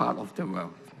in our part of the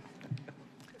world.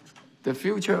 The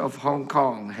future of Hong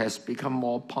Kong has become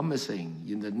more promising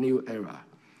in the new era.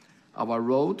 Our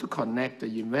role to connect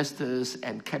the investors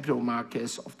and capital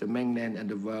markets of the mainland and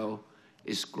the world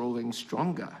is growing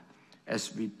stronger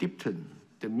as we deepen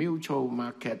the mutual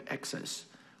market access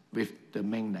with the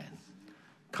mainland.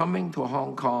 Coming to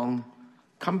Hong Kong,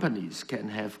 companies can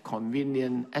have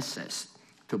convenient access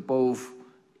to both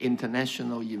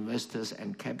international investors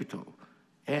and capital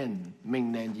and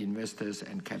mainland investors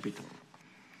and capital.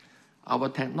 Our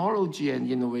technology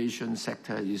and innovation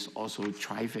sector is also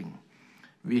thriving.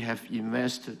 We have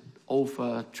invested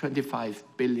over $25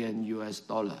 billion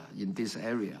in this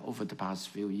area over the past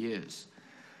few years.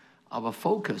 Our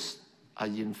focus are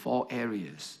in 4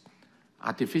 areas: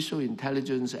 artificial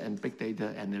intelligence and big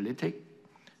data analytics,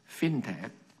 fintech,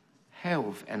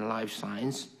 health and life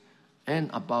science,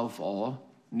 and above all,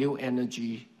 new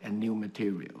energy and new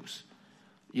materials.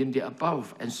 In the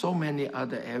above and so many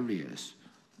other areas,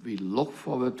 we look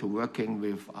forward to working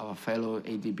with our fellow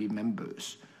ADB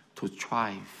members to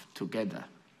thrive together.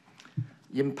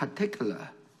 In particular,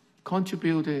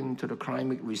 contributing to the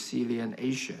climate resilient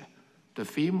Asia, the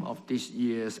theme of this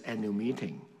year's annual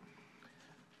meeting,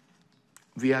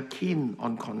 we are keen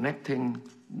on connecting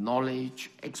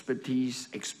knowledge, expertise,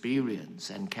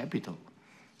 experience, and capital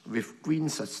with green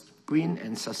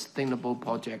and sustainable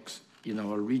projects in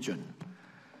our region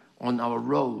on our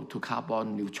road to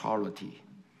carbon neutrality.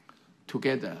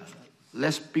 Together,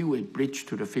 let's build a bridge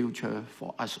to the future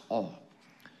for us all.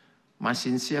 My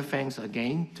sincere thanks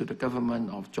again to the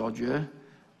government of Georgia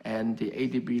and the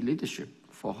ADB leadership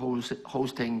for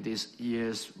hosting this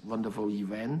year's wonderful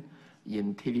event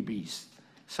in Tilbury,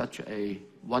 such a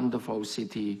wonderful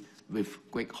city with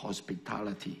great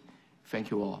hospitality. Thank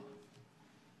you all.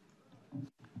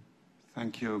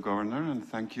 Thank you, Governor, and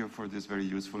thank you for this very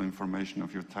useful information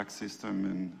of your tax system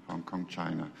in Hong Kong,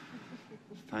 China.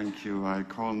 Thank you. I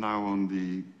call now on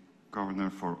the Governor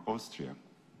for Austria.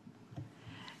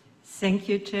 Thank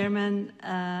you, Chairman,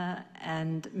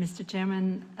 and Mr.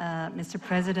 Chairman, Mr.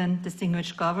 President,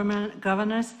 distinguished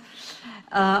governors.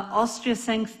 Austria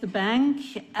thanks the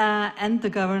bank and the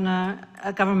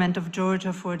government of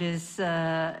Georgia for this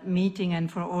meeting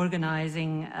and for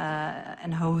organizing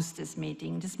and host this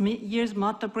meeting. This year's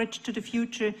motto, Bridge to the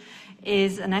Future,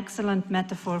 is an excellent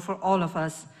metaphor for all of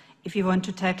us if we want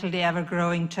to tackle the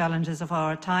ever-growing challenges of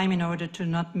our time in order to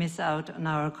not miss out on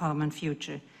our common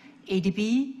future.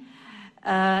 ADB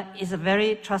is a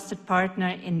very trusted partner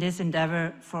in this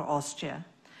endeavor for Austria.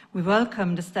 We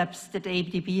welcome the steps that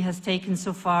ADB has taken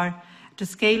so far to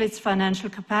scale its financial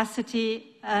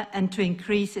capacity and to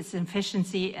increase its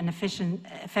efficiency and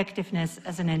effectiveness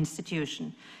as an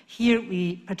institution. Here,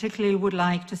 we particularly would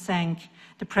like to thank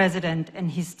the President and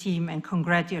his team and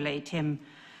congratulate him.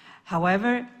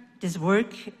 However, this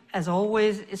work, as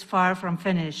always, is far from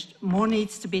finished. More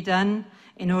needs to be done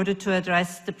in order to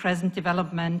address the present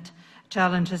development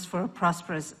challenges for a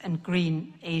prosperous and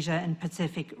green Asia and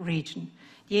Pacific region.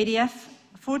 The ADF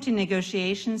 40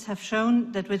 negotiations have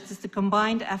shown that with the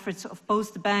combined efforts of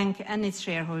both the bank and its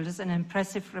shareholders, an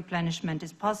impressive replenishment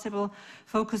is possible,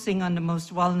 focusing on the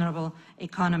most vulnerable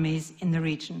economies in the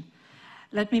region.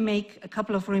 Let me make a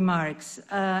couple of remarks.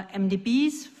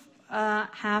 MDBs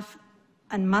have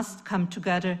and must come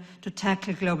together to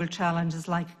tackle global challenges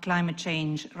like climate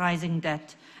change, rising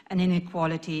debt and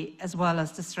inequality, as well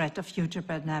as the threat of future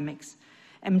pandemics.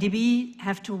 MDB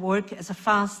have to work as a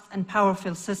fast and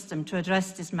powerful system to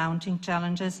address these mounting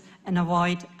challenges and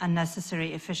avoid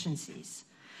unnecessary efficiencies.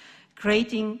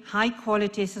 Creating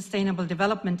high-quality sustainable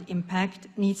development impact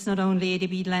needs not only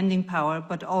ADB lending power,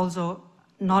 but also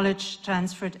knowledge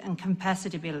transfer and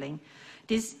capacity building.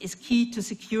 This is key to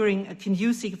securing a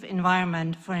conducive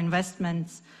environment for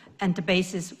investments and the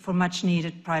basis for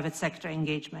much-needed private sector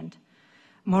engagement.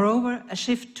 Moreover, a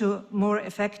shift to more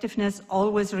effectiveness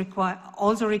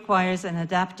also requires an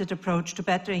adapted approach to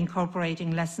better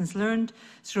incorporating lessons learned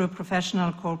through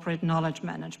professional corporate knowledge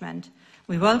management.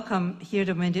 We welcome here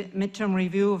the midterm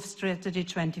review of Strategy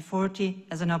 2040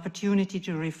 as an opportunity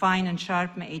to refine and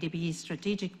sharpen ADB's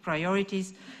strategic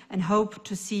priorities and hope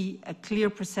to see a clear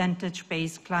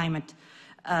percentage-based climate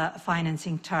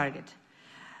financing target.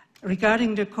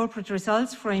 Regarding the corporate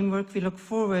results framework, we look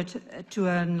forward to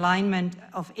an alignment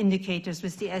of indicators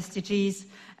with the SDGs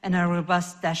and a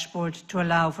robust dashboard to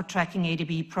allow for tracking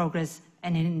ADB progress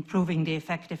and in improving the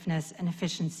effectiveness and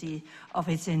efficiency of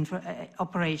its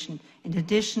operation. In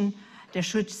addition, there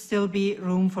should still be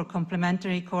room for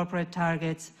complementary corporate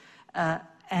targets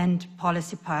and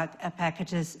policy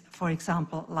packages, for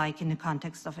example, like in the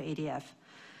context of ADF.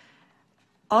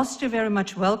 Austria very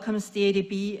much welcomes the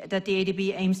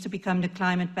ADB aims to become the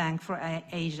climate bank for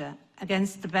Asia.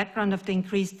 Against the background of the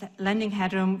increased lending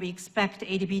headroom, we expect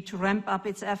ADB to ramp up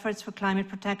its efforts for climate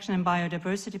protection and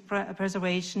biodiversity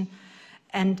preservation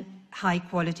and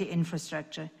high-quality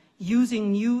infrastructure.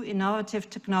 Using new innovative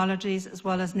technologies as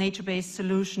well as nature-based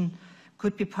solutions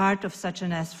could be part of such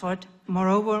an effort.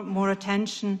 Moreover, more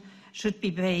attention should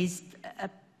be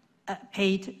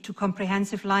paid to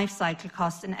comprehensive life cycle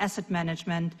costs and asset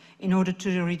management in order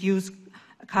to reduce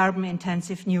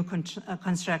carbon-intensive new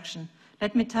construction.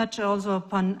 Let me touch also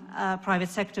upon private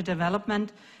sector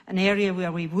development, an area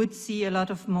where we would see a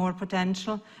lot of more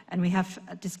potential, and we have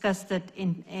discussed it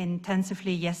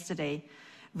intensively yesterday.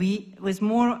 With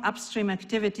more upstream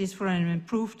activities for an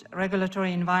improved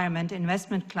regulatory environment,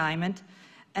 investment climate,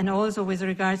 and also with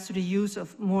regards to the use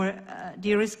of more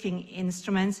de-risking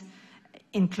instruments,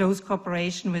 in close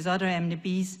cooperation with other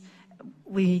MDBs,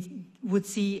 we would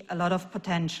see a lot of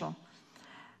potential.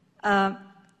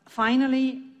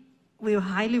 Finally, we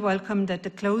highly welcome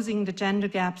that closing the gender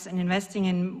gaps and investing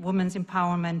in women's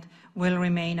empowerment will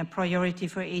remain a priority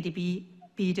for ADB,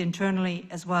 be it internally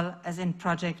as well as in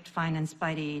project financed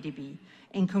by the ADB.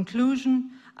 In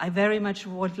conclusion, I very much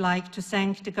would like to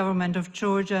thank the government of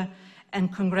Georgia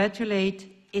and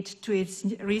congratulate it to its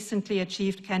recently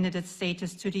achieved candidate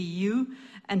status to the EU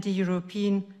and the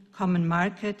European common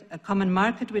market, a common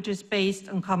market which is based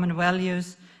on common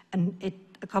values and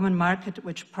a common market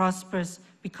which prospers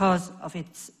because of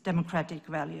its democratic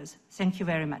values. Thank you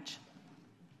very much.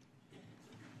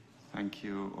 Thank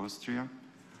you, Austria.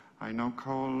 I now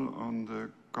call on the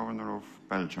Governor of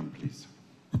Belgium, please.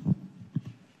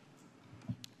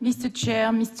 Mr. Chair,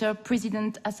 Mr.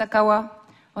 President Asakawa,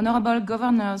 Honorable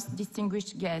Governors,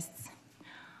 distinguished guests,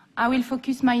 I will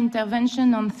focus my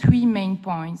intervention on three main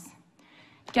points: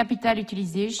 capital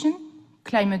utilization,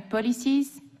 climate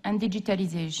policies, and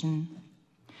digitalization.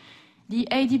 The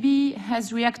ADB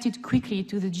has reacted quickly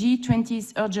to the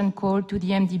G20's urgent call to the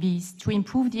MDBs to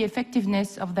improve the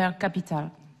effectiveness of their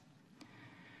capital.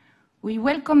 We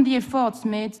welcome the efforts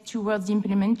made towards the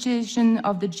implementation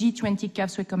of the G20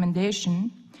 CAP's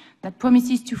recommendation that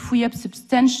promises to free up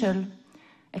substantial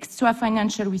extra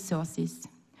financial resources,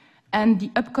 and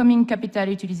the upcoming capital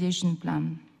utilization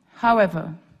plan.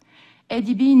 However,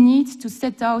 ADB needs to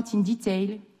set out in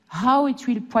detail how it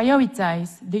will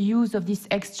prioritize the use of these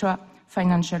extra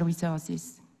financial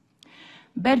resources.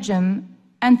 Belgium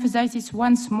emphasizes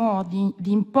once more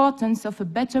the importance of a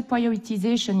better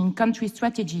prioritization in country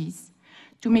strategies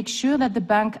to make sure that the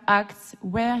bank acts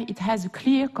where it has a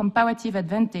clear comparative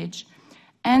advantage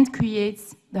and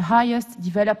creates the highest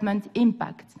development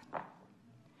impact.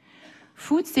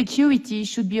 Food security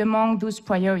should be among those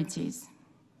priorities.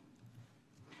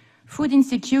 Food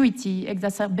insecurity,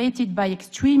 exacerbated by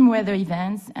extreme weather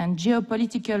events and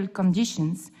geopolitical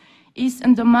conditions, is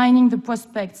undermining the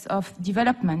prospects of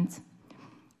development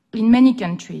in many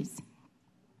countries.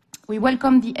 We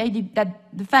welcome the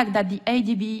fact that the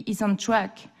ADB is on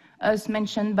track, as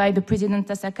mentioned by the President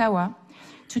Asakawa,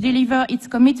 to deliver its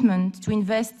commitment to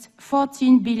invest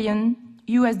 $14 billion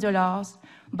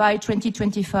by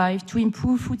 2025 to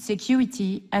improve food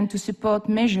security and to support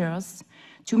measures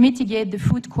to mitigate the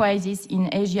food crisis in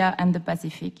Asia and the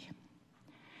Pacific.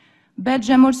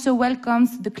 Belgium also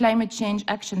welcomes the Climate Change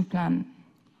Action Plan.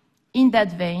 In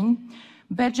that vein,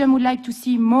 Belgium would like to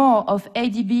see more of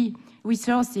ADB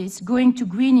resources going to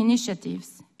green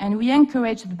initiatives, and we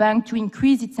encourage the bank to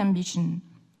increase its ambition.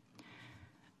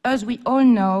 As we all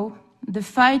know, the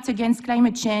fight against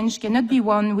climate change cannot be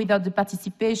won without the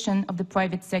participation of the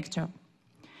private sector.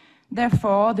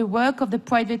 Therefore, the work of the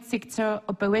Private Sector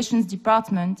Operations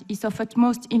Department is of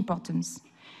utmost importance,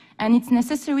 and it's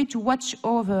necessary to watch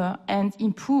over and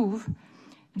improve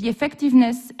the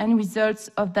effectiveness and results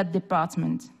of that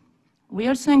department. We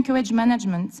also encourage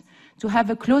management to have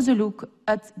a closer look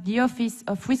at the Office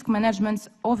of Risk Management's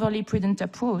overly prudent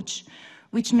approach,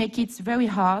 which makes it very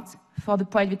hard for the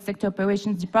Private Sector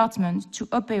Operations Department to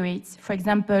operate, for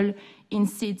example, in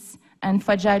SIDS and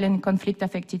fragile and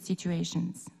conflict-affected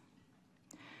situations.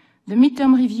 The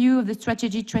midterm review of the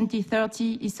Strategy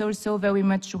 2030 is also very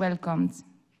much welcomed.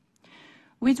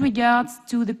 With regards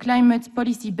to the climate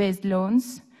policy-based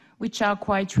loans, which are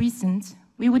quite recent,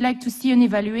 we would like to see an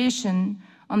evaluation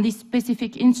on this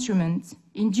specific instrument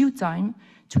in due time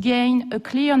to gain a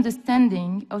clear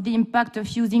understanding of the impact of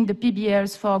using the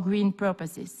PBLs for green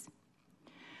purposes.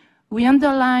 We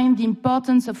underline the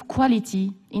importance of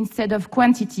quality instead of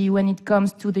quantity when it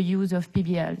comes to the use of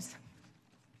PBLs.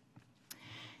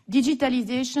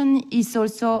 Digitalization is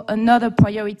also another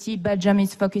priority Belgium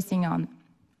is focusing on.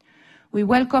 We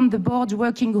welcome the board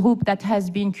working group that has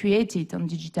been created on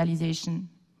digitalization.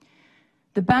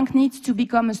 The bank needs to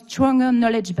become a stronger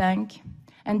knowledge bank,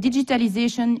 and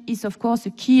digitalization is, of course,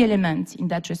 a key element in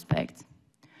that respect.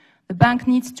 The bank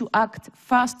needs to act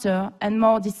faster and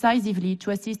more decisively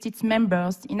to assist its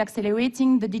members in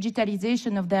accelerating the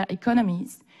digitalization of their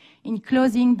economies, in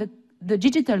closing the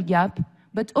digital gap,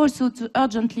 but also to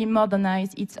urgently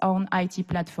modernize its own IT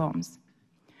platforms.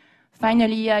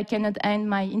 Finally, I cannot end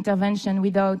my intervention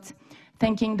without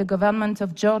thanking the government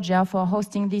of Georgia for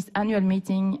hosting this annual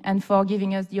meeting and for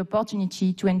giving us the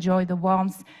opportunity to enjoy the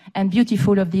warmth and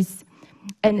beautiful of this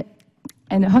and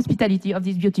hospitality of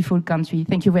this beautiful country.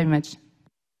 Thank you very much.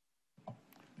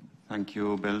 Thank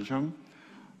you, Belgium.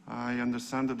 I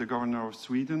understand that the Governor of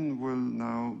Sweden will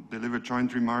now deliver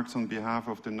joint remarks on behalf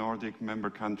of the Nordic member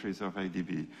countries of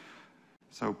ADB.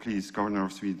 So please, Governor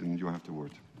of Sweden, you have the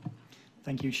word.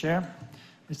 Thank you, Chair.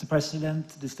 Mr.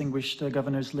 President, distinguished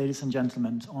governors, ladies and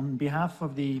gentlemen, on behalf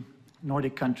of the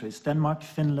Nordic countries, Denmark,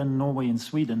 Finland, Norway, and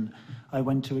Sweden, I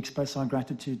want to express our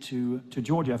gratitude to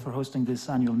Georgia for hosting this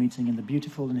annual meeting in the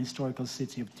beautiful and historical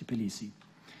city of Tbilisi.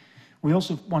 We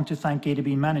also want to thank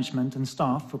ADB management and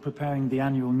staff for preparing the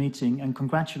annual meeting and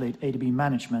congratulate ADB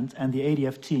management and the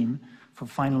ADF team for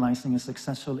finalizing a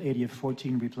successful ADF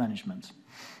 14 replenishment.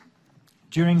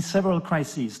 During several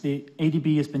crises, the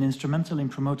ADB has been instrumental in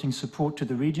promoting support to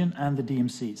the region and the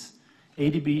DMCs.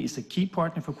 ADB is a key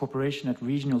partner for cooperation at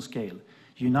regional scale,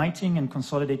 uniting and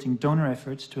consolidating donor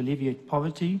efforts to alleviate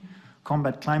poverty,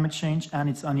 combat climate change and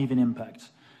its uneven impact,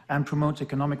 and promote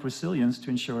economic resilience to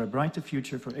ensure a brighter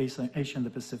future for Asia and the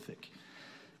Pacific.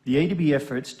 The ADB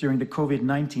efforts during the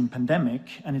COVID-19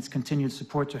 pandemic and its continued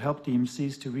support to help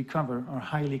DMCs to recover are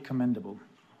highly commendable.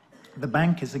 The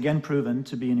bank has again proven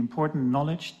to be an important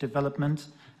knowledge, development,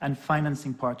 and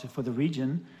financing partner for the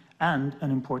region and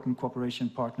an important cooperation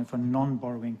partner for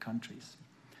non-borrowing countries.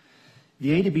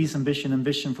 The ADB's ambition and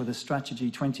vision for the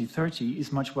Strategy 2030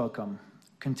 is much welcome.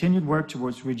 Continued work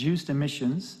towards reduced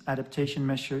emissions, adaptation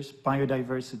measures,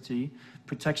 biodiversity,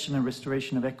 protection and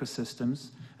restoration of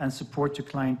ecosystems, and support to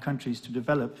client countries to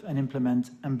develop and implement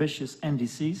ambitious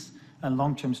NDCs and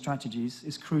long-term strategies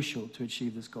is crucial to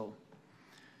achieve this goal.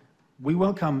 We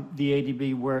welcome the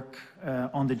ADB work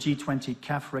on the G20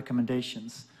 CAF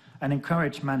recommendations and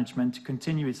encourage management to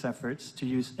continue its efforts to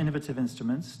use innovative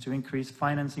instruments to increase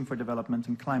financing for development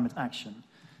and climate action.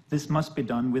 This must be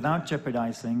done without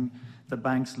jeopardizing the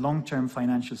bank's long-term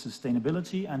financial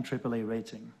sustainability and AAA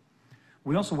rating.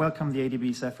 We also welcome the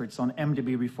ADB's efforts on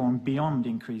MDB reform beyond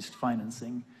increased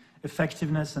financing.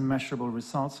 Effectiveness and measurable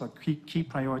results are key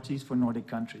priorities for Nordic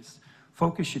countries.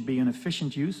 Focus should be on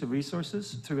efficient use of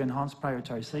resources through enhanced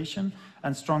prioritization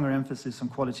and stronger emphasis on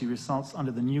quality results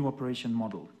under the new operation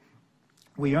model.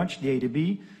 We urge the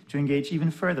ADB to engage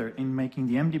even further in making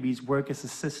the MDBs work as a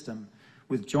system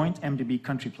with joint MDB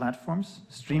country platforms,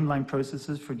 streamlined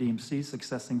processes for DMCs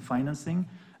accessing financing,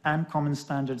 and common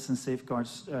standards and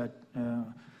safeguards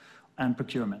and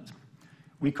procurement.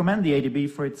 We commend the ADB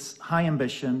for its high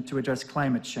ambition to address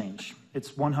climate change,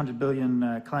 its 100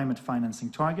 billion climate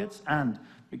financing targets, and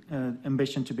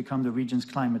ambition to become the region's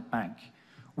climate bank.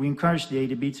 We encourage the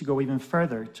ADB to go even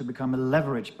further to become a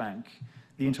leverage bank.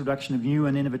 The introduction of new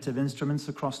and innovative instruments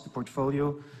across the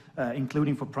portfolio,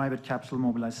 including for private capital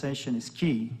mobilization, is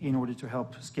key in order to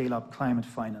help scale up climate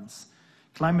finance.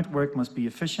 Climate work must be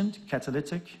efficient,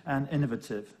 catalytic, and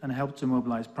innovative, and help to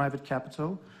mobilize private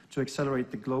capital to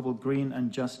accelerate the global green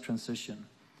and just transition.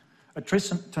 A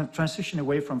transition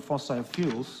away from fossil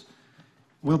fuels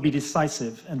will be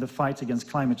decisive in the fight against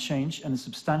climate change, and a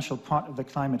substantial part of the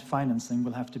climate financing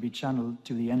will have to be channeled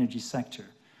to the energy sector.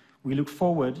 We look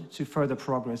forward to further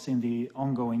progress in the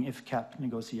ongoing IFCAP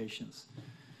negotiations.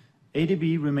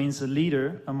 ADB remains a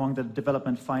leader among the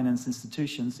development finance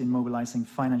institutions in mobilizing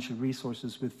financial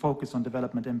resources with focus on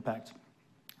development impact,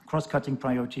 cross-cutting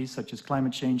priorities such as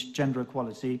climate change, gender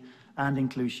equality and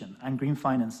inclusion, and green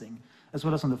financing, as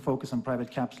well as on the focus on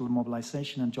private capital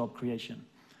mobilization and job creation.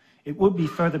 It would be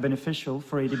further beneficial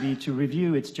for ADB to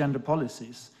review its gender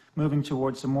policies, moving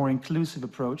towards a more inclusive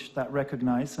approach that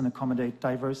recognize and accommodate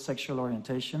diverse sexual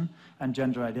orientation and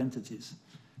gender identities.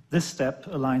 This step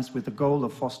aligns with the goal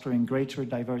of fostering greater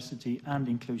diversity and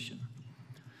inclusion.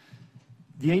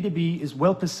 The ADB is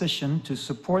well positioned to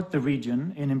support the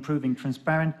region in improving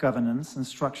transparent governance and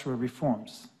structural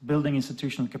reforms, building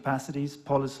institutional capacities,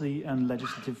 policy and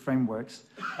legislative frameworks,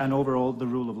 and overall the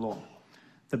rule of law.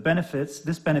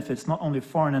 This benefits not only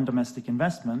foreign and domestic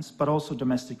investments, but also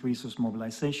domestic resource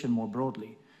mobilization more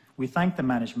broadly. We thank the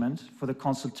management for the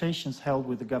consultations held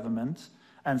with the government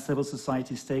and civil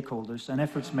society stakeholders and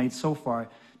efforts made so far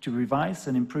to revise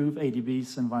and improve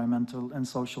ADB's environmental and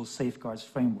social safeguards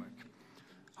framework.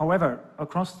 However,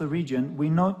 across the region,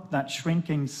 we note that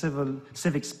shrinking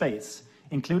civic space,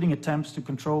 including attempts to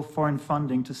control foreign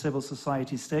funding to civil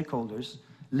society stakeholders,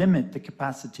 limit the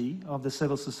capacity of the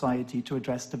civil society to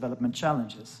address development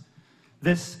challenges.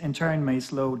 This, in turn, may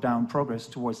slow down progress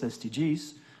towards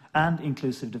SDGs and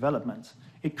inclusive development.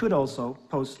 It could also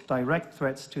pose direct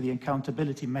threats to the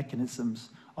accountability mechanisms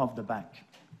of the bank.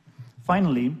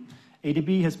 Finally,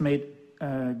 ADB has made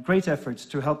great efforts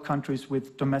to help countries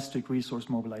with domestic resource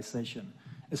mobilization,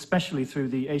 especially through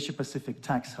the Asia-Pacific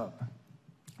Tax Hub.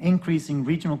 Increasing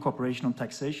regional cooperation on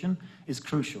taxation is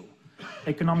crucial.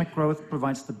 Economic growth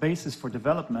provides the basis for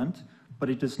development,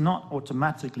 but it does not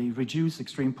automatically reduce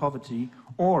extreme poverty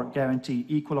or guarantee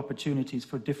equal opportunities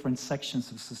for different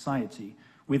sections of society.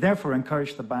 We therefore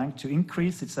encourage the bank to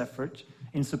increase its effort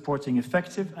in supporting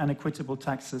effective and equitable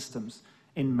tax systems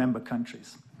in member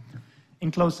countries.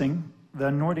 In closing, the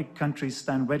Nordic countries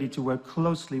stand ready to work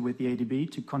closely with the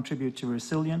ADB to contribute to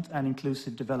resilient and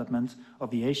inclusive development of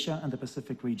the Asia and the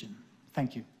Pacific region.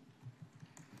 Thank you.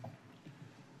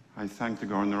 I thank the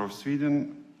Governor of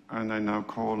Sweden, and I now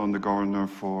call on the Governor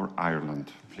for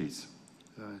Ireland, please.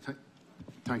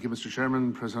 Thank you, Mr.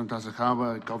 Chairman, President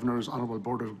Asakawa, Governors, Honourable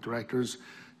Board of Directors,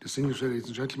 distinguished ladies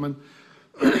and gentlemen.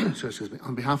 Excuse me.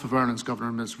 On behalf of Ireland's Governor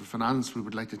and Minister for Finance, we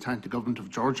would like to thank the Government of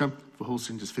Georgia for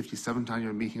hosting this 57th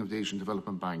annual meeting of the Asian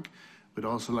Development Bank. We'd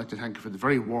also like to thank you for the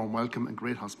very warm welcome and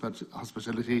great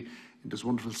hospitality in this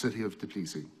wonderful city of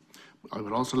Tbilisi. I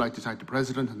would also like to thank the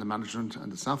President and the management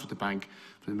and the staff of the bank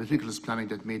for the meticulous planning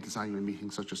that made this annual meeting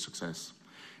such a success.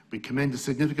 We commend the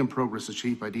significant progress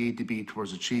achieved by the ADB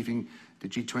towards achieving the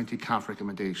G20 CAF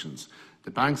recommendations.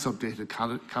 The bank's updated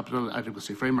capital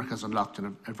adequacy framework has unlocked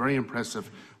a very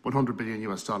impressive $100 billion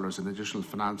in additional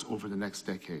finance over the next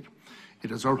decade.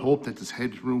 It is our hope that this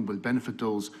headroom will benefit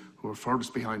those who are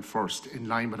furthest behind first, in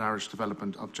line with Irish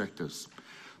development objectives.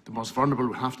 The most vulnerable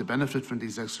will have to benefit from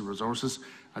these extra resources,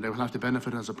 and they will have to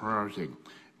benefit as a priority.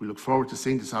 We look forward to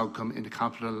seeing this outcome in the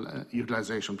capital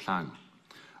utilisation plan.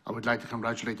 I would like to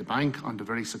congratulate the bank on the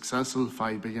very successful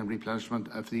 $5 billion replenishment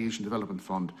of the Asian Development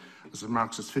Fund, as it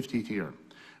marks its 50th year.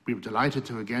 We were delighted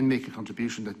to again make a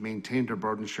contribution that maintained our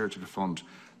burden share to the fund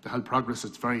to help progress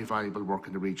its very valuable work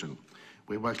in the region.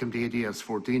 We welcome the ADF's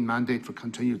 14 mandate for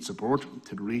continued support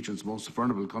to the region's most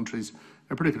vulnerable countries,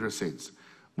 in particular SIDS.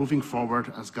 Moving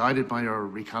forward, as guided by our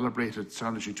recalibrated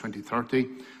Strategy 2030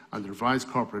 and the revised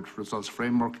corporate results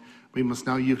framework, we must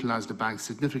now utilise the bank's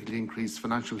significantly increased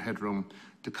financial headroom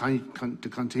to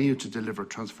continue to deliver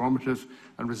transformative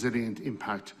and resilient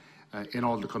impact in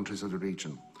all the countries of the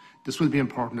region. This will be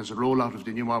important as the rollout of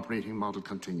the new operating model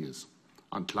continues.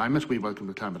 On climate, we welcome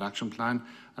the Climate Action Plan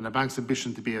and the bank's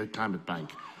ambition to be a climate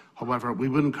bank. However, we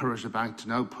would encourage the bank to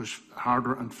now push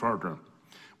harder and further.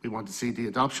 We want to see the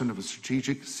adoption of a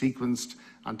strategic, sequenced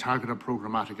and targeted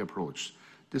programmatic approach.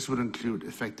 This would include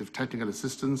effective technical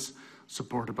assistance,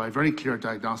 supported by very clear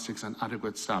diagnostics and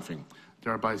adequate staffing,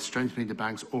 thereby strengthening the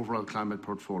bank's overall climate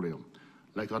portfolio.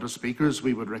 Like other speakers,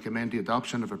 we would recommend the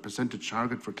adoption of a percentage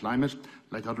target for climate,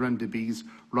 like other MDBs,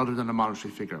 rather than a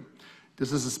monetary figure.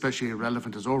 This is especially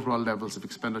relevant as overall levels of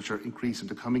expenditure increase in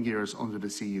the coming years under the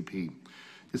CUP.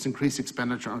 This increased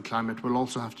expenditure on climate will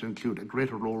also have to include a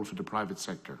greater role for the private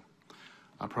sector.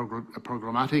 A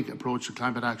programmatic approach to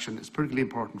climate action is particularly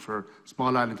important for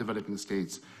small island developing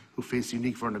states who face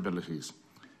unique vulnerabilities.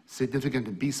 Significant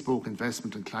and bespoke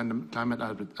investment in climate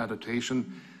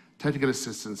adaptation, technical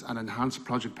assistance and enhanced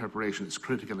project preparation is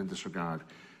critical in this regard.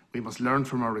 We must learn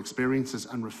from our experiences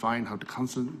and refine how to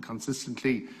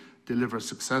consistently deliver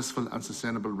successful and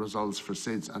sustainable results for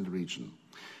SIDS and the region.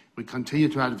 We continue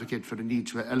to advocate for the need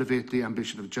to elevate the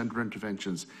ambition of gender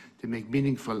interventions to make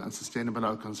meaningful and sustainable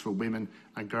outcomes for women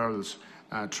and girls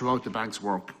throughout the bank's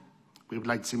work. We would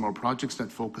like to see more projects that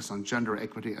focus on gender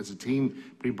equity as a theme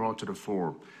being brought to the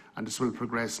fore, and this will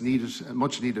progress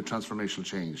much needed transformational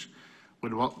change. We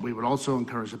will also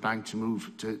encourage the bank to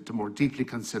move to more deeply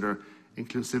consider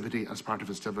inclusivity as part of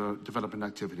its development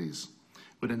activities.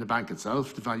 Within the bank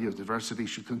itself, the value of diversity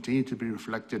should continue to be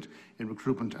reflected in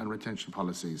recruitment and retention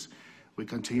policies. We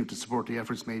continue to support the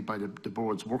efforts made by the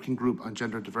board's working group on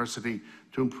gender diversity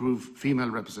to improve female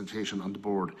representation on the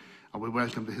board, and we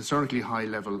welcome the historically high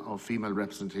level of female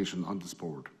representation on this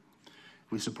board.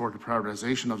 We support the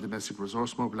prioritisation of domestic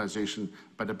resource mobilisation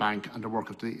by the bank and the work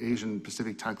of the Asian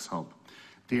Pacific Tax Hub.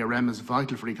 DRM is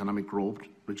vital for economic growth,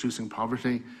 reducing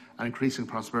poverty and increasing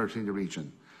prosperity in the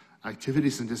region.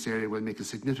 Activities in this area will make a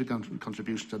significant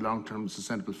contribution to long-term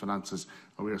sustainable finances,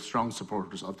 and we are strong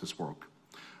supporters of this work.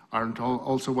 Ireland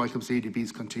also welcomes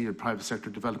ADB's continued private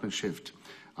sector development shift,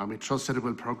 and we trust that it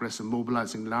will progress in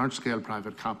mobilising large-scale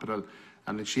private capital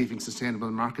and achieving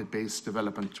sustainable market-based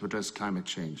development to address climate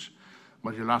change.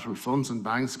 Multilateral funds and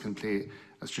banks can play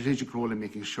a strategic role in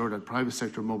making sure that private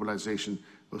sector mobilisation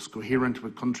is coherent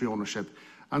with country ownership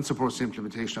and supports the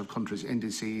implementation of countries'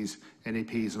 NDCs,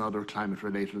 NEPs and other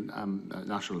climate-related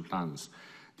national plans.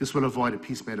 This will avoid a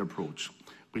piecemeal approach.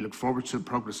 We look forward to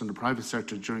progress in the private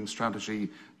sector during Strategy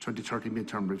 2030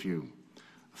 midterm review.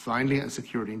 Finally, as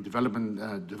security and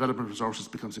development resources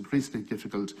becomes increasingly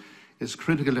difficult, it is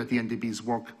critical that the NDBs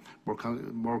work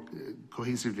more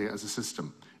cohesively as a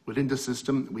system. Within the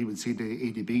system, we would see the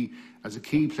ADB as a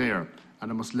key player, and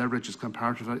it must leverage its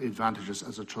comparative advantages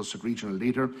as a trusted regional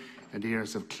leader in the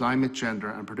areas of climate,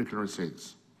 gender and particular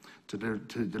SIDS to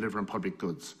deliver on public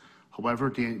goods.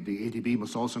 However, the ADB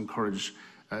must also encourage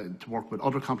to work with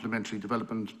other complementary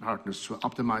development partners to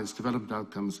optimise development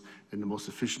outcomes in the most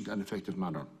efficient and effective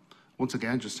manner. Once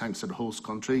again, just thanks to the host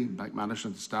country, bank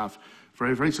management and staff for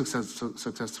a very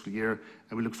successful year,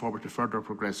 and we look forward to further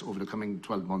progress over the coming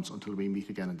 12 months until we meet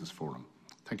again in this forum.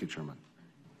 Thank you, Chairman.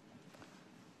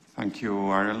 Thank you,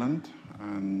 Ireland.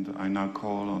 And I now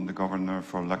call on the Governor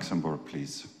for Luxembourg,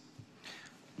 please.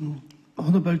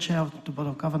 Honourable Chair of the Board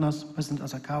of Governors, President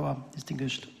Asakawa,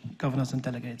 distinguished governors and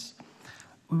delegates.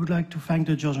 We would like to thank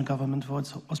the Georgian government for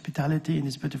its hospitality in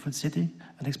this beautiful city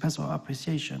and express our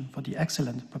appreciation for the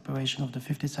excellent preparation of the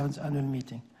 57th annual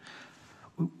meeting.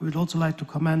 We would also like to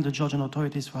commend the Georgian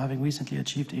authorities for having recently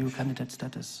achieved EU candidate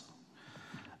status.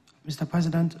 Mr.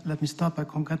 President, let me start by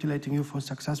congratulating you for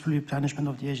successful replenishment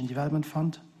of the Asian Development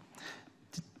Fund.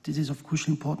 This is of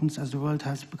crucial importance as the world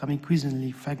has become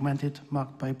increasingly fragmented,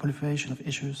 marked by a proliferation of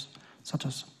issues such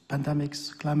as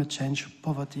pandemics, climate change,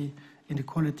 poverty,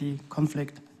 inequality,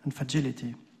 conflict, and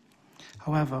fragility.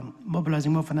 However,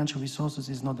 mobilizing more financial resources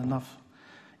is not enough.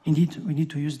 Indeed, we need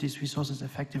to use these resources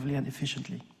effectively and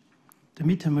efficiently. The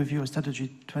midterm review of Strategy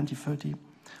 2030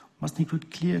 must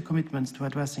include clear commitments to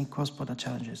addressing cross-border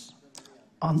challenges,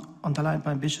 underlined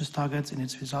by ambitious targets in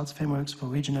its results frameworks for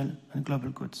regional and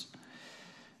global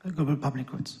public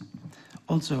goods.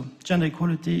 Also, gender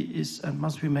equality is and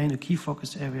must remain a key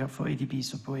focus area for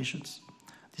ADB's operations.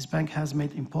 This bank has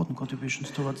made important contributions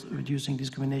towards reducing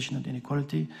discrimination and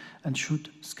inequality and should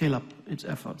scale up its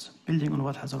efforts, building on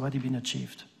what has already been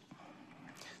achieved.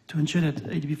 To ensure that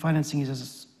ADB financing is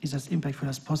as impactful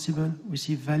as possible, we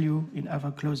see value in ever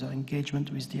closer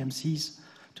engagement with DMCs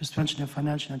to strengthen their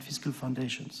financial and fiscal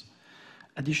foundations.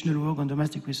 Additional work on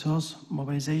domestic resource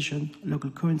mobilization, local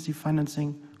currency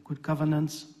financing, good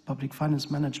governance, public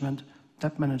finance management,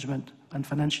 debt management, and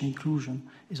financial inclusion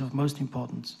is of most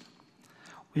importance.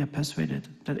 We are persuaded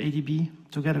that ADB,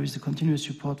 together with the continuous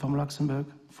support from Luxembourg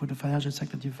for the Financial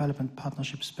Sector Development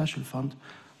Partnership Special Fund,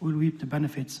 will reap the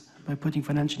benefits by putting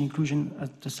financial inclusion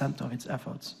at the center of its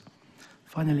efforts.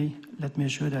 Finally, let me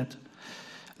assure that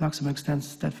Luxembourg stands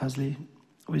steadfastly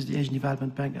with the Asian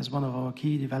Development Bank as one of our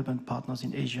key development partners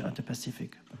in Asia and the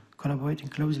Pacific. Collaborating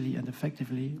closely and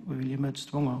effectively, we will emerge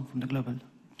stronger from the global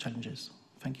challenges.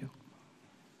 Thank you.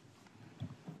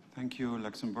 Thank you,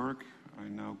 Luxembourg. I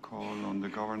now call on the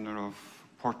Governor of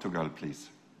Portugal, please.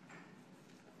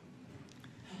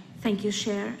 Thank you,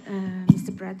 Chair.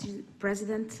 Mr.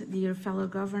 President, dear fellow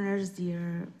governors,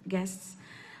 dear guests.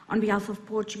 On behalf of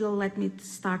Portugal, let me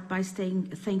start by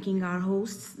thanking our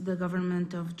hosts, the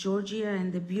government of Georgia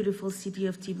and the beautiful city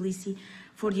of Tbilisi,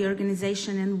 for the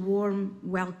organization and warm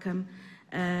welcome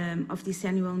of this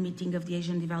annual meeting of the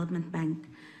Asian Development Bank.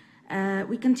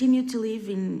 We continue to live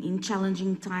in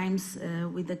challenging times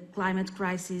with the climate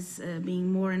crisis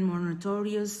being more and more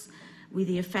notorious, with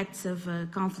the effects of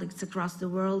conflicts across the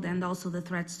world and also the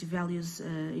threats to values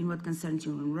in what concerns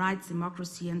human rights,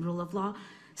 democracy and rule of law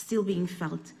still being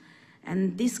felt.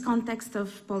 And this context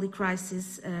of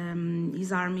polycrisis is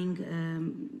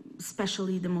harming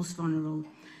especially the most vulnerable.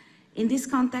 In this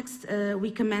context,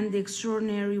 we commend the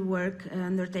extraordinary work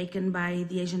undertaken by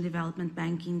the Asian Development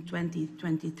Bank in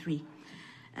 2023.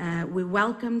 We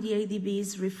welcome the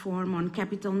ADB's reform on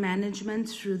capital management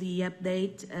through the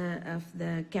update of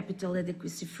the capital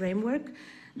adequacy framework,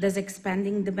 thus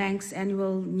expanding the bank's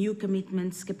annual new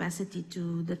commitments capacity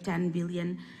to the 10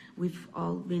 billion we've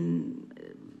all been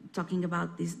talking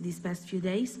about these past few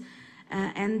days.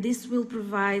 And this will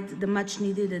provide the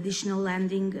much-needed additional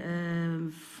lending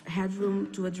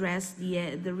headroom to address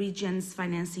the region's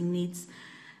financing needs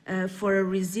for a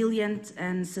resilient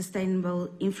and sustainable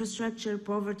infrastructure,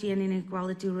 poverty and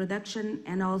inequality reduction,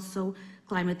 and also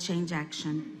climate change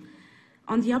action.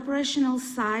 On the operational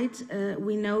side,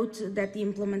 we note that the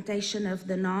implementation of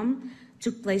the NOM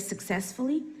took place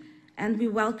successfully, and we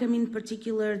welcome in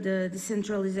particular the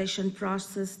decentralization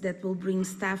process that will bring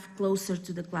staff closer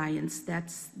to the clients.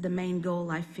 That's the main goal,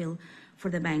 I feel, for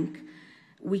the bank.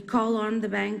 We call on the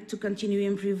bank to continue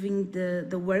improving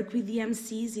the work with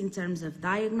DMCs in terms of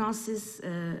diagnostics,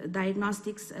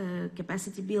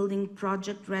 capacity building,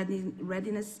 project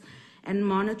readiness, and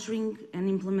monitoring and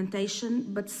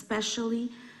implementation, but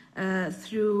especially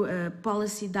through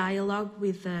policy dialogue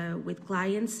with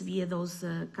clients via those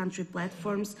country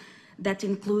platforms that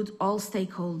include all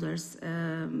stakeholders,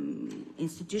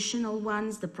 institutional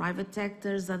ones, the private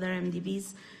sectors, other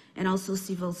MDBs, and also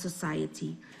civil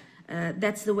society.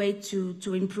 That's the way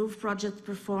to improve project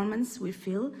performance, we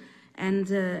feel,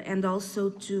 and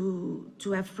also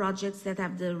to have projects that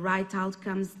have the right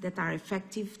outcomes, that are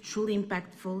effective, truly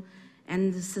impactful,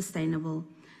 and sustainable.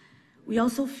 We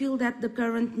also feel that the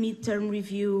current midterm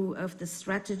review of the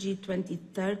Strategy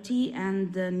 2030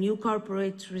 and the new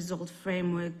corporate result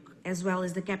framework, as well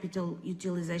as the capital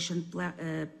utilization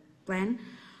plan,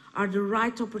 are the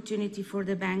right opportunity for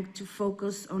the bank to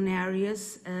focus on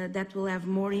areas that will have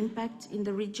more impact in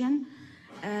the region,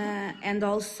 and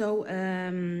also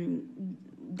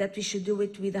that we should do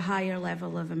it with a higher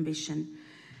level of ambition.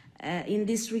 In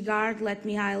this regard, let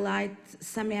me highlight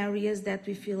some areas that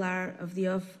we feel are of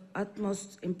the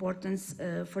utmost importance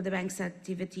for the bank's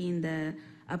activity in the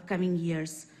upcoming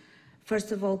years.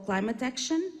 First of all, climate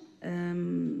action,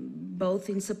 both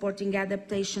in supporting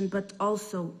adaptation but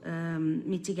also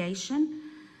mitigation.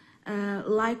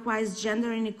 Likewise,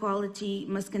 gender inequality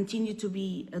must continue to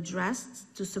be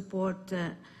addressed to support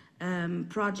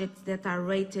projects that are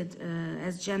rated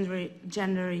as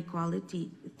gender equality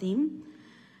theme.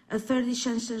 A third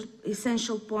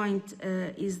essential point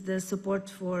is the support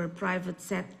for private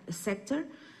sector,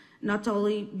 not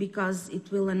only because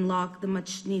it will unlock the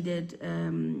much needed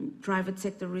private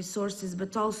sector resources,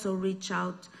 but also reach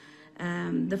out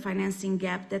the financing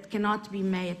gap that cannot be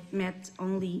met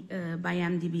only by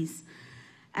MDBs.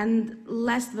 And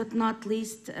last but not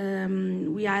least,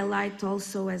 we highlight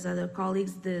also, as other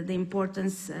colleagues, the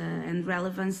importance and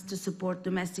relevance to support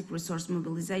domestic resource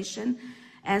mobilization,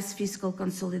 as fiscal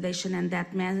consolidation and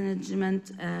debt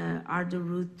management are the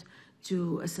route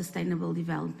to a sustainable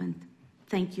development.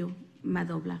 Thank you,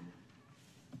 Madobla.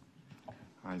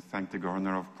 I thank the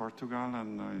Governor of Portugal,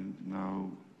 and I now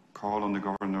call on the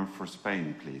Governor for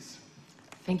Spain, please.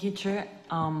 Thank you, Chair.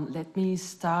 Let me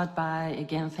start by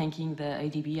again thanking the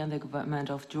ADB and the government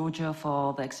of Georgia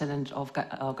for the excellent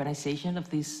organization of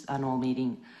this annual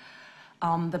meeting.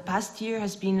 The past year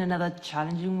has been another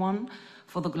challenging one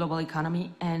for the global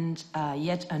economy and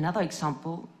yet another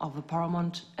example of the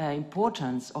paramount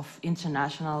importance of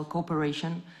international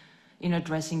cooperation in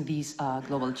addressing these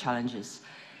global challenges.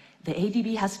 The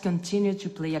ADB has continued to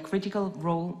play a critical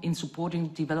role in supporting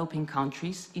developing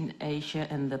countries in Asia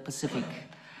and the Pacific.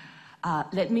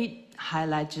 Let me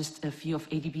highlight just a few of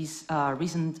ADB's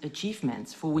recent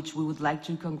achievements for which we would like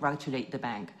to congratulate the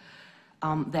bank.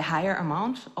 The higher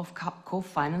amount of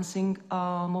co-financing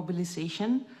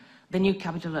mobilization, the new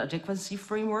capital adequacy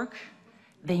framework,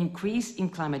 the increase in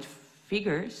climate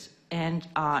figures, and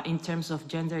in terms of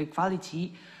gender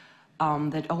equality,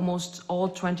 that almost all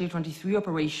 2023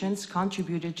 operations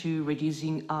contributed to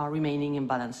reducing remaining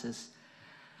imbalances.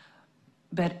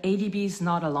 But ADB is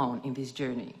not alone in this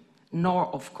journey, nor,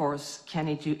 of course, can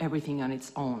it do everything on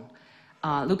its own.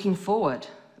 Looking forward,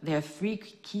 there are three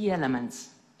key elements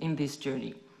in this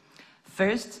journey.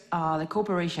 First, the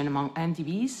cooperation among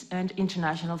NDBs and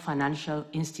international financial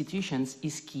institutions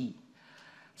is key.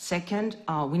 Second,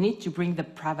 we need to bring the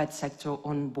private sector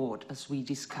on board, as we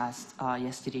discussed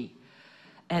yesterday.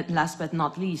 And last but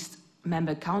not least,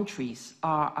 member countries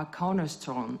are a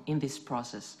cornerstone in this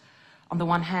process. On the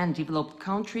one hand, developed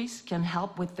countries can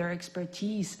help with their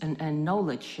expertise and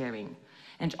knowledge sharing.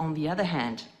 And on the other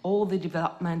hand, all the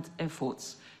development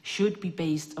efforts should be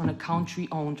based on a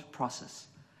country-owned process.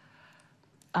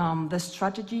 The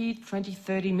Strategy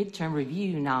 2030 midterm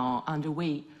review now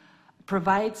underway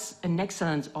provides an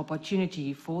excellent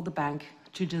opportunity for the bank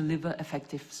to deliver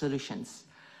effective solutions.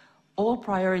 All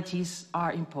priorities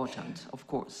are important, of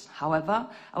course. However,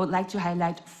 I would like to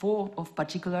highlight four of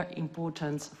particular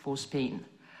importance for Spain.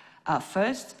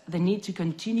 First, the need to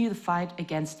continue the fight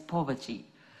against poverty,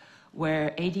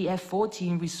 where ADF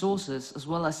 14 resources, as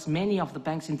well as many of the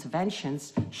bank's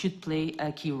interventions, should play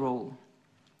a key role.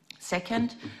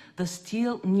 Second, the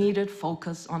still needed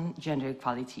focus on gender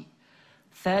equality.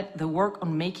 Third, the work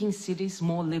on making cities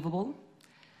more livable.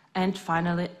 And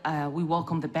finally, we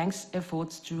welcome the bank's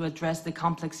efforts to address the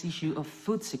complex issue of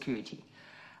food security.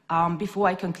 Before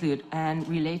I conclude, and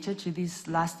related to this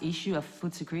last issue of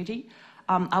food security,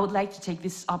 I would like to take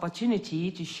this opportunity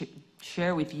to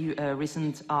share with you a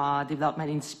recent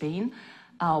development in Spain.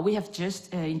 We have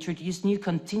just introduced new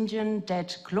contingent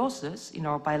debt clauses in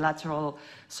our bilateral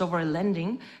sovereign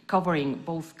lending, covering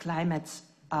both climate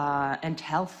and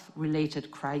health-related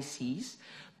crises.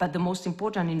 But the most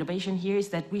important innovation here is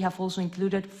that we have also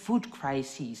included food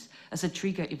crises as a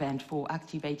trigger event for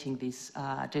activating these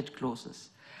debt clauses.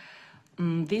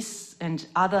 This and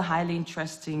other highly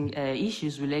interesting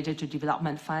issues related to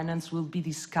development finance will be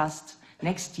discussed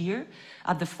next year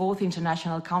at the 4th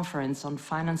International Conference on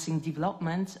Financing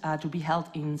Development to be held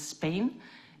in Spain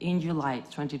in July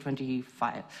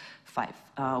 2025.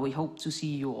 We hope to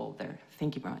see you all there.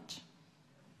 Thank you very much.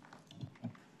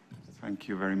 Thank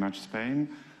you very much, Spain.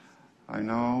 I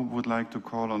now would like to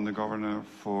call on the Governor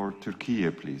for Turkey,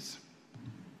 please.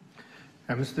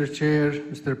 Mr. Chair,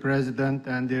 Mr. President,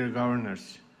 and dear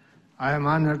Governors, I am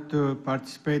honored to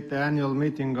participate in the annual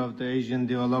meeting of the Asian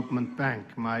Development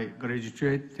Bank. My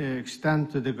gratitude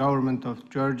extends to the government of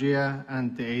Georgia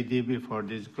and the ADB for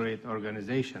this great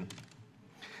organization.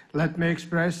 Let me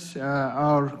express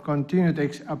our continued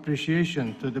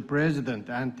appreciation to the President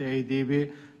and the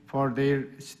ADB for their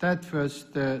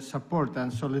steadfast support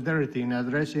and solidarity in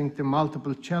addressing the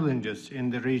multiple challenges in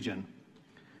the region.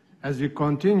 As we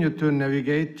continue to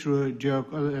navigate through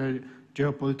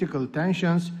geopolitical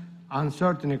tensions,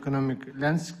 uncertain economic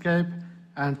landscape,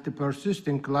 and the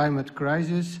persisting climate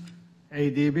crisis,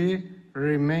 ADB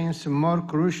remains more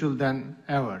crucial than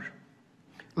ever.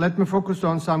 Let me focus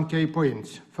on some key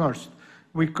points. First,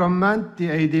 we commend the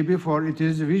ADB for its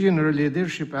visionary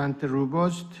leadership and the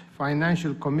robust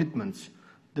financial commitments.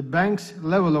 The bank's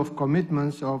level of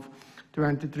commitments of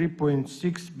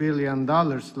 $23.6 billion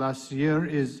last year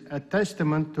is a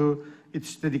testament to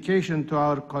its dedication to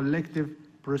our collective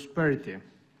prosperity.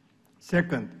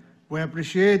 Second, we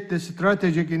appreciate the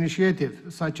strategic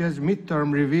initiatives such as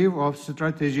midterm review of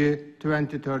Strategy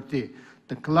 2030,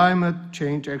 the Climate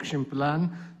Change Action Plan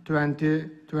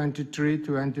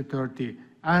 2023-2030,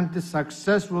 and the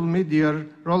successful mid-year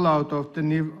rollout of the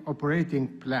new operating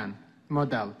plan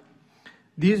model.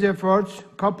 These efforts,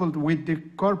 coupled with the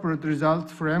Corporate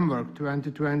Results Framework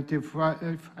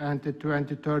 2025 and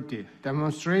 2030,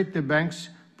 demonstrate the bank's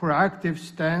proactive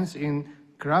stance in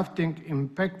crafting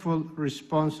impactful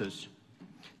responses.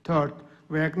 Third,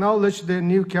 We acknowledge the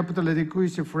new capital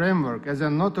adequacy framework as a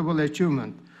notable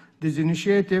achievement. This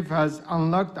initiative has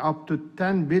unlocked up to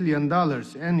 $10 billion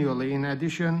annually in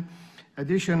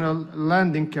additional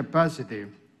lending capacity.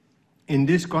 In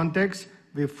this context,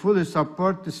 we fully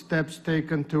support the steps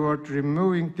taken toward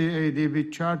removing the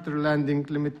ADB charter lending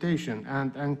limitation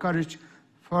and encourage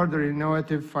further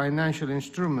innovative financial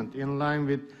instruments in line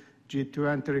with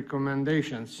G20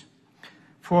 recommendations.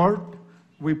 Fourth,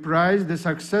 we prize the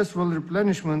successful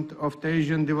replenishment of the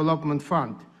Asian Development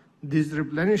Fund. This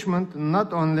replenishment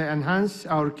not only enhances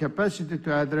our capacity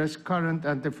to address current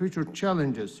and the future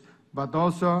challenges, but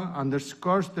also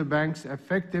underscores the bank's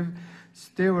effective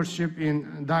stewardship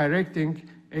in directing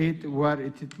aid where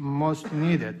it is most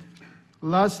needed.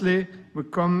 Lastly, we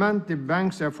commend the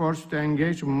bank's efforts to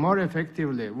engage more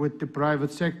effectively with the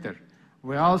private sector.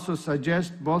 We also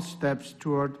suggest both steps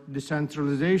toward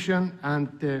decentralization and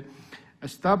the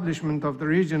establishment of the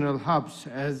regional hubs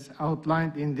as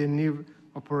outlined in the new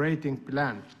operating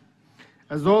plan.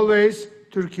 As always,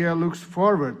 Turkey looks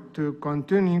forward to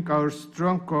continuing our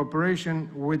strong cooperation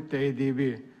with the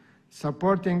ADB,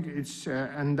 supporting its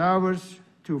endeavors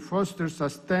to foster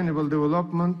sustainable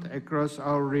development across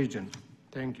our region.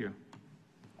 Thank you.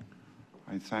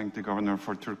 I thank the Governor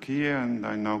for Turkey, and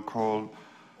I now call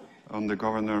on the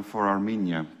Governor for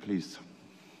Armenia, please.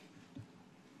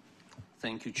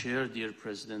 Thank you, Chair, dear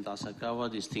President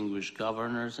Asakawa, distinguished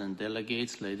governors and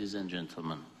delegates, ladies and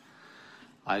gentlemen.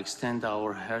 I extend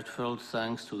our heartfelt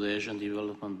thanks to the Asian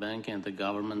Development Bank and the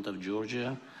government of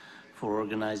Georgia for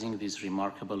organizing this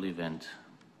remarkable event.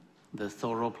 The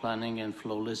thorough planning and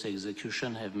flawless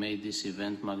execution have made this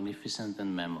event magnificent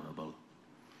and memorable.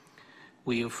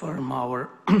 We affirm our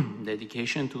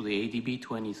dedication to the ADB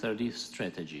 2030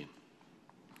 strategy.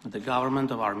 The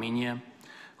government of Armenia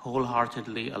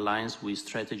wholeheartedly aligns with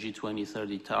Strategy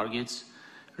 2030 targets,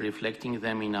 reflecting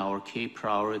them in our key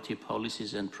priority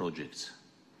policies and projects.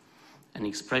 An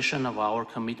expression of our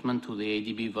commitment to the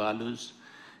ADB values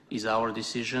is our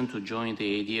decision to join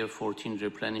the ADF 14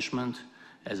 replenishment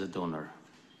as a donor.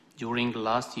 During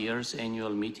last year's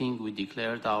annual meeting, we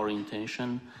declared our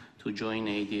intention to join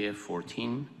ADF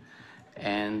 14,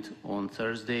 and on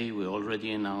Thursday, we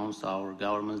already announced our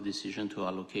government's decision to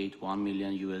allocate $1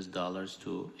 million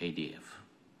to ADF.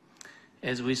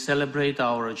 As we celebrate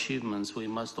our achievements, we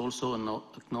must also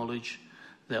acknowledge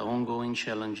the ongoing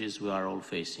challenges we are all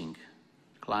facing.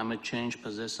 Climate change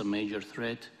poses a major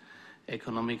threat,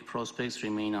 economic prospects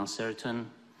remain uncertain,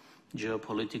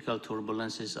 geopolitical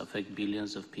turbulences affect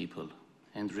billions of people,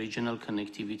 and regional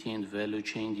connectivity and value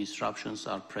chain disruptions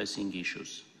are pressing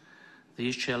issues.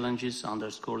 These challenges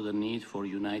underscore the need for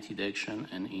united action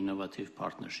and innovative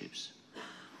partnerships.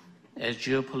 As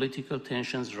geopolitical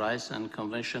tensions rise and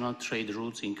conventional trade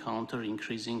routes encounter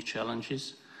increasing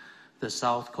challenges, the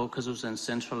South Caucasus and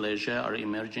Central Asia are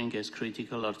emerging as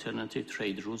critical alternative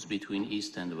trade routes between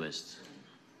East and West.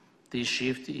 This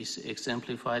shift is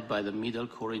exemplified by the Middle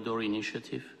Corridor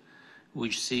Initiative,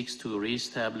 which seeks to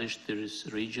re-establish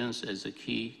these regions as a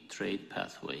key trade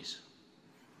pathways.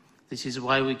 This is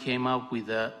why we came up with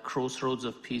the Crossroads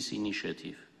of Peace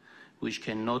initiative, which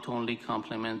can not only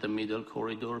complement the Middle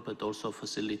Corridor, but also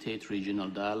facilitate regional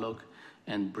dialogue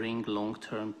and bring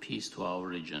long-term peace to our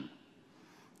region.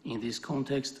 In this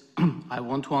context, I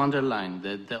want to underline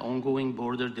that the ongoing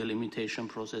border delimitation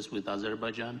process with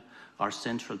Azerbaijan are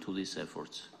central to these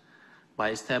efforts.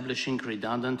 By establishing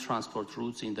redundant transport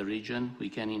routes in the region, we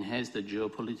can enhance the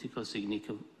geopolitical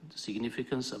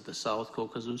significance of the South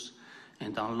Caucasus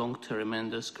and unlock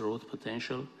tremendous growth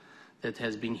potential that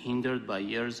has been hindered by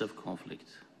years of conflict.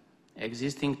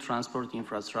 Existing transport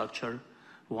infrastructure,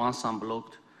 once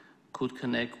unblocked, could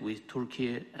connect with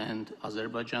Turkey and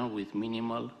Azerbaijan with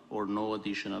minimal or no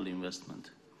additional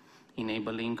investment,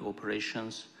 enabling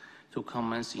operations to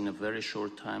commence in a very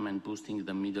short time and boosting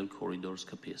the Middle Corridor's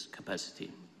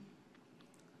capacity.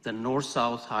 The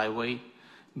North-South Highway,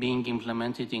 being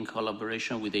implemented in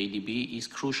collaboration with ADB, is a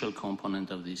crucial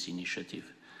component of this initiative,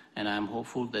 and I am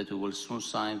hopeful that we will soon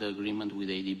sign the agreement with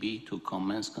ADB to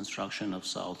commence construction of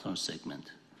southern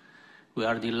segment. We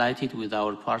are delighted with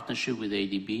our partnership with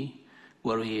ADB,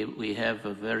 where we have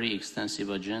a very extensive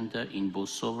agenda in both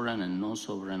sovereign and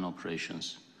non-sovereign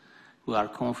operations. We are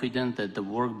confident that the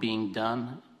work being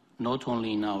done, not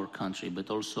only in our country, but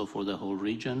also for the whole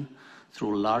region,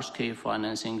 through large-scale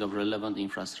financing of relevant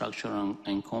infrastructure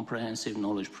and comprehensive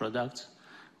knowledge products,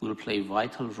 will play a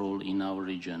vital role in our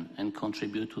region and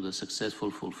contribute to the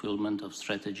successful fulfillment of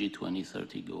Strategy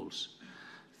 2030 goals.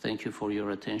 Thank you for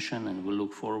your attention, and we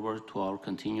look forward to our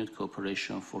continued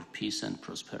cooperation for peace and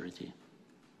prosperity.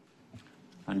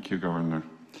 Thank you, Governor.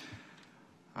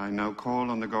 I now call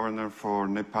on the Governor for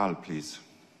Nepal, please.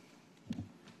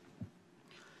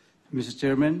 Mr.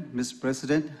 Chairman, Mr.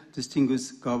 President,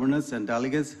 distinguished governors and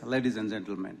delegates, ladies and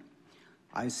gentlemen,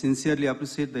 I sincerely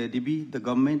appreciate the ADB, the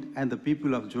government, and the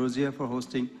people of Georgia for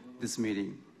hosting this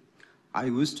meeting. I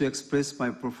wish to express my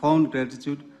profound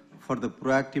gratitude for the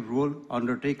proactive role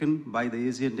undertaken by the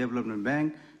Asian Development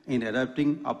Bank in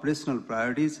adopting operational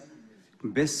priorities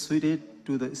best suited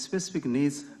to the specific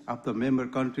needs of the member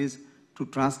countries to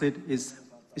translate its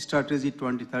Strategy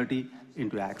 2030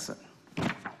 into action.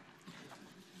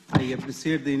 I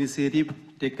appreciate the initiative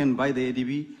taken by the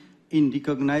ADB in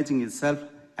recognizing itself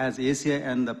as Asia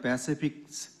and the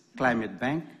Pacific's climate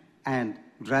bank and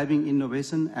driving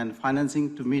innovation and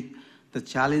financing to meet the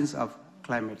challenge of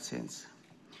climate change.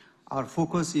 Our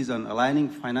focus is on aligning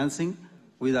financing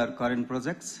with our current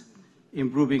projects,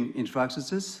 improving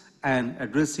infrastructures, and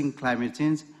addressing climate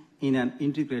change in an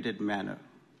integrated manner.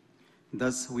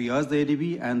 Thus, we urge the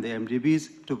ADB and the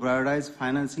MDBs to prioritize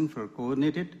financing for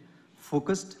coordinated,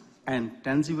 focused, and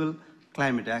tangible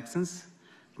climate actions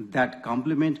that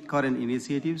complement current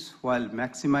initiatives while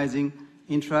maximizing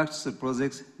infrastructure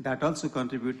projects that also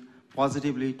contribute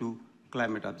positively to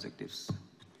climate objectives.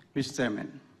 Mr.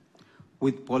 Chairman,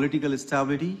 with political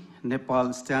stability,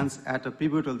 Nepal stands at a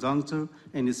pivotal juncture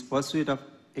in its pursuit of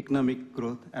economic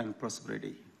growth and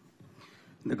prosperity.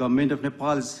 The government of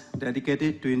Nepal is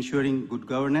dedicated to ensuring good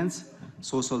governance,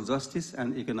 social justice,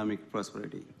 and economic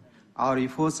prosperity. Our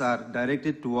efforts are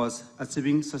directed towards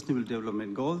achieving sustainable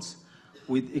development goals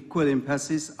with equal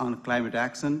emphasis on climate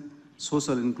action,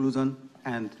 social inclusion,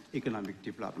 and economic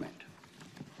development.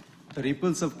 The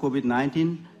ripples of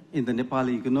COVID-19 in the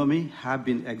Nepali economy have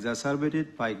been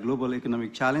exacerbated by global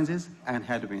economic challenges and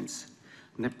headwinds.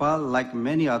 Nepal, like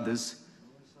many others,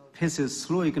 faces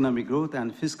slow economic growth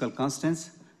and fiscal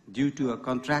constraints due to a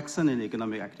contraction in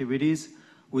economic activities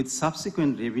with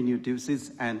subsequent revenue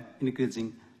deficits and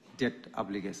increasing debt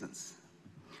obligations.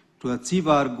 To achieve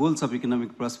our goals of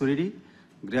economic prosperity,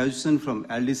 graduation from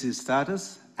LDC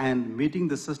status, and meeting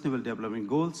the Sustainable Development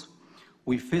Goals,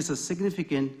 we face a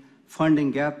significant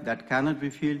funding gap that cannot be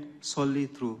filled solely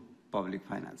through public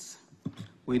finance.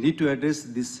 We need to address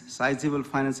this sizable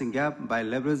financing gap by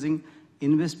leveraging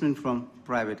investment from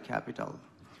private capital.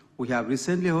 We have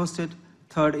recently hosted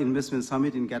Third Investment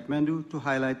Summit in Kathmandu to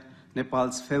highlight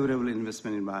Nepal's favorable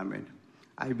investment environment.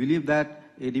 I believe that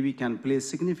ADB can play a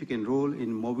significant role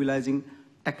in mobilizing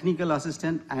technical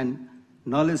assistance and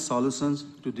knowledge solutions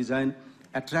to design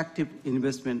attractive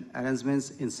investment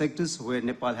arrangements in sectors where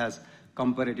Nepal has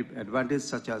comparative advantage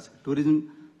such as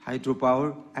tourism,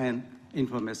 hydropower, and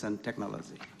information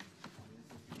technology.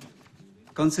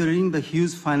 Considering the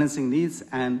huge financing needs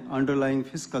and underlying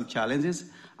fiscal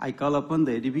challenges, I call upon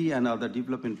the ADB and other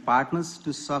development partners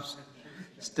to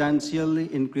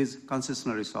substantially increase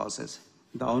concessional resources.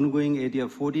 The ongoing ADA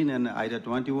 14 and IDA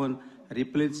 21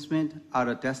 replenishment are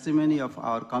a testimony of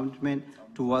our commitment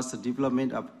towards the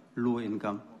development of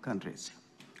low-income countries.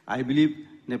 I believe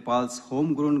Nepal's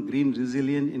homegrown green,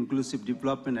 resilient, inclusive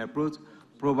development approach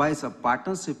provides a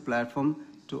partnership platform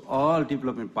to all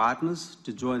development partners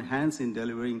to join hands in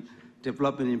delivering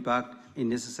development impact in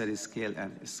necessary scale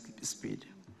and speed.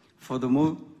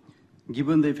 Furthermore,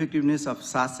 given the effectiveness of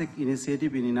SASEC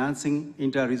initiative in enhancing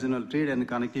inter-regional trade and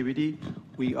connectivity,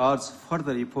 we urge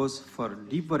further efforts for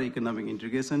deeper economic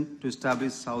integration to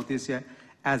establish South Asia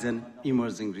as an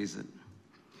emerging region.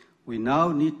 We now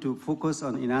need to focus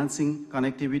on enhancing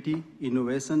connectivity,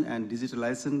 innovation, and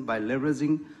digitalization by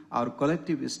leveraging our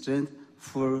collective strength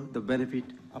for the benefit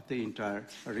of the entire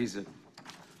region.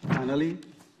 Finally,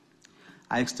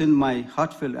 I extend my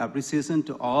heartfelt appreciation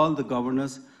to all the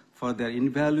governors for their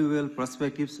invaluable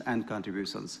perspectives and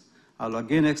contributions. I'll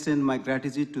again extend my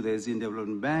gratitude to the Asian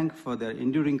Development Bank for their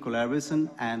enduring collaboration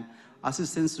and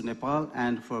assistance to Nepal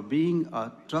and for being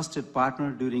a trusted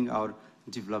partner during our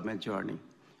development journey.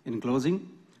 In closing,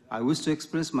 I wish to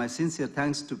express my sincere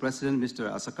thanks to President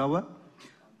Mr. Asakawa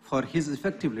for his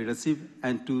effective leadership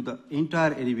and to the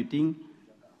entire ADB team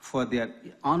for their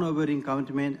unwavering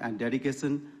commitment and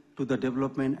dedication to the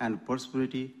development and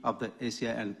prosperity of the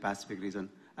Asia and Pacific region.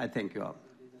 I thank you all.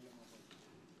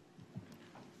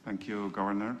 Thank you,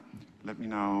 Governor. Let me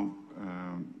now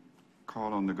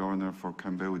call on the Governor for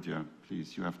Cambodia.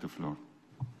 Please, you have the floor.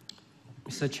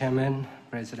 Mr. Chairman,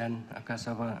 President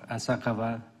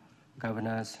Asakawa,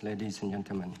 governors, ladies and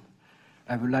gentlemen,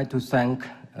 I would like to thank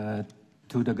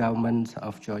to the government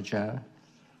of Georgia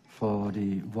for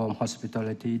the warm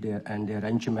hospitality and the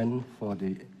arrangement for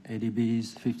the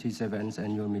ADB's 57th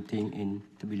annual meeting in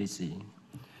Tbilisi.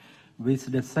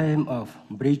 With the theme of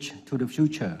Bridge to the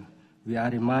Future, we are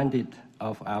reminded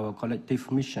of our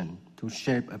collective mission to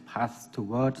shape a path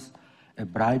towards a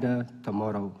brighter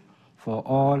tomorrow for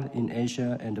all in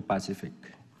Asia and the Pacific.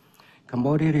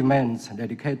 Cambodia remains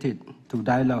dedicated to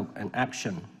dialogue and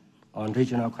action on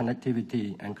regional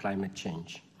connectivity and climate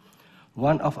change.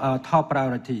 One of our top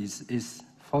priorities is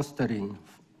fostering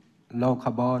low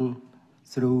carbon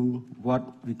through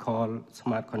what we call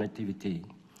smart connectivity.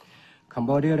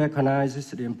 Cambodia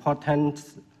recognizes the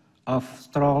importance of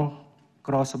strong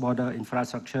cross-border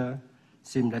infrastructure,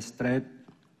 seamless trade,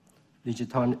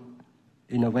 digital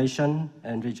innovation,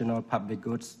 and regional public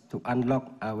goods to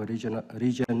unlock our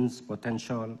region's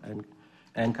potential,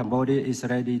 and Cambodia is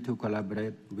ready to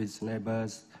collaborate with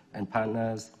neighbors and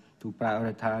partners to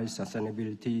prioritize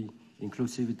sustainability,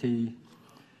 inclusivity,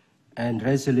 and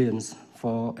resilience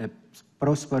for a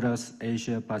prosperous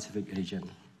Asia-Pacific region.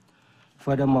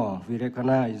 Furthermore, we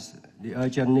recognize the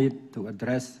urgent need to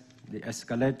address the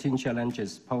escalating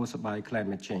challenges posed by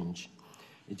climate change.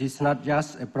 It is not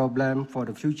just a problem for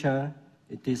the future,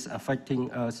 it is affecting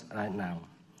us right now.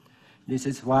 This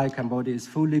is why Cambodia is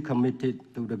fully committed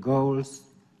to the goals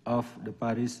of the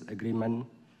Paris Agreement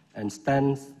and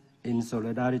stands in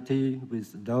solidarity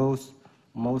with those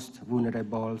most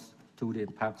vulnerable to the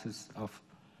impacts of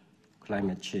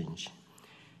climate change.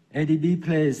 ADB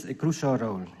plays a crucial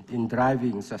role in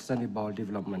driving sustainable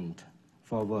development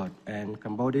forward, and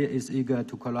Cambodia is eager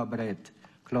to collaborate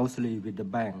closely with the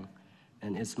bank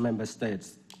and its member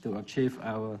states to achieve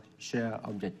our shared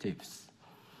objectives.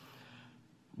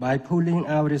 By pooling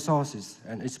our resources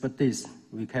and expertise,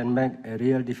 we can make a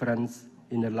real difference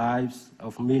in the lives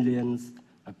of millions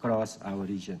across our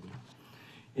region.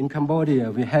 In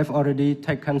Cambodia, we have already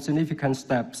taken significant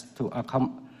steps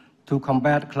to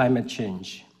combat climate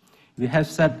change. We have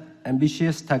set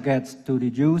ambitious targets to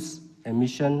reduce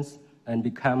emissions and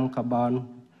become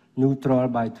carbon neutral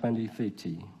by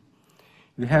 2050.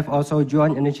 We have also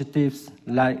joined initiatives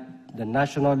like the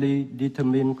Nationally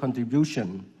Determined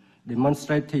Contribution,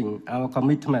 demonstrating our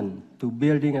commitment to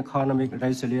building economic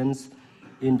resilience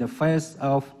in the face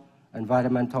of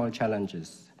environmental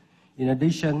challenges. In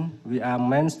addition, we are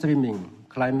mainstreaming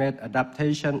climate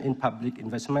adaptation in public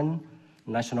investment,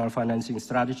 national financing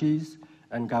strategies,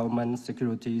 and government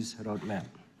securities roadmap.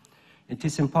 It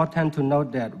is important to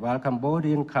note that while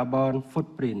Cambodian carbon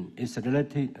footprint is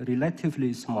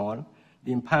relatively small,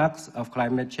 the impacts of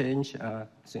climate change are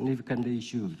significantly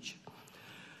huge.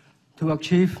 To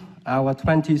achieve our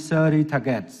 2030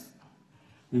 targets,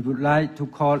 we would like to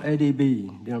call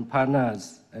ADB, their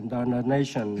partners, and donor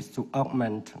nations to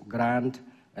augment grant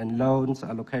and loans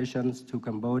allocations to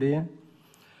Cambodia,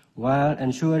 while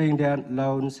ensuring that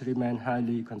loans remain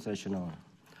highly concessional.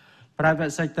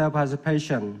 Private sector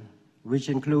participation, which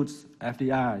includes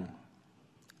FDI,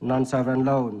 non-sovereign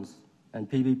loans, and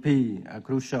PPP, are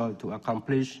crucial to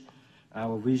accomplish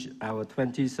our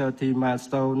 2030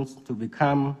 milestones to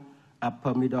become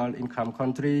upper middle income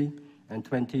country and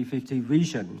 2050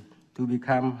 vision to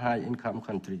become high income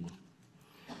country.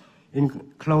 In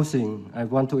closing, I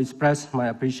want to express my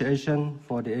appreciation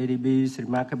for the ADB's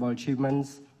remarkable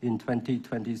achievements in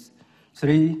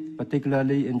 2023,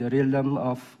 particularly in the realm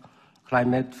of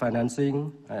climate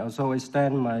financing. I also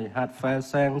extend my heartfelt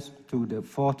thanks to the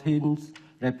 14th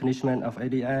replenishment of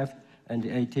ADF and the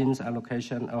 18th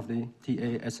allocation of the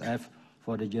TASF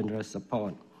for the generous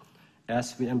support.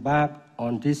 As we embark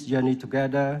on this journey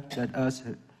together, let us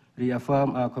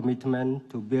reaffirm our commitment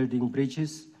to building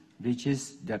bridges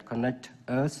that connect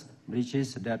us,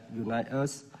 bridges that unite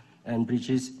us, and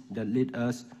bridges that lead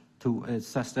us to a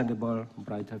sustainable,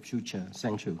 brighter future.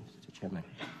 Thank you, Mr. Chairman.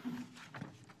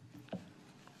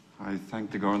 I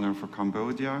thank the Governor for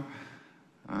Cambodia,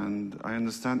 and I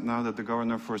understand now that the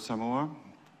Governor for Samoa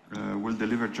will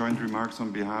deliver joint remarks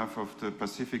on behalf of the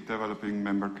Pacific Developing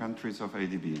Member Countries of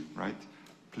ADB, right?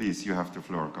 Please, you have the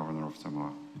floor, Governor of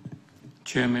Samoa.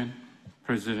 Chairman,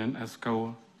 President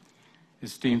Asakawa,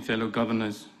 esteemed fellow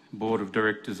governors, Board of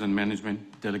Directors and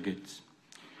management delegates,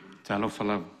 Talo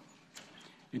Falau.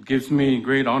 It gives me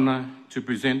great honor to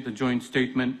present the joint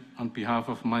statement on behalf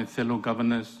of my fellow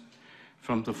governors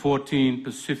from the 14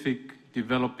 Pacific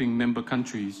Developing Member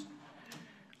Countries,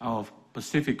 our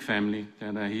Pacific family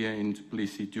that are here in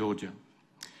Tbilisi, Georgia.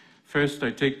 First,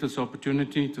 I take this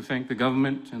opportunity to thank the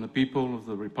government and the people of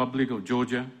the Republic of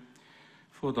Georgia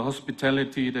for the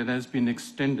hospitality that has been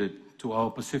extended to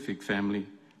our Pacific family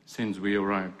since we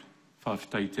arrived.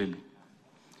 Mr.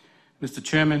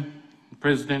 Chairman,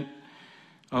 President,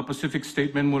 our Pacific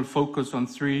statement will focus on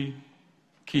three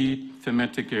key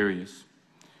thematic areas: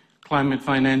 climate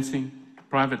financing,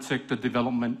 private sector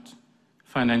development,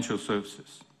 financial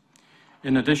services.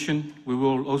 In addition, we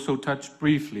will also touch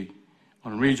briefly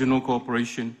on regional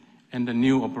cooperation and the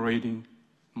new operating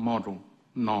model,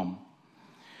 norm.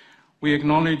 We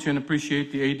acknowledge and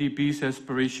appreciate the ADB's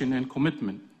aspiration and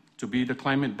commitment to be the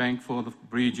climate bank for the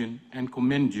region and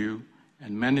commend you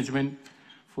and management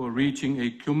for reaching a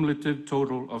cumulative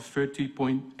total of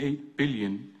 30.8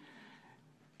 billion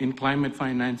in climate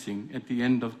financing at the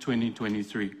end of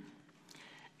 2023.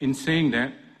 In saying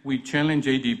that, we challenge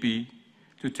ADB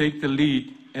to take the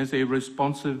lead as a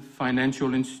responsive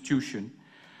financial institution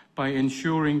by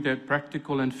ensuring that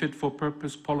practical and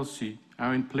fit-for-purpose policy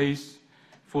are in place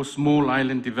for small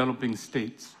island developing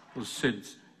states, or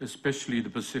SIDS, especially the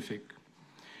Pacific.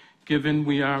 Given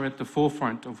we are at the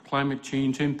forefront of climate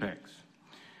change impacts,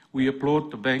 we applaud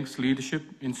the bank's leadership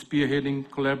in spearheading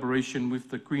collaboration with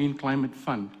the Green Climate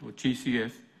Fund, or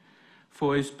GCF,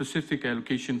 for a specific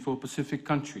allocation for Pacific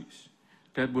countries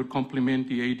that would complement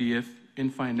the ADF in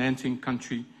financing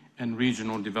country and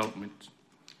regional development.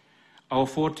 Our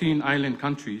 14 island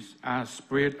countries are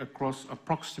spread across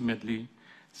approximately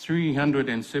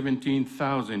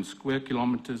 317,000 square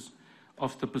kilometers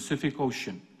of the Pacific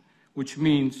Ocean, which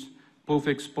means both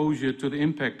exposure to the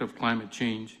impact of climate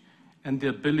change and the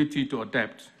ability to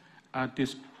adapt are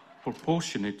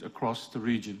disproportionate across the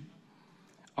region.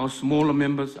 Our smaller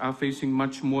members are facing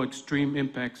much more extreme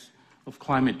impacts of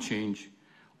climate change,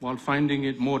 while finding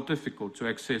it more difficult to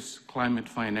access climate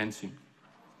financing.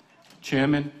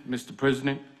 Chairman, Mr.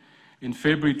 President, in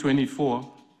February 24,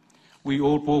 we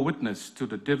all bore witness to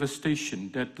the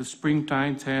devastation that the spring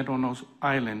tides had on our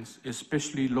islands,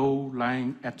 especially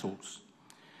low-lying atolls.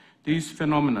 These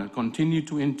phenomena continue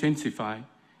to intensify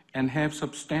and have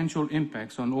substantial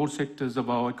impacts on all sectors of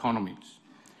our economies.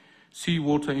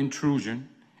 Seawater intrusion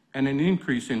and an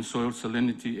increase in soil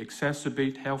salinity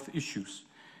exacerbate health issues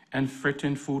and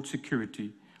threaten food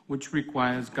security, which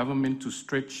requires government to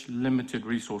stretch limited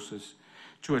resources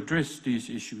to address these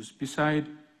issues, besides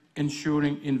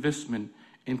ensuring investment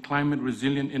in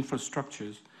climate-resilient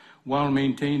infrastructures while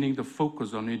maintaining the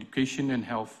focus on education and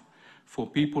health for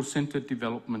people-centered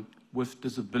development with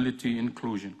disability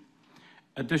inclusion.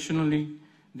 Additionally,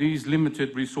 these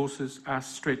limited resources are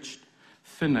stretched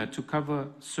thinner to cover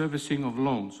servicing of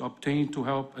loans obtained to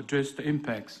help address the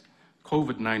impacts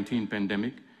COVID-19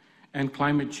 pandemic and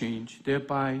climate change,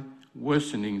 thereby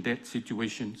worsening debt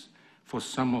situations for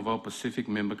some of our Pacific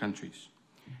member countries.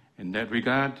 In that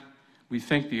regard, we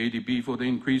thank the ADB for the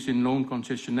increase in loan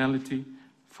concessionality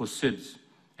for SIDS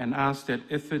and ask that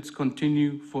efforts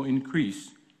continue for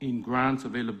increase in grants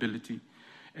availability,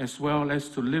 as well as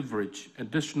to leverage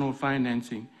additional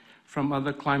financing from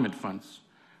other climate funds,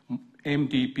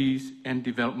 MDBs, and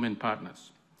development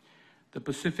partners. The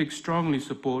Pacific strongly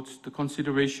supports the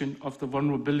consideration of the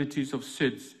vulnerabilities of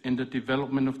SIDS in the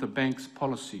development of the bank's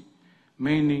policy,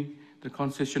 mainly the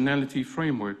concessionality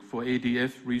framework for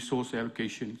ADF resource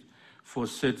allocations for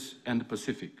SIDS and the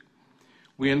Pacific.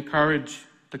 We encourage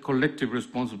the collective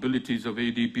responsibilities of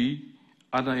ADB,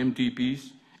 other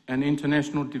MDBs, and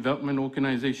international development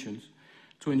organizations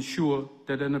to ensure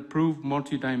that an approved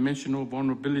multidimensional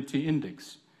vulnerability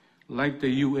index, like the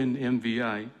UN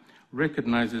MVI,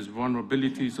 recognizes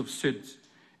vulnerabilities of SIDS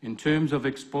in terms of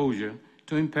exposure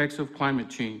to impacts of climate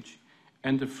change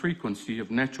and the frequency of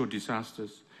natural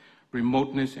disasters,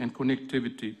 remoteness and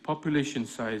connectivity, population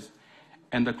size,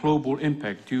 and the global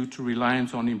impact due to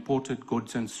reliance on imported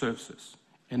goods and services.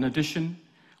 In addition,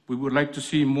 we would like to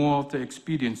see more of the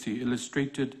expediency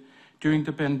illustrated during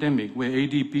the pandemic, where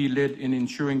ADB led in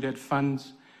ensuring that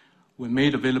funds were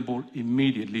made available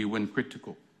immediately when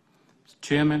critical.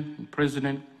 Chairman and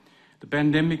President, the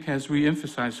pandemic has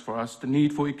re-emphasized for us the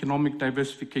need for economic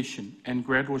diversification and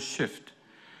gradual shift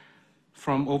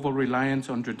from over-reliance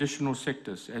on traditional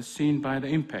sectors, as seen by the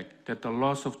impact that the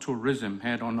loss of tourism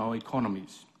had on our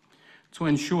economies. To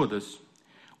ensure this,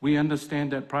 we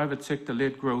understand that private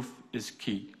sector-led growth is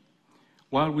key.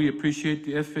 While we appreciate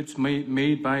the efforts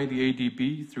made by the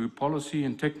ADB through policy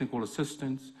and technical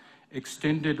assistance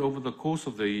extended over the course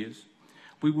of the years,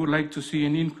 we would like to see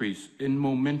an increase in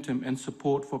momentum and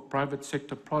support for private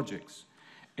sector projects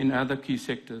in other key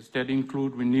sectors that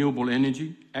include renewable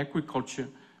energy, agriculture,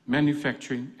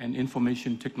 manufacturing, and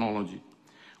information technology.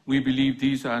 We believe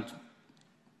these are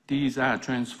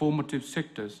transformative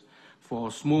sectors for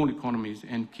our small economies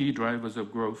and key drivers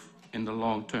of growth in the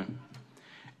long term.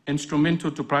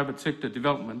 Instrumental to private sector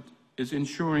development is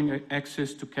ensuring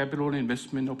access to capital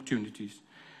investment opportunities,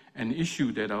 an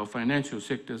issue that our financial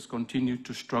sectors continue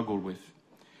to struggle with.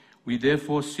 We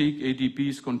therefore seek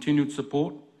ADB's continued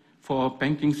support for our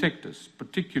banking sectors,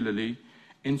 particularly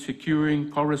in securing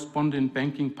correspondent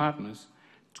banking partners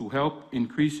to help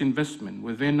increase investment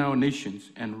within our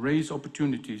nations and raise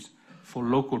opportunities for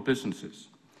local businesses.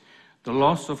 The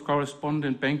loss of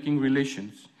correspondent banking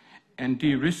relations and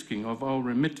de-risking of our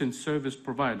remittance service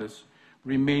providers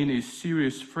remain a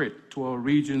serious threat to our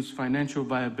region's financial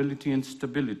viability and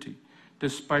stability,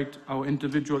 despite our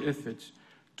individual efforts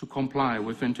to comply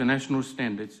with international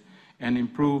standards and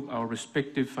improve our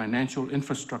respective financial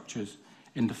infrastructures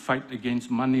in the fight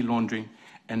against money laundering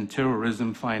and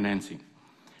terrorism financing.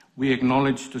 We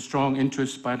acknowledge the strong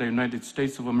interest by the United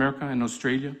States of America and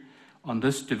Australia on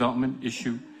this development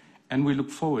issue, and we look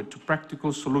forward to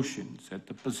practical solutions at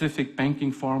the Pacific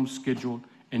Banking Forum scheduled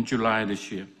in July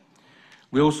this year.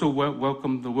 We also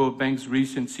welcome the World Bank's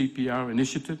recent CPR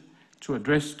initiative to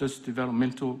address this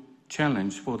developmental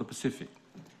challenge for the Pacific.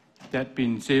 That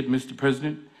being said, Mr.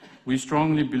 President, we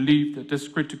strongly believe that this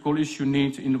critical issue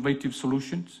needs innovative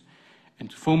solutions, and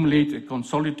to formulate a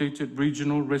consolidated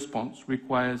regional response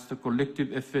requires the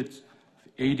collective efforts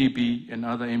of ADB and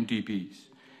other MDBs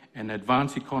and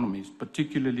advanced economies,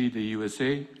 particularly the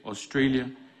USA,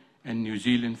 Australia, and New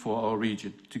Zealand for our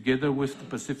region, together with the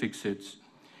Pacific SIDS.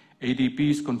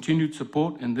 ADB's continued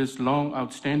support in this long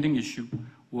outstanding issue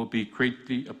will be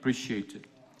greatly appreciated.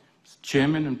 Mr.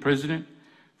 Chairman and President,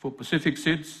 for Pacific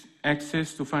SIDS,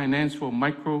 access to finance for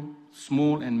micro,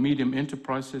 small, and medium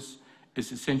enterprises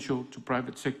is essential to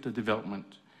private sector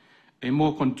development. A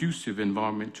more conducive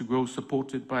environment to grow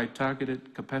supported by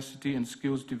targeted capacity and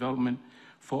skills development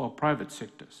for our private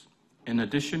sectors. In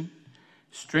addition,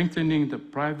 strengthening the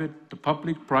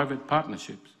public-private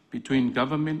partnerships between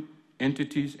government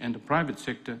entities and the private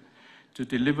sector to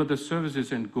deliver the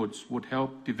services and goods would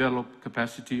help develop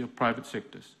capacity of private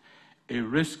sectors, a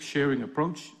risk-sharing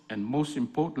approach, and most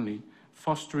importantly,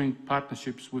 fostering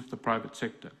partnerships with the private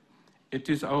sector. It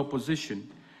is our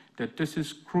position that this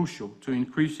is crucial to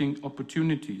increasing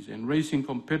opportunities and raising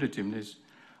competitiveness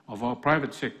of our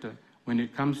private sector when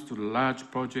it comes to large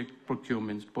project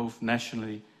procurements, both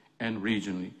nationally and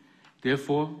regionally.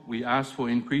 Therefore, we ask for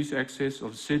increased access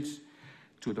of SIDS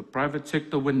to the private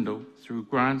sector window through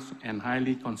grants and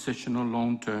highly concessional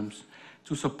loan terms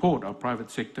to support our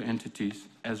private sector entities,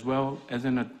 as well as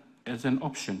an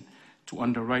option to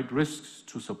underwrite risks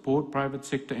to support private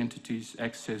sector entities'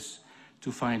 access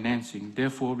to financing,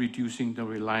 therefore reducing the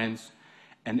reliance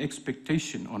and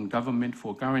expectation on government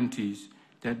for guarantees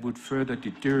that would further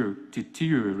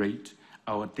deteriorate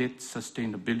our debt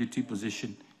sustainability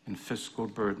position and fiscal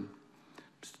burden.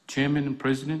 Mr. Chairman and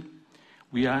President,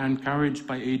 we are encouraged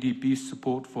by ADB's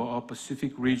support for our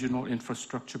Pacific Regional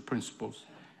Infrastructure Principles,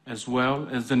 as well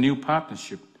as the new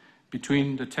partnership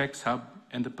between the Tax Hub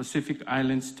and the Pacific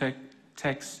Islands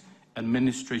Tax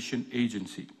Administration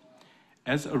Agency.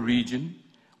 As a region,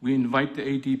 we invite the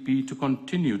ADB to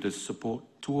continue this support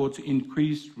towards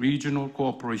increased regional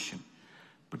cooperation,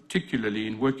 particularly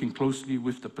in working closely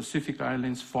with the Pacific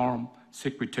Islands Forum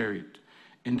Secretariat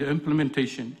in the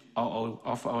implementation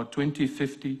of our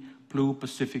 2050 Blue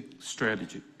Pacific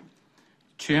Strategy.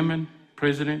 Chairman,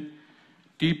 President,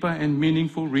 deeper and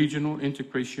meaningful regional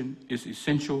integration is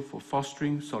essential for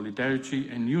fostering solidarity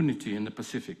and unity in the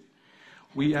Pacific.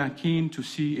 We are keen to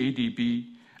see ADB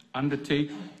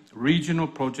undertake regional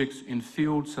projects in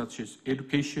fields such as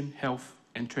education, health,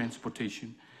 and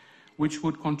transportation, which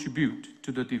would contribute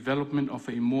to the development of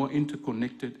a more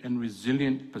interconnected and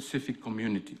resilient Pacific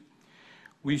community.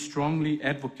 We strongly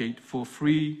advocate for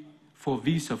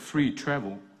visa-free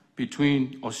travel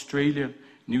between Australia,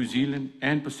 New Zealand,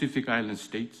 and Pacific Island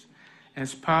states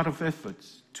as part of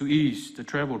efforts to ease the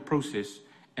travel process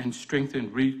and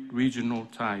strengthen regional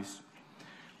ties.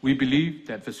 We believe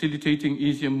that facilitating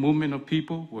easier movement of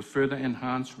people will further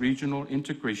enhance regional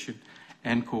integration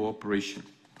and cooperation.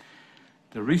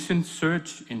 The recent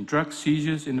surge in drug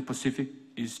seizures in the Pacific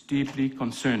is deeply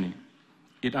concerning.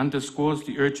 It underscores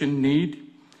the urgent need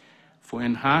for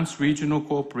enhanced regional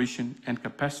cooperation and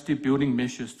capacity-building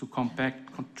measures to combat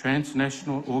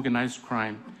transnational organized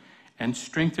crime and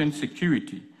strengthen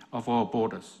security of our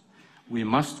borders. We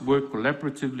must work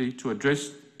collaboratively to address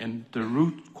the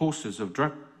root causes of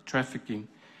drug trafficking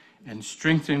and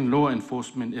strengthen law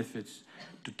enforcement efforts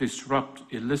to disrupt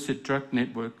illicit drug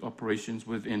network operations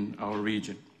within our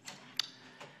region.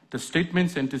 The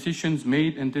statements and decisions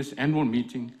made in this annual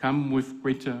meeting come with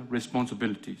greater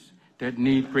responsibilities that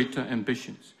need greater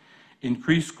ambitions,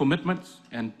 increased commitments,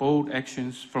 and bold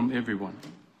actions from everyone.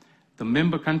 The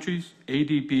member countries,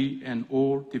 ADB, and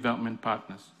all development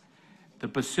partners. The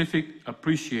Pacific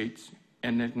appreciates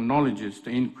and acknowledges the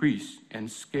increase and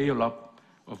scale up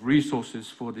of resources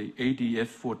for the ADF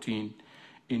 14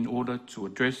 in order to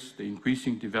address the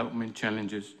increasing development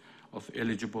challenges of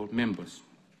eligible members.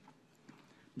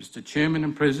 Mr. Chairman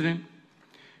and President,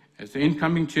 as the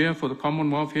incoming chair for the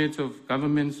Commonwealth Heads of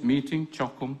Governments meeting,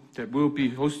 CHOCOM, that will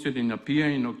be hosted in Apia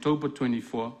in October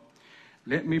 24,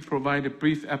 let me provide a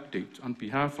brief update on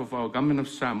behalf of our Government of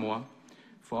Samoa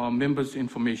for our members'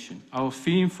 information. Our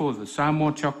theme for the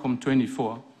Samoa CHOCOM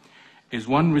 24 is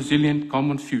One Resilient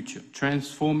Common Future,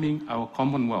 Transforming Our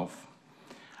Commonwealth.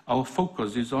 Our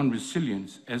focus is on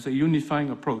resilience as a unifying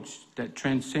approach that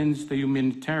transcends the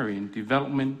humanitarian,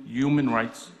 development, human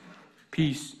rights,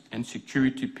 peace, and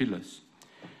security pillars.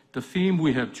 The theme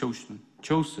we have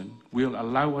chosen will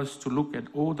allow us to look at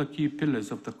all the key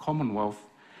pillars of the Commonwealth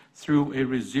through a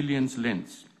resilience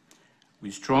lens.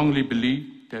 We strongly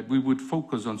believe that we would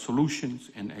focus on solutions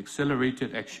and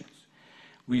accelerated actions.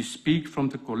 We speak from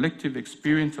the collective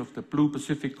experience of the Blue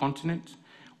Pacific continent,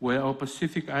 where our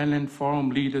Pacific Island Forum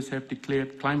leaders have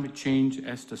declared climate change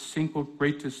as the single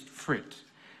greatest threat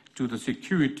to the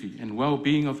security and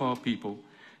well-being of our people,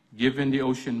 given the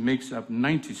ocean makes up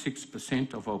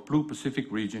 96% of our Blue Pacific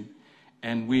region,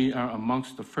 and we are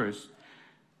amongst the first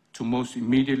to most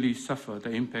immediately suffer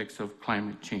the impacts of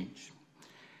climate change.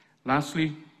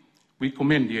 Lastly, we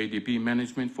commend the ADB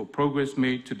management for progress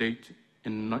made to date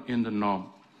in the norm.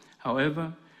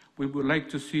 However, we would like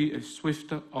to see a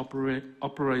swifter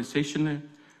operation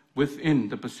within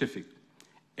the Pacific.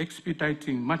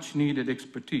 Expediting much-needed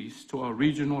expertise to our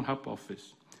regional hub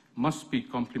office must be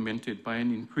complemented by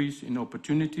an increase in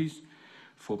opportunities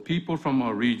for people from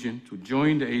our region to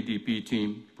join the ADB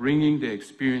team, bringing their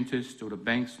experiences to the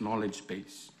bank's knowledge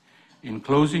base. In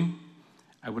closing,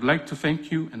 I would like to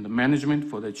thank you and the management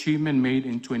for the achievement made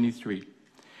in 23.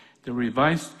 The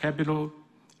revised capital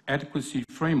adequacy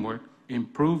framework,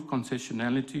 improved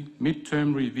concessionality,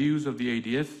 midterm reviews of the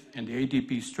ADF and the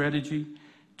ADB strategy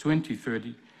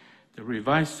 2030, the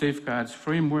revised safeguards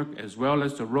framework, as well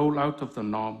as the rollout of the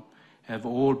norm, have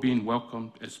all been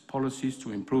welcomed as policies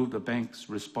to improve the bank's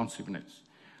responsiveness.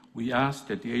 We ask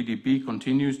that the ADB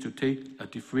continues to take a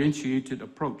differentiated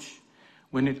approach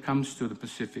when it comes to the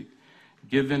Pacific,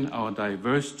 given our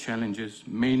diverse challenges,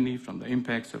 mainly from the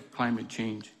impacts of climate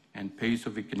change and pace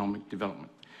of economic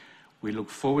development. We look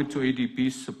forward to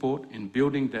ADB's support in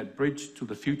building that bridge to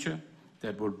the future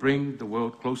that will bring the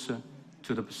world closer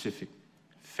to the Pacific.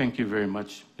 Thank you very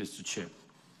much, Mr. Chair.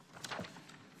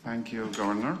 Thank you,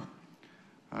 Governor.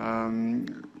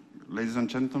 Ladies and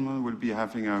gentlemen, we'll be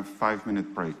having a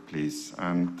 5-minute break, please.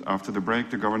 And after the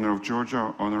break, the Governor of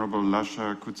Georgia, Honorable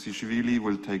Lasha Khutsishivili,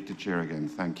 will take the chair again.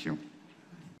 Thank you.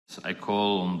 I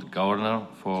call on the Governor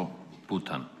for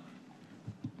Bhutan.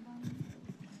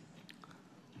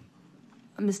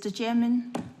 Mr.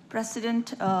 Chairman,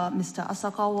 President Mr.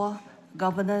 Asakawa,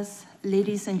 Governors,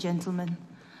 ladies and gentlemen,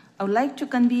 I would like to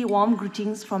convey warm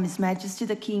greetings from His Majesty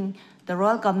the King, the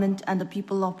Royal Government, and the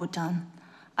people of Bhutan.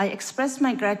 I express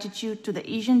my gratitude to the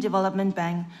Asian Development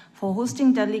Bank for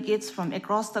hosting delegates from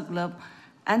across the globe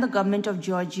and the Government of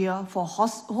Georgia for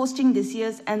hosting this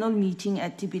year's annual meeting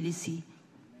at Tbilisi.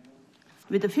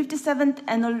 With the 57th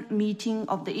annual meeting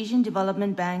of the Asian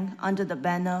Development Bank under the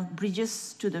banner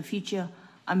Bridges to the Future,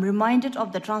 I'm reminded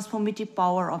of the transformative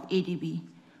power of ADB.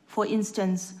 For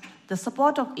instance, the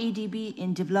support of ADB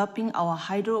in developing our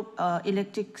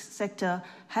hydroelectric sector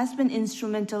has been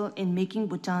instrumental in making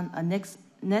Bhutan a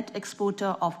net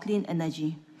exporter of clean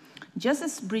energy. Just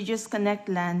as bridges connect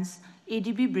lands,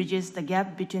 ADB bridges the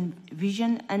gap between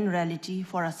vision and reality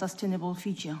for a sustainable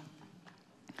future.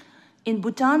 In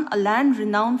Bhutan, a land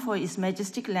renowned for its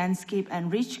majestic landscape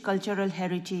and rich cultural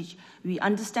heritage, we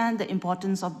understand the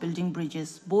importance of building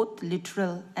bridges, both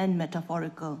literal and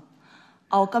metaphorical.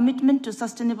 Our commitment to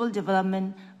sustainable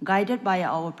development, guided by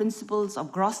our principles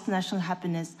of gross national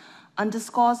happiness,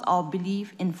 underscores our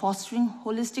belief in fostering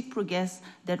holistic progress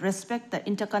that respects the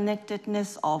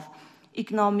interconnectedness of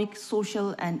economic,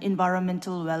 social, and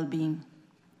environmental well-being.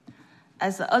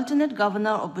 As the alternate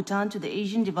governor of Bhutan to the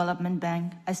Asian Development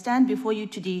Bank, I stand before you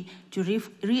today to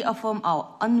reaffirm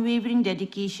our unwavering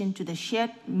dedication to the shared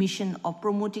mission of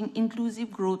promoting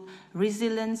inclusive growth,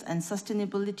 resilience, and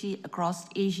sustainability across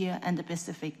Asia and the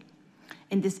Pacific.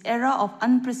 In this era of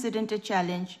unprecedented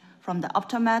challenge, from the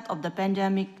aftermath of the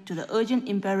pandemic to the urgent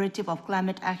imperative of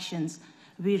climate actions,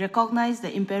 we recognize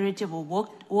the imperative of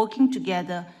working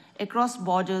together across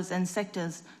borders and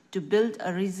sectors to build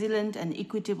a resilient and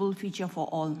equitable future for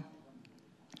all.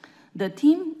 The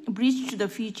theme, Bridge to the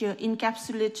Future,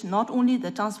 encapsulates not only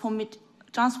the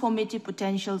transformative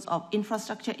potentials of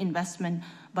infrastructure investment,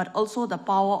 but also the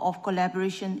power of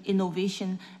collaboration,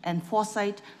 innovation, and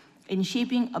foresight in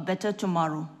shaping a better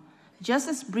tomorrow. Just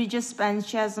as bridges span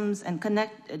chasms and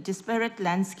connect a disparate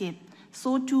landscape,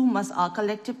 so too must our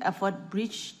collective effort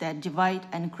bridge that divide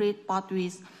and create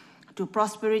pathways to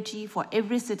prosperity for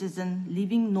every citizen,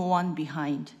 leaving no one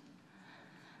behind.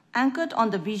 Anchored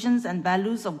on the visions and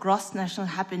values of gross national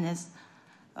happiness,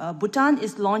 Bhutan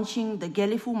is launching the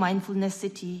Gelifu Mindfulness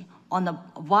City on a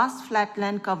vast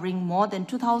flatland covering more than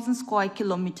 2,000 square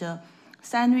kilometers,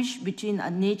 sandwiched between a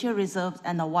nature reserve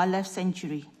and a wildlife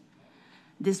sanctuary.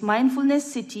 This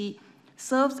mindfulness city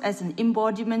serves as an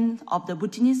embodiment of the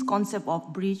Bhutanese concept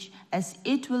of bridge, as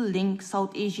it will link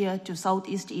South Asia to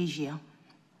Southeast Asia,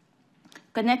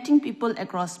 connecting people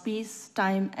across space,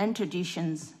 time, and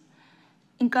traditions.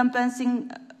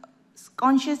 Encompassing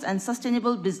conscious and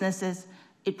sustainable businesses,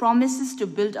 it promises to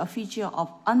build a future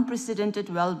of unprecedented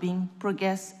well-being,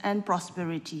 progress, and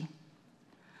prosperity.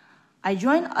 I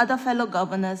join other fellow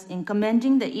governors in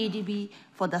commending the ADB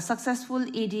for the successful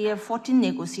ADF 14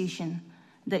 negotiation.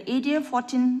 The ADF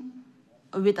 14,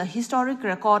 with a historic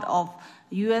record of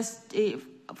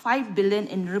 $5 billion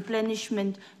in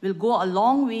replenishment, will go a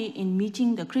long way in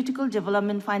meeting the critical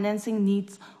development financing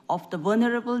needs of the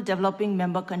vulnerable developing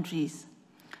member countries.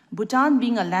 Bhutan,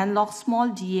 being a landlocked small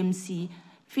DMC,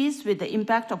 faced with the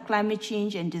impact of climate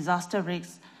change and disaster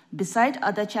risks, beside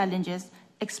other challenges,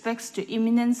 expect to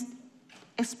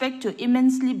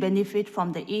immensely benefit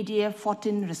from the ADF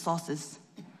 14 resources.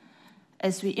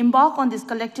 As we embark on this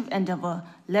collective endeavor,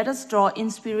 let us draw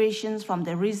inspirations from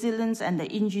the resilience and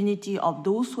the ingenuity of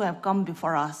those who have come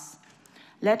before us.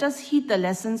 Let us heed the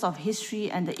lessons of history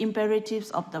and the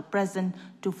imperatives of the present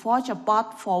to forge a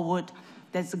path forward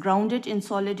that's grounded in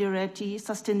solidarity,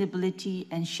 sustainability,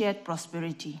 and shared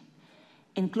prosperity.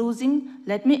 In closing,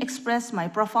 let me express my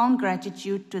profound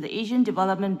gratitude to the Asian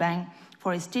Development Bank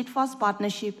for its steadfast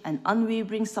partnership and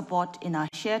unwavering support in our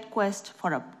shared quest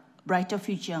for a brighter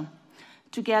future.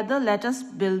 Together, let us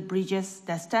build bridges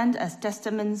that stand as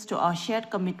testaments to our shared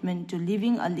commitment to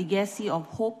leaving a legacy of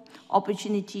hope,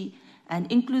 opportunity,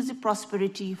 and inclusive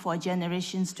prosperity for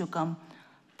generations to come.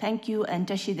 Thank you, and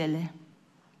Tashidele.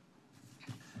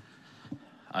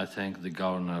 I thank the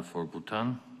Governor for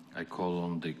Bhutan. I call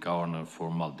on the Governor for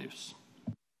Maldives.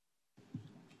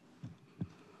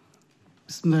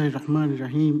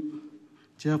 Bismillahirrahmanirrahim.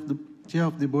 Chair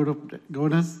of the Board of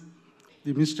Governors,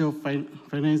 the Minister of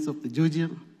Finance of Georgia,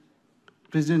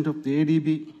 President of the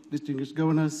ADB, distinguished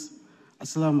governors,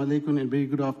 Assalamu alaikum and very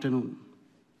good afternoon.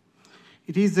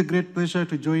 It is a great pleasure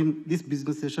to join this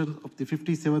business session of the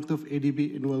 57th of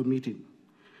ADB annual meeting.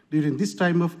 During this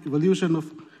time of evolution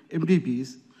of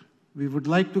MDBs, we would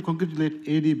like to congratulate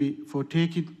ADB for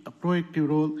taking a proactive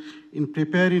role in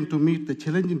preparing to meet the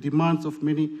challenging demands of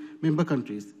many member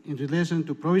countries in relation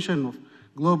to provision of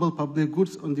global public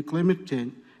goods on the climate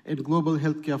change and global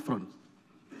healthcare front.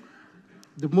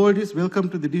 The Maldives welcome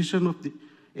to the decision of the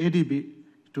ADB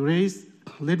to raise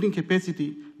lending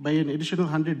capacity by an additional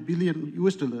 $100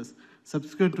 billion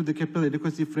subsequent to the capital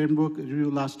adequacy framework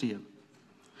review last year.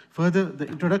 Further, the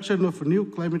introduction of new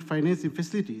climate financing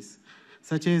facilities,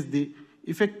 such as the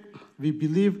effect we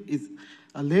believe is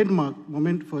a landmark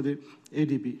moment for the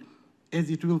ADB, as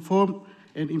it will form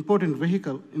an important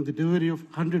vehicle in the delivery of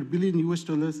 $100 billion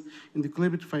in the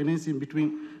climate financing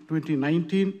between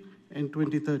 2019 and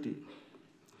 2030.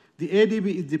 The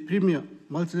ADB is the premier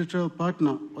multilateral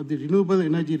partner of the renewable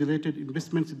energy-related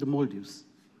investments in the Maldives.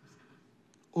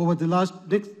 Over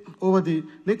the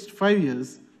next 5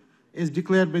 years, as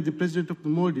declared by the President of the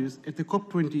Maldives at the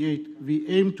COP28, we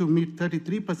aim to meet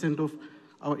 33% of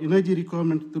our energy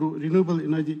requirement through renewable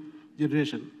energy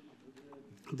generation.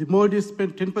 The Maldives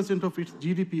spent 10% of its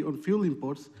GDP on fuel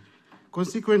imports.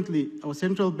 Consequently, our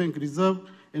central bank reserve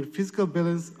and fiscal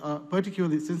balance are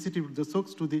particularly sensitive to the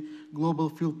shocks to the global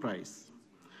fuel price.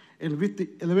 And with the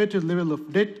elevated level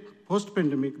of debt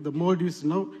post-pandemic, the Maldives is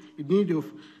now in need of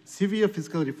severe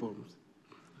fiscal reforms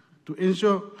to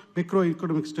ensure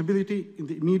macroeconomic stability in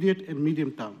the immediate and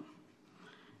medium term.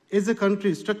 As a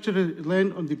country structurally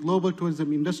reliant on the global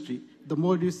tourism industry, the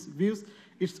Maldives views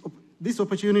this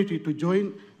opportunity to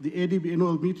join the ADB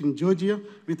annual meeting in Georgia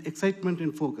with excitement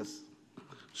and focus.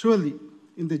 Surely,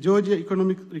 in the Georgia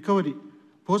economic recovery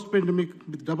post-pandemic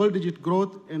with double-digit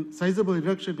growth and sizable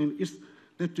reduction in its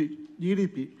debt to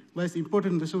GDP lies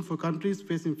important lesson for countries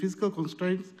facing fiscal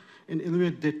constraints and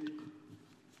elevated debt.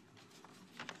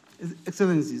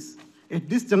 Excellencies, at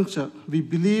this juncture, we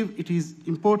believe it is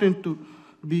important to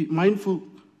be mindful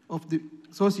of the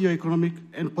socio-economic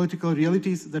and political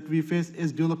realities that we face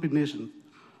as developing nations.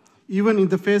 Even in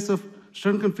the face of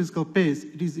shrunken fiscal pace,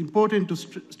 it is important to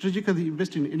strategically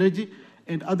invest in energy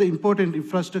and other important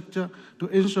infrastructure to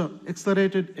ensure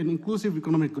accelerated and inclusive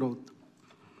economic growth.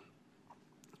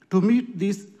 To meet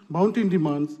these mounting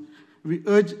demands, we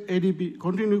urge ADB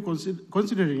continue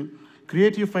considering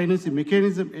creative financing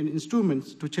mechanisms and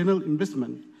instruments to channel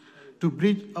investment to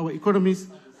bridge our economies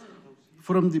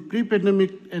from the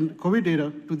pre-pandemic and COVID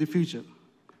era to the future.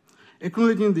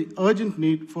 Acknowledging the urgent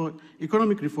need for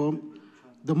economic reform,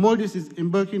 the Maldives is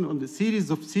embarking on a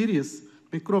series of serious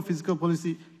macro-fiscal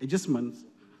policy adjustments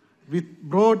with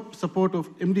broad support of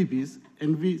MDBs,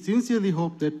 and we sincerely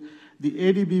hope that the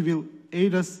ADB will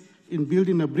aid us in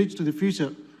building a bridge to the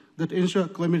future that ensures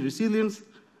climate resilience,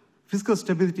 fiscal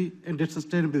stability, and debt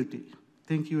sustainability.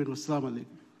 Thank you, and wassalamu alaikum.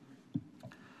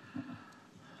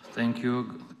 Thank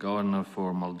you, Governor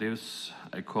for Maldives.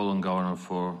 I call on Governor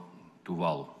for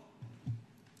Tuvalu.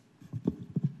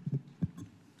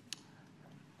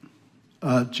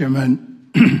 Chairman,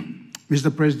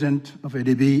 Mr. President of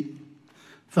ADB,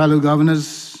 fellow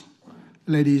governors,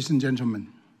 ladies and gentlemen.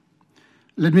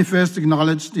 Let me first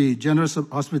acknowledge the generous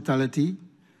hospitality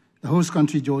the host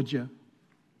country, Georgia,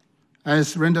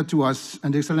 has rendered to us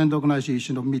and the excellent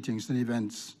organization of meetings and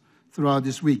events throughout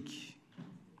this week.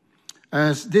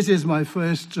 As this is my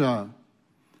first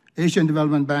Asian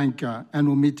Development Bank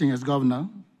annual meeting as governor,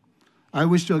 I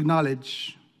wish to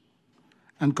acknowledge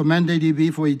and commend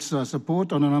ADB for its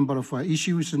support on a number of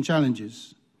issues and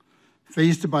challenges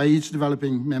faced by each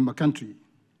developing member country.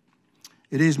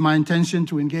 It is my intention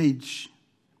to engage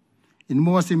in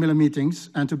more similar meetings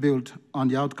and to build on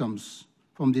the outcomes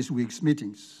from this week's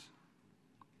meetings.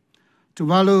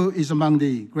 Tuvalu is among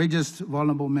the greatest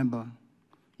vulnerable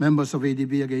members of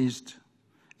ADB against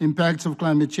impacts of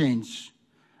climate change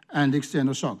and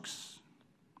external shocks.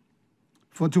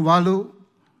 For Tuvalu,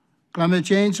 climate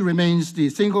change remains the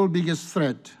single biggest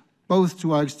threat both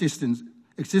to our existence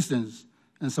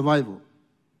and survival.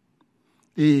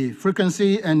 The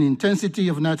frequency and intensity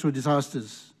of natural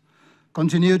disasters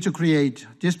continue to create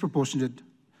disproportionate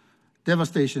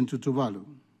devastation to Tuvalu.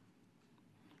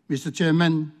 Mr.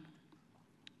 Chairman,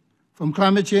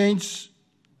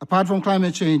 apart from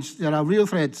climate change, there are real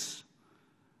threats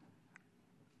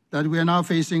that we are now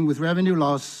facing with revenue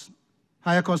loss,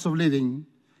 higher cost of living,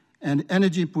 and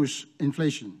energy push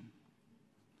inflation.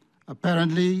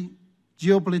 Apparently,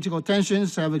 geopolitical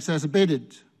tensions have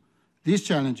exacerbated these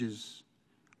challenges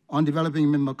on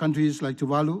developing member countries like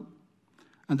Tuvalu,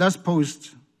 and thus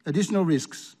posed additional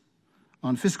risks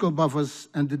on fiscal buffers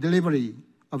and the delivery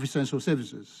of essential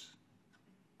services.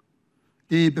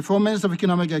 The performance of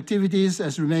economic activities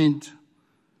has remained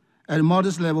at a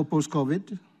modest level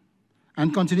post-COVID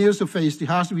and continues to face the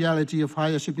harsh reality of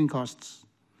higher shipping costs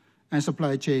and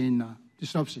supply chain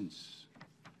disruptions.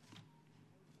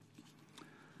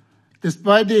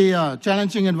 Despite the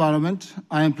challenging environment,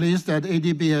 I am pleased that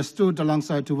ADB has stood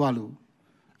alongside Tuvalu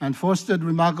and fostered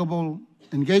remarkable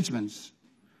engagements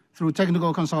through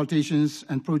technical consultations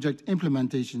and project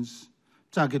implementations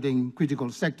targeting critical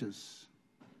sectors.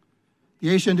 The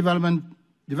Asian Development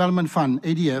Fund,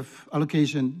 ADF,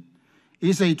 allocation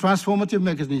is a transformative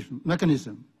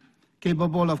mechanism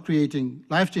capable of creating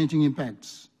life-changing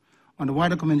impacts on the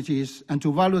wider communities, and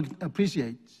Tuvalu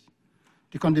appreciates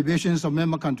the contributions of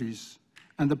member countries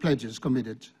and the pledges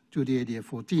committed to the ADF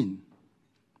 14.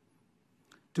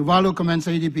 Tuvalu commends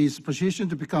ADB's position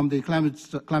to become the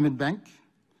climate bank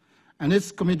and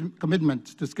its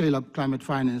commitment to scale up climate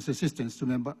finance assistance to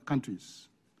member countries.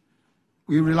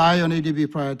 We rely on ADB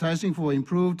prioritizing for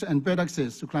improved and better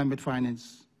access to climate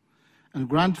finance and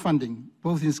grant funding,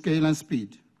 both in scale and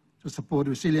speed, to support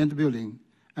resilient building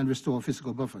and restore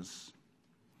fiscal buffers.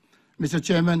 Mr.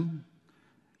 Chairman,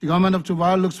 the government of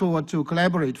Tuvalu looks forward to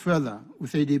collaborate further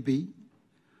with ADB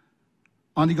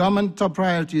on the government top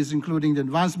priorities, including the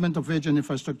advancement of urgent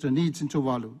infrastructure needs in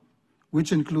Tuvalu,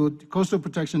 which include coastal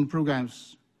protection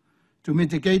programs to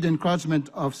mitigate the encroachment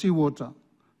of seawater,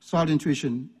 soil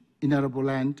intrusion in arable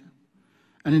land,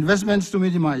 and investments to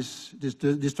minimize the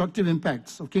destructive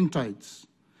impacts of king tides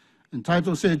and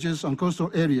tidal surges on coastal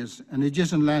areas and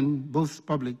adjacent land, both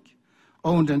public,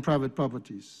 owned and private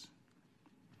properties.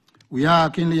 We are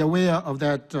keenly aware of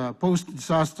that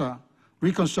post-disaster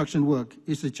reconstruction work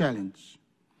is a challenge,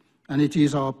 and it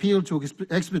is our appeal to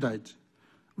expedite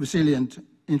resilient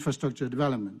infrastructure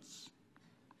developments.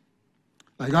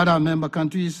 Like other member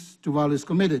countries, Tuvalu is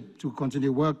committed to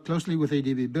continue work closely with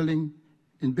ADB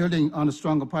in building on a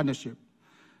stronger partnership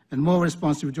and more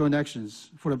responsive joint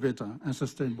actions for a better and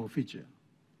sustainable future.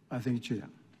 I thank you, Chair.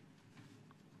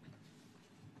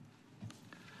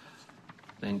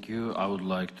 Thank you. I would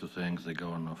like to thank the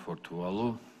Governor for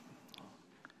Tuvalu.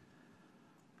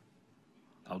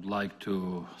 I would like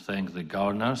to thank the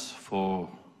governors for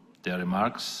their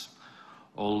remarks.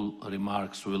 All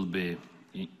remarks will be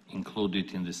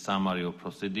included in the summary of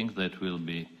proceedings that will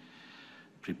be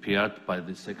prepared by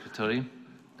the Secretary.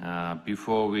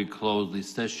 Before we close this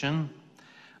session,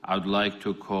 I would like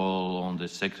to call on the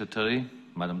Secretary.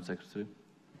 Madam Secretary.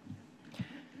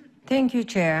 Thank you,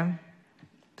 Chair.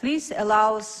 Please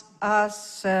allow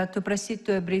us to proceed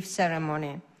to a brief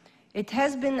ceremony. It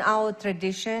has been our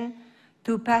tradition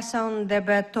to pass on the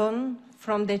baton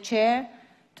from the Chair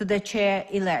to the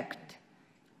Chair-elect.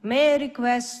 May I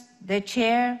request the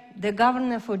Chair, the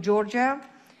Governor for Georgia,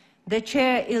 the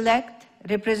Chair-elect,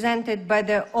 represented by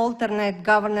the alternate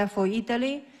Governor for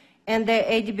Italy, and the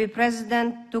ADB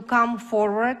President to come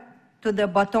forward to the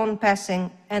baton passing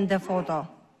and the photo.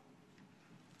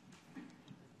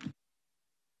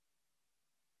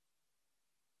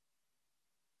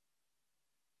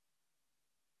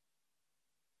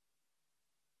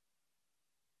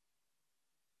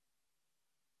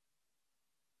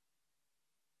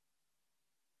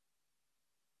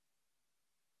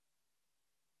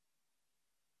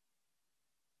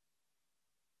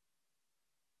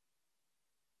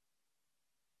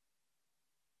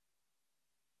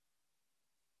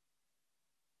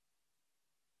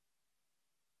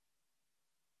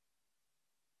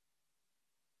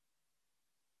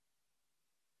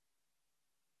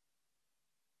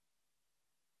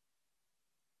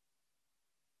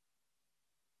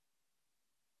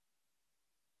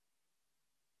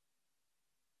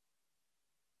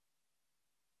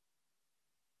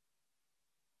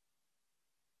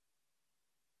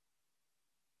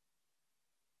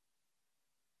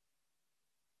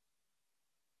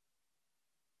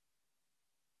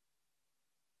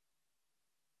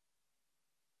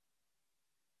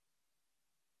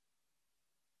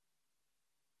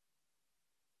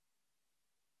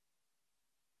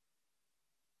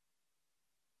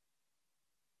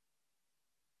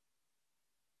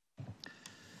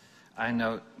 I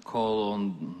now call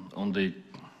on the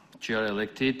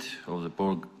Chair-elected of the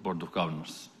Board of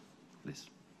Governors, please.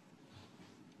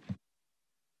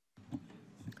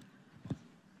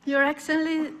 Your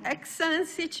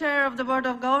Excellency, Chair of the Board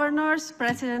of Governors,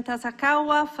 President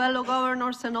Asakawa, fellow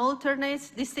governors and alternates,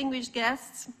 distinguished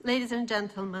guests, ladies and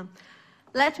gentlemen,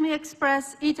 let me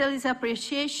express Italy's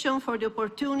appreciation for the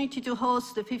opportunity to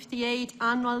host the 58th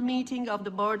annual meeting of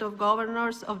the Board of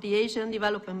Governors of the Asian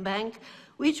Development Bank,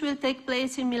 which will take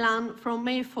place in Milan from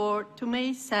May 4 to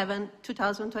May 7,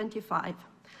 2025.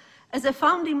 As a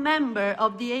founding member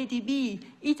of the ADB,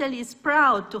 Italy is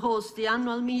proud to host the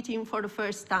annual meeting for the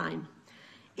first time.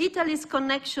 Italy's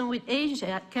connection with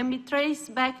Asia can be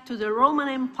traced back to the Roman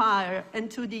Empire and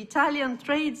to the Italian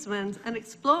tradesmen and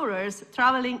explorers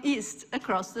traveling east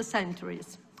across the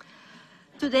centuries.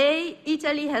 Today,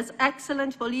 Italy has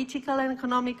excellent political and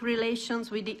economic relations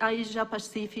with the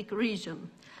Asia-Pacific region.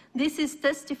 This is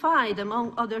testified,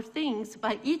 among other things,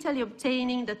 by Italy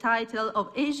obtaining the title of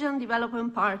Asian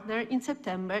Development Partner in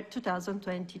September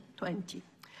 2020.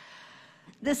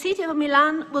 The city of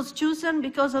Milan was chosen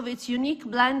because of its unique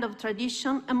blend of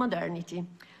tradition and modernity.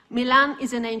 Milan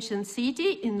is an ancient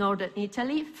city in northern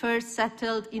Italy, first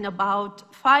settled in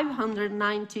about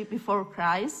 590 before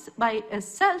Christ by a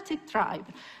Celtic tribe,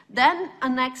 then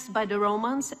annexed by the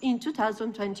Romans in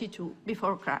 2022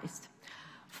 before Christ.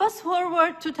 Fast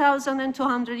forward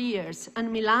 2,200 years,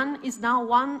 and Milan is now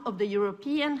one of the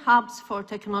European hubs for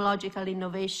technological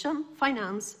innovation,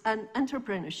 finance, and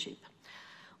entrepreneurship.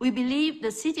 We believe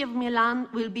the city of Milan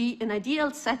will be an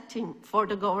ideal setting for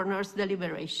the governor's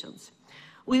deliberations.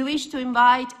 We wish to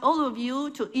invite all of you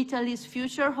to Italy's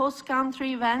future host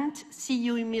country event, See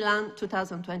You in Milan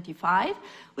 2025,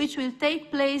 which will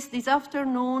take place this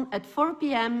afternoon at 4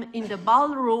 p.m. in the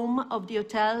ballroom of the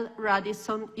Hotel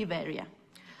Radisson Iberia.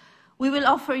 We will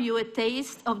offer you a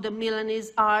taste of the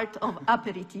Milanese art of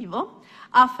aperitivo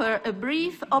after a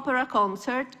brief opera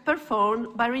concert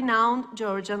performed by renowned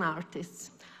Georgian artists.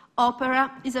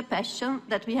 Opera is a passion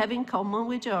that we have in common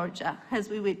with Georgia, as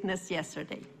we witnessed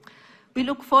yesterday. We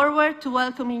look forward to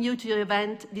welcoming you to the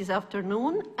event this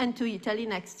afternoon and to Italy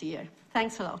next year.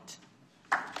 Thanks a lot.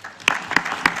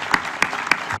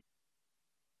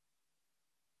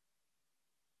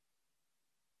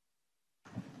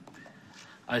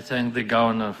 I thank the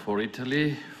Governor for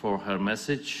Italy for her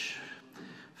message.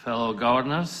 Fellow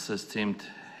governors, esteemed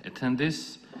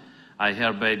attendees, I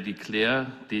hereby declare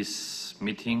this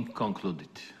meeting concluded.